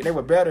weight, and they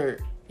were better,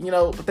 you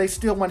know, but they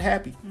still weren't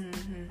happy.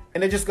 Mm-hmm.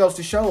 And it just goes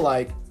to show,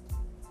 like,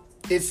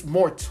 it's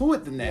more to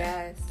it than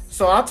that. Yes.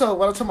 So I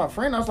told my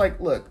friend, I was like,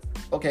 look,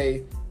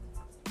 okay,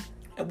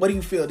 what do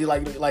you feel? Do you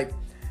like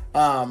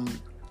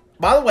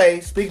by the way,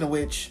 speaking of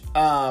which,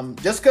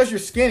 just because you're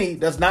skinny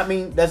does not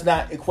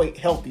equate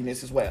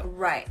healthiness as well.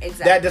 Right,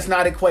 exactly. That does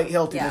not equate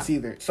healthiness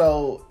either.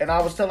 So, and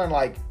I was telling,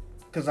 like,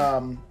 because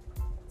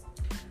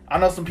I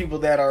know some people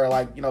that are,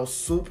 like, you know,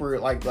 super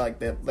like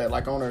that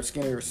like on their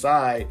skinnier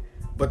side,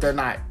 but they're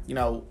not, you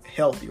know,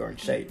 healthy or in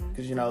shape,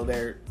 because you know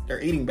they're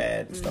eating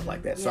bad and stuff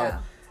like that. So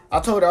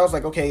I told her, I was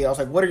like,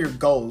 what are your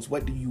goals?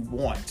 What do you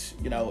want?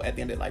 You know, at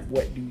the end of it, like,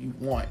 what do you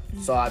want?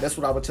 So that's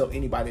what I would tell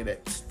anybody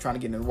that's trying to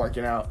get into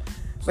working out.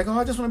 It's like,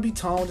 I just want to be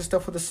toned and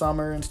stuff for the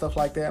summer and stuff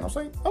like that. And I was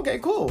like, okay,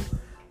 cool.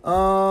 You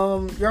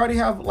already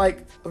have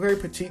like a very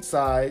petite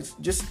size.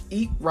 Just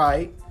eat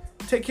right.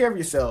 Take care of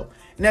yourself.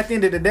 And at the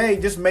end of the day,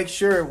 just make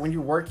sure when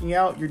you're working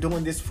out, you're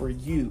doing this for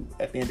you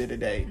at the end of the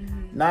day.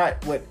 Mm-hmm.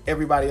 Not what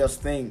everybody else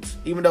thinks.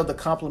 Even though the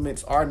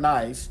compliments are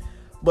nice,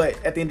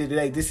 but at the end of the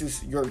day, this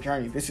is your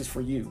journey. This is for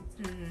you.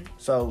 Mm-hmm.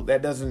 So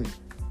that doesn't,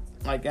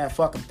 like,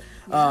 fuck them.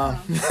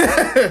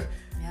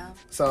 Yeah.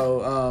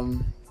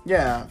 So,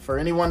 for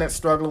anyone that's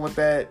struggling with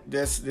that,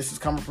 this is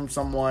coming from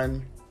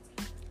someone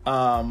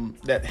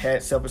that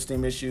had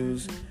self-esteem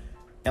issues. Mm-hmm.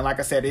 And like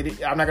I said,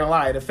 I'm not gonna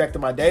lie, it affected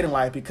my dating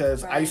life,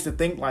 because I used to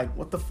think, like,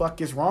 what the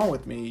fuck is wrong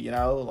with me? You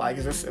know, like,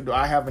 do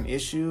I have an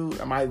issue?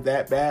 Am I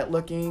that bad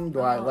looking?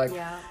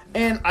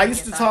 And I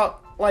used to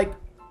talk, like,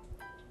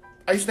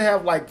 I used to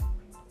have, like,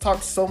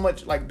 talk so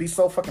much, like, be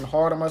so fucking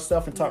hard on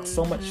myself and talk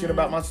so much shit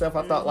about myself.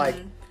 I thought, like,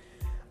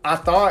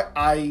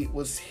 I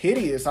was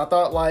hideous. I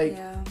thought, like,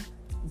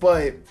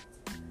 but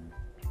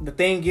the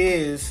thing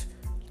is,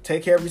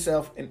 take care of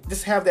yourself and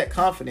just have that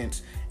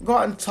confidence. Go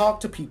out and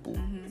talk to people,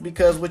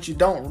 because what you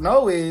don't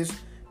know is,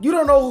 you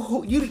don't know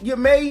who you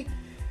may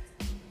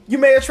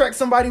attract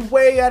somebody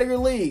way out of your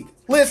league.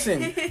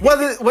 Listen,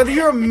 whether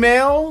you're a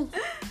male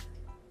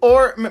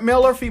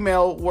or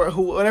female, or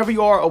whatever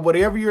you are, or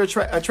whatever you're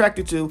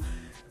attracted to,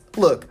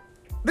 look,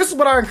 this is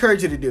what I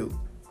encourage you to do.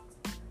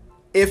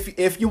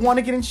 If you want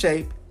to get in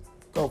shape,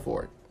 go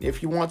for it.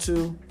 If you want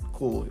to,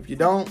 cool. If you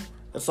don't,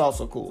 that's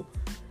also cool.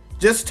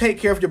 Just take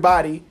care of your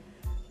body,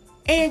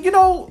 and, you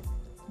know,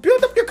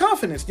 build up your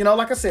confidence. You know,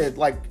 like I said,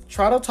 like,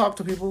 try to talk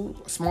to people,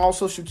 small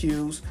social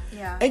cues.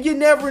 Yeah. And you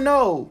never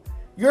know.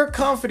 Your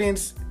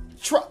confidence,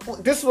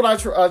 this is what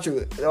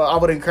I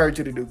would encourage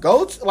you to do.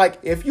 Go to, like,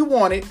 if you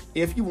want it,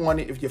 if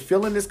you're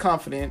feeling this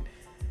confident,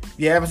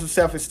 you're having some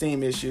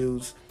self-esteem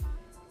issues,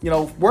 you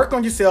know, work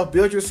on yourself,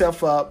 build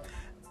yourself up.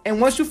 And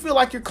once you feel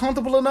like you're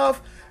comfortable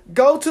enough,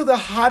 go to the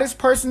hottest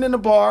person in the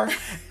bar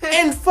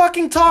and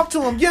fucking talk to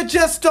them. You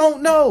just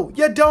don't know.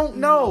 You don't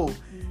know.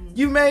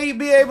 You may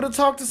be able to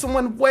talk to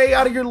someone way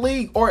out of your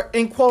league, or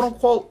in quote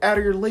unquote out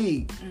of your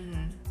league.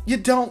 Mm-hmm. You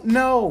don't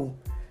know.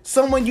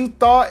 Someone you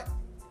thought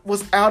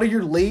was out of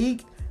your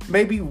league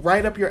may be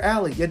right up your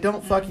alley. You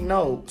don't fucking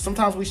know.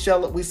 Sometimes we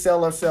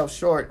sell ourselves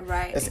short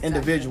as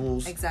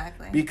individuals.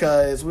 Exactly.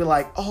 Because we're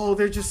like, oh,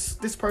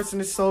 this person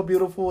is so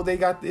beautiful. They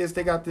got this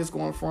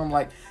going for them.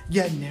 Like,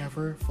 you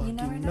never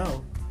fucking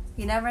know.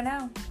 You never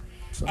know.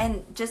 So.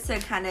 And just to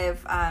kind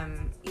of,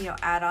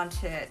 add on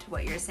to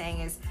what you're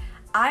saying is,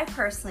 I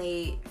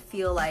personally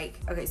feel like,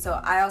 okay,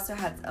 so I also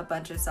had a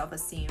bunch of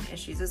self-esteem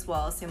issues as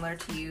well, similar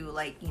to you,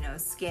 like,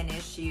 skin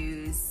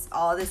issues,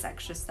 all this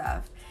extra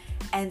stuff.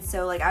 And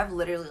so, like, I've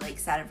literally, like,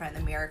 sat in front of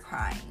the mirror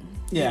crying,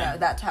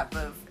 that type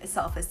of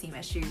self-esteem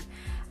issues.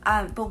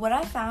 But what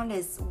I found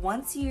is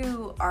once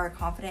you are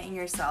confident in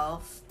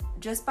yourself,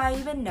 just by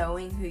even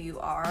knowing who you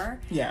are,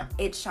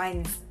 it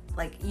shines.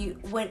 Like, you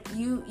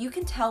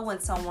can tell when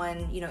someone,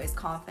 is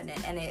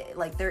confident, and it,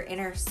 like, their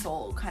inner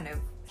soul kind of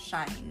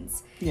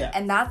shines.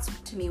 And that's,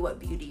 to me, what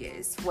beauty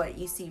is, what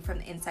you see from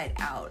the inside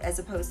out, as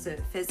opposed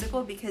to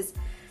physical, because,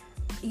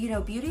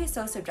 beauty is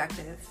so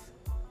subjective.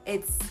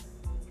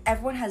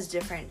 Everyone has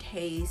different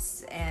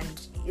tastes,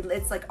 and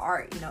it's like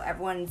art,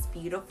 everyone's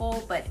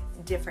beautiful, but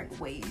different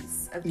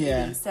ways of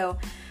beauty. So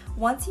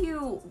once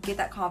you get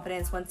that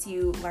confidence, once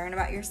you learn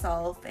about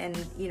yourself and,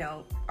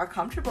 are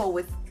comfortable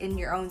in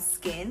your own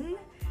skin,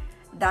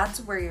 that's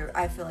where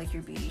I feel like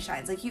your beauty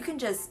shines. Like, you can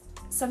just,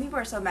 some people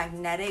are so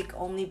magnetic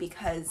only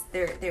because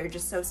they're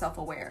just so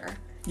self-aware,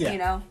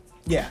 Yeah.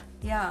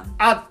 Yeah.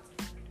 I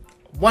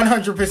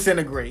 100%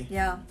 agree.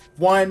 Yeah.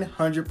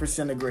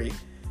 100% agree.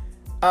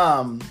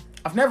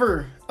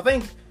 I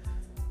think,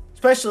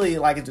 especially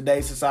like in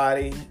today's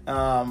society,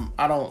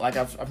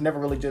 I've never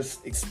really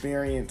just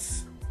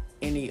experienced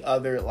any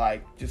other,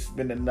 like, just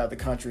been in another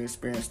country,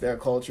 experienced their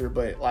culture.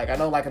 But, like, I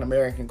know, like, in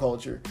American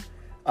culture,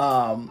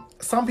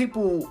 some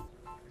people,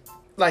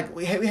 like,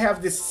 we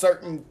have this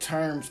certain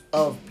terms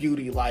of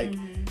beauty, like,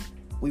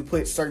 we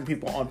put certain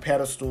people on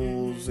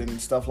pedestals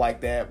and stuff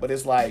like that, but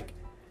it's like,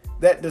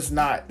 that does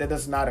not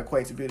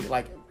equate to beauty.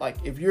 Like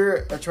if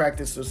you're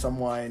attracted to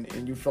someone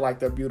and you feel like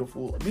they're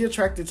beautiful, be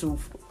attracted to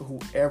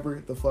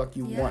whoever the fuck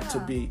you want to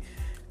be.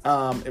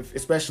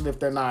 Especially if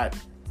they're not,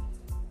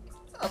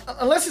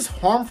 unless it's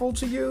harmful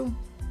to you,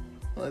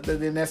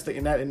 then that's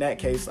in that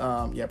case,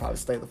 probably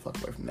stay the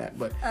fuck away from that.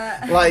 But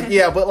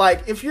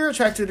but if you're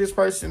attracted to this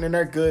person and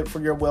they're good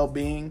for your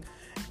well-being,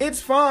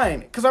 it's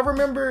fine. Because I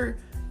remember,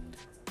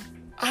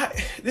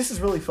 this is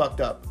really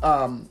fucked up.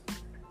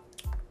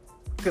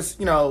 Because,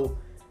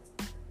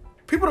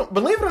 people don't,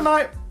 believe it or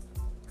not,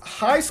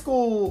 high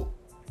school,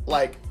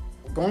 like,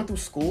 going through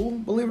school,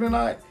 believe it or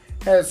not,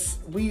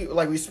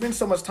 we spend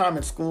so much time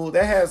in school,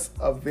 that has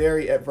a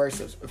very adverse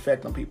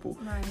effect on people.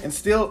 Right. And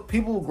still,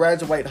 people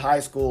graduate high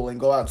school and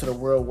go out to the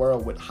real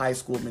world with high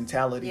school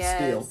mentality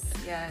still.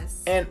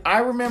 Yes. And I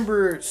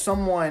remember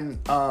someone,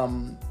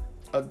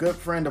 a good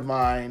friend of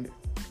mine,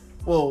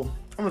 well,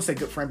 I'm going to say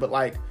good friend, but,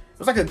 like, it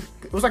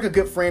was like a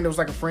good friend, it was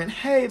like a friend,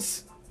 hey, I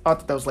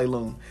thought that was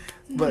Layloon.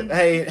 But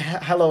hey,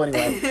 hello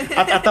anyway.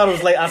 I thought it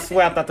was I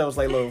swear I thought that was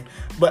Layloon.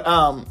 But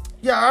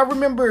I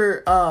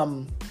remember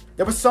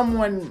there was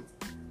someone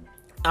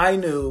I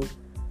knew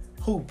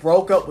who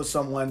broke up with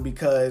someone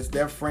because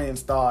their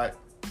friends thought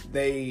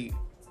they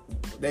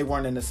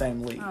weren't in the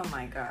same league. Oh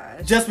my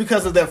god. Just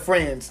because of their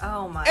friends.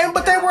 Oh my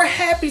But they were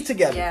happy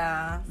together.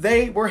 Yeah.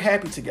 They were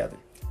happy together.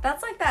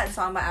 That's like that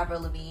song by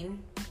Avril Lavigne,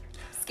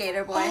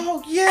 Skater Boy.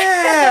 Oh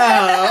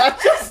yeah.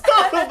 I just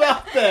thought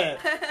about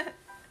that.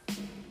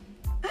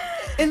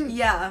 And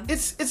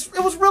it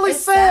was really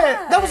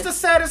sad. That was the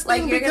saddest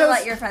thing, you're gonna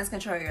let your friends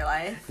control your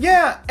life.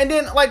 Yeah, and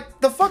then,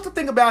 like, the fucked up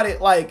thing about it,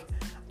 like,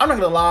 I'm not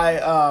gonna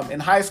lie, in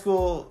high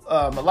school,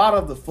 a lot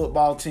of the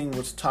football team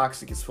was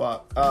toxic as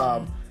fuck.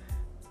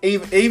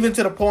 Even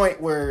to the point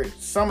where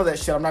some of that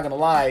shit, I'm not gonna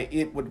lie,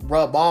 it would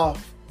rub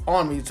off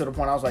on me to the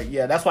point I was like,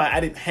 yeah, that's why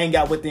I didn't hang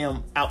out with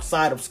them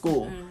outside of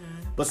school.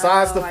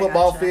 Besides the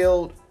football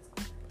field.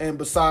 And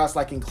besides,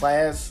 like, in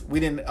class, we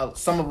didn't,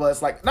 some of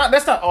us, like,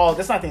 that's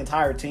not the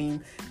entire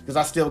team, because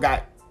I still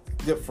got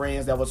good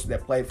friends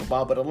that played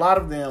football, but a lot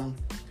of them,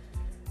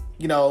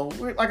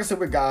 like I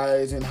said, we're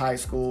guys in high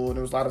school, and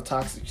there was a lot of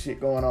toxic shit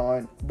going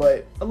on,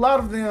 but a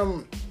lot of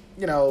them,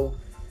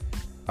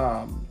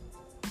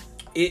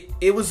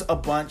 it was a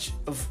bunch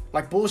of,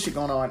 like, bullshit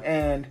going on.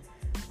 And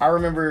I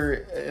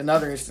remember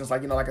another instance,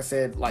 like, like I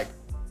said, like,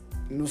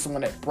 knew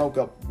someone that broke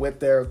up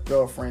with their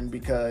girlfriend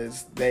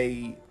because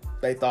they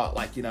thought,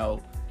 like,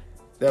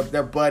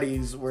 their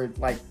buddies were,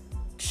 like,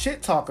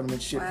 shit talking them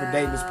and shit for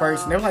dating this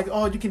person. They were like,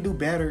 oh, you can do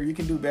better,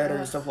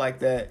 and stuff like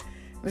that.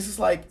 And it's just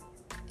like,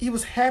 he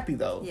was happy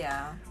though.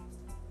 Yeah.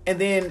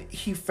 And then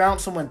he found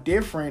someone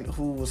different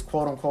who was,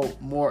 quote unquote,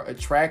 more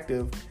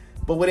attractive.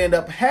 But what ended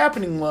up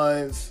happening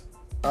was,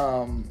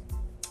 the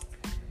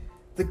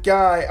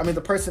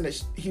person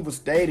that he was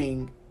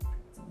dating,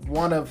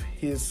 one of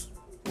his,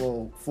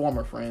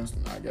 former friends,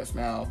 I guess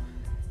now,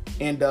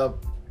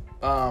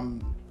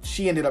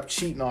 she ended up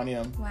cheating on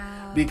him.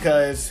 Wow.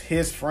 Because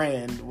his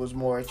friend was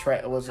more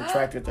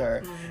attracted to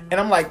her. And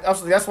I'm like,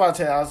 that's why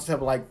I was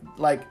telling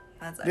like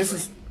this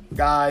is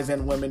guys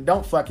and women,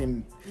 don't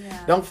fucking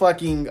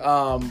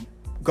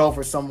go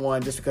for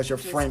someone just because your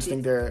friends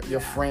think they're or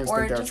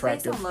attractive. just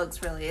based on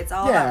looks, really. It's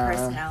all about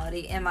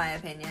personality, in my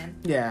opinion.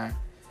 Yeah.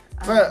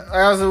 But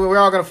we're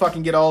all gonna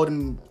fucking get old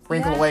and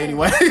wrinkle away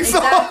anyway.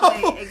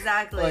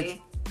 Exactly.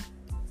 Like,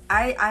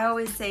 I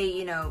always say,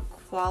 you know,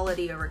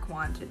 quality over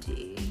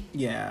quantity.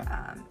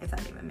 Yeah. If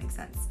that even makes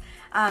sense.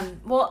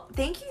 Well,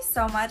 thank you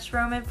so much,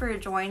 Roman, for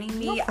joining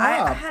me. No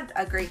I had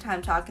a great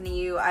time talking to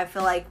you. I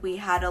feel like we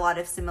had a lot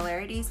of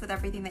similarities with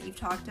everything that you've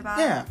talked about.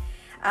 Yeah.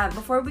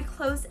 Before we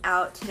close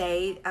out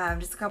today,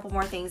 just a couple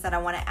more things that I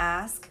want to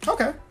ask.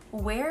 Okay.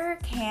 Where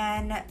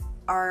can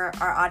our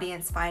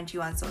audience find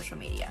you on social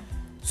media?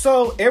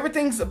 So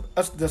everything's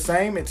the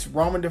same. It's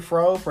Roman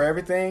DeFro for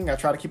everything. I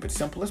try to keep it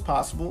simple as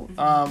possible.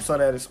 So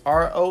that is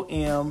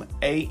ROMANDAFRO,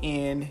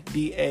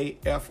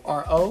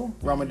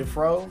 Roman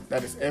DeFro.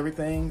 That is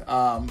everything. You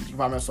can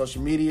find me on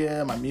social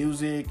media, my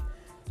music,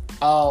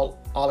 all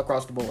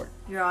across the board.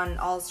 You're on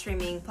all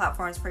streaming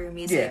platforms for your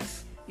music.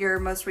 Yes. Your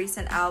most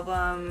recent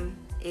album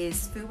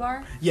is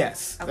Fubar?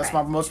 Yes, okay. That's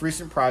my most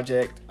recent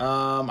project.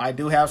 I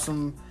do have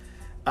some.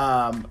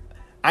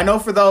 I know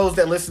for those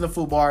that listen to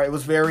Fubar, it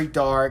was very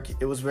dark,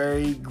 it was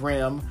very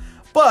grim,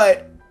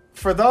 but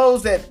for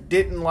those that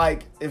didn't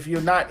like, if you're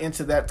not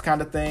into that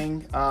kind of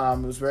thing, it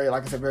was very,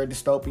 like I said, very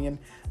dystopian.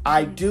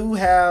 I do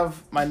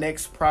have my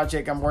next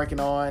project I'm working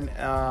on,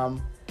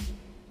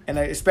 and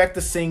I expect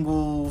the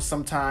single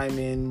sometime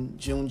in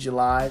June,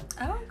 July.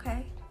 Oh,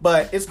 okay.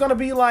 But it's gonna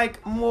be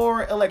like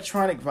more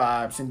electronic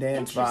vibes and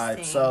dance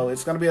vibes, so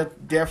it's gonna be a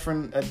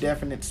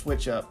definite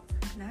switch up.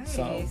 Nice.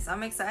 So,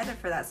 I'm excited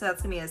for that. So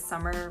that's gonna be a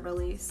summer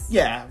release.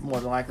 Yeah, more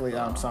than likely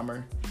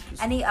summer.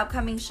 Any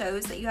upcoming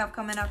shows that you have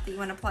coming up that you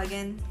want to plug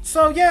in?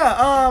 So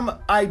yeah,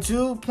 I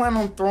do plan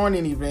on throwing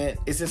an event.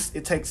 It's just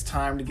it takes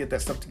time to get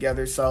that stuff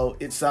together. So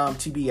it's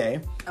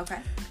TBA. Okay.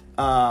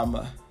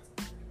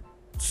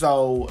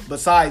 So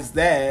besides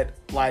that,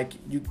 I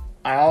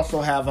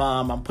also have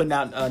I'm putting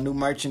out a new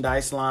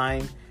merchandise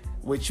line,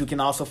 which you can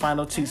also find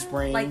on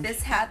Teespring. Like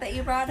this hat that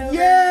you brought over?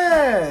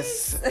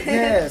 Yes. Nice.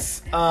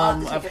 Yes.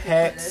 Of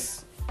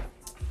hats.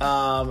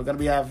 We're going to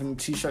be having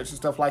t-shirts and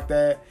stuff like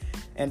that.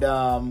 And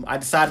I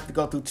decided to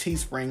go through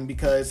Teespring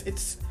because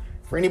it's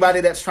for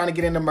anybody that's trying to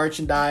get into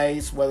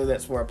merchandise, whether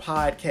that's for a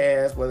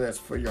podcast, whether that's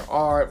for your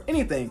art,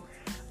 anything.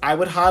 I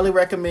would highly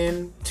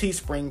recommend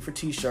Teespring for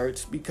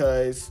t-shirts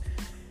because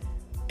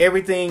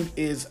everything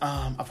is,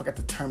 I forgot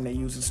the term they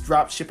use. It's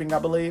drop shipping, I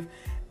believe.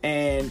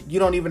 And you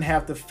don't even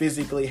have to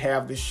physically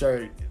have the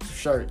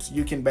shirts.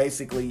 You can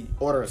basically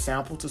order a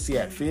sample to see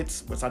how it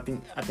fits, which I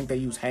think they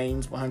use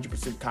Hanes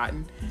 100%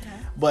 cotton. Okay.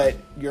 But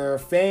your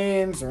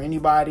fans or any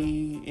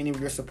of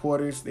your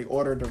supporters, they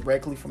order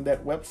directly from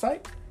that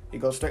website. It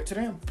goes straight to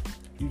them.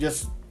 You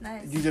just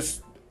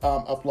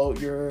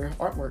upload your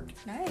artwork.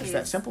 Nice. It's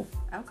that simple.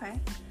 Okay.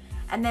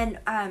 And then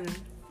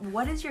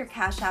what is your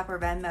Cash App or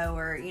Venmo,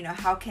 or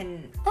how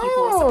can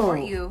people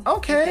support you?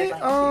 Okay.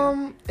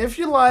 If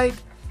you like.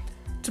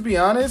 To be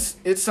honest,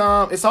 it's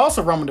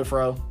also Roman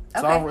DeFro.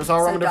 It's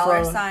all Roman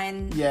DeFro.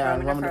 $, yeah,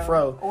 Roman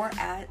DeFro. Or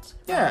at.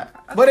 Yeah.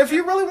 Okay. But if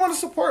you really want to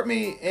support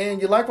me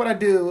and you like what I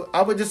do,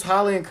 I would just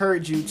highly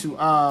encourage you to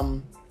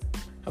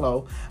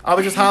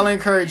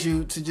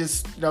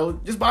just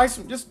buy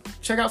some,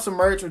 just check out some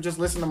merch or just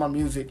listen to my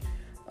music,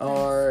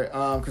 or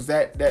because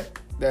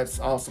that's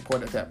all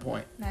support at that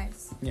point.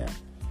 Nice. Yeah.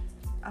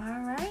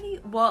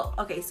 Alrighty. Well,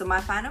 okay, so my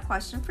final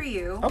question for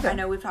you. Okay. I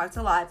know we've talked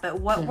a lot,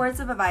 but what words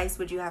of advice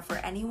would you have for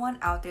anyone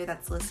out there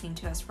that's listening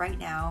to us right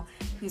now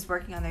who's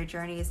working on their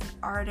journey as an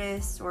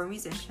artist or a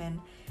musician?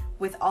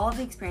 With all of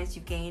the experience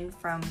you've gained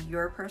from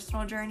your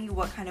personal journey,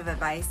 what kind of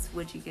advice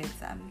would you give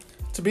them?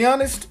 To be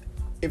honest,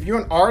 if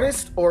you're an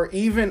artist or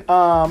even,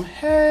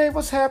 hey,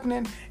 what's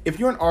happening? If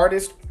you're an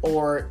artist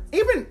or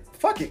even,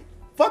 fuck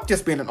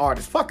just being an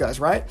artist. Fuck us,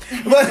 right?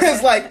 But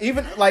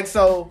it's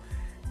so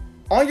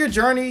on your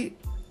journey,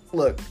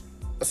 look,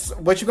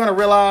 what you're going to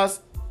realize,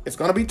 it's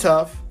going to be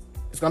tough.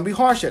 It's going to be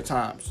harsh at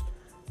times.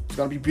 It's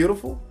going to be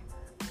beautiful.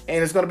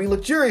 And it's going to be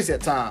luxurious at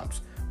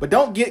times. But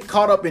don't get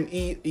caught up in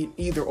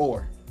either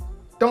or.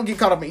 Don't get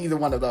caught up in either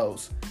one of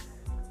those.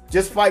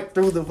 Just fight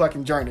through the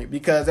fucking journey.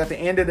 Because at the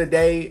end of the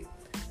day,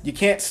 you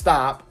can't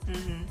stop.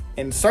 Mm-hmm.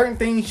 And certain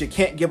things you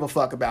can't give a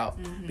fuck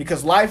about. Mm-hmm.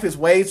 Because life is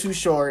way too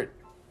short.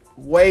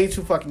 Way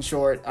too fucking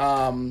short.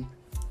 I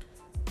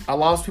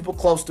lost people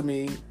close to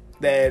me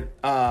that...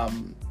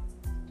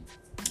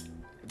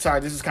 Sorry,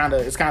 this is kind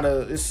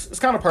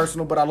of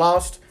personal, but I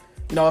lost,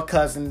 a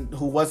cousin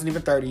who wasn't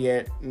even 30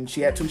 yet, and she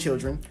had 2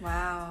 children.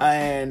 Wow.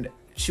 And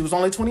she was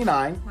only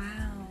 29.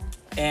 Wow.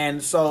 And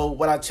so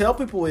what I tell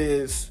people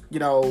is,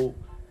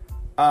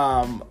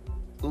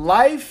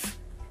 life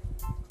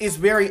is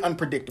very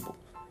unpredictable.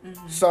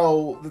 Mm-hmm.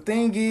 So the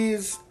thing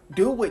is,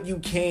 do what you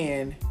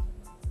can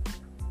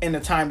in the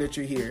time that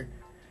you're here.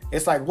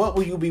 It's like, what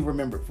will you be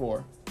remembered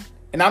for?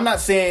 And I'm not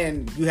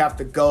saying you have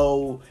to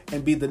go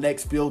and be the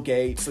next Bill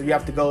Gates, or you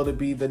have to go to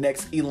be the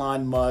next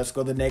Elon Musk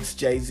or the next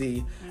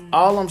Jay-Z. Mm-hmm.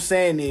 All I'm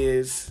saying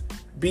is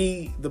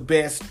be the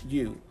best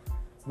you.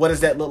 What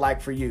does that look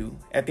like for you?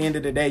 At the end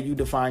of the day, you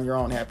define your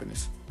own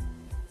happiness.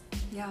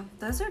 Yeah,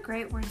 those are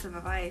great words of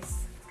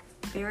advice.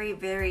 Very,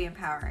 very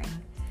empowering.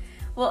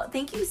 Well,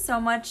 thank you so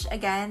much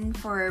again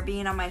for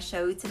being on my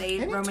show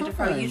today, Roman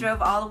Defoe. You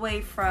drove all the way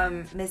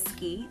from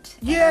Mesquite.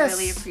 Yes. I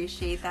really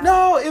appreciate that.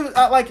 No, it was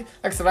like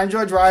I said, I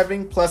enjoyed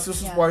driving. Plus,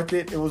 this was worth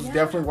it. It was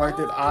definitely worth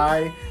it.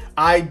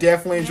 I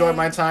definitely enjoyed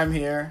my time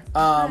here.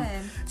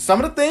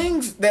 Some of the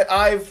things that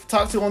I've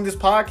talked to on this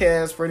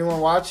podcast, for anyone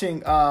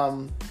watching,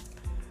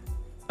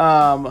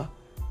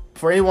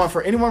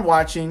 for anyone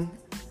watching,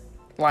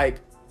 like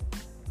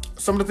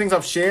some of the things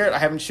I've shared, I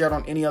haven't shared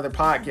on any other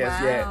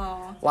podcast yet.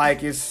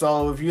 Like, it's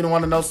so if you don't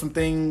want to know some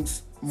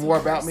things more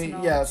about me,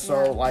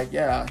 so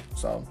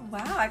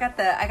wow, I got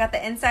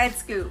the inside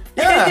scoop.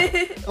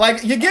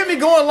 Like, you get me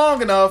going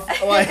long enough,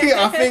 like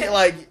I think,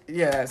 like,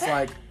 it's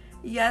like,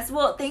 yes.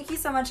 Well, thank you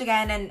so much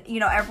again, and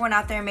everyone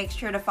out there, make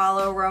sure to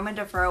follow Roman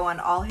Defoe on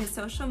all his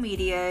social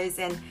medias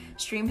and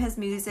stream his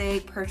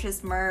music,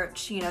 purchase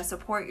merch,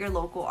 support your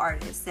local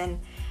artists, and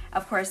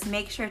of course,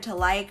 make sure to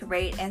like,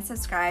 rate, and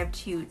subscribe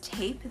to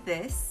Tape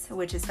This,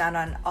 which is found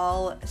on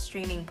all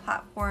streaming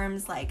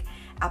platforms like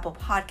Apple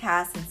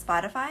Podcasts and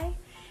Spotify.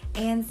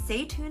 And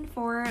stay tuned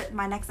for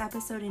my next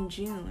episode in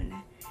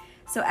June.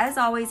 So as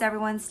always,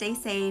 everyone, stay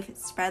safe,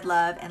 spread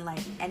love, and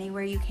light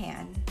anywhere you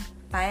can.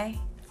 Bye.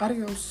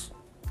 Adios.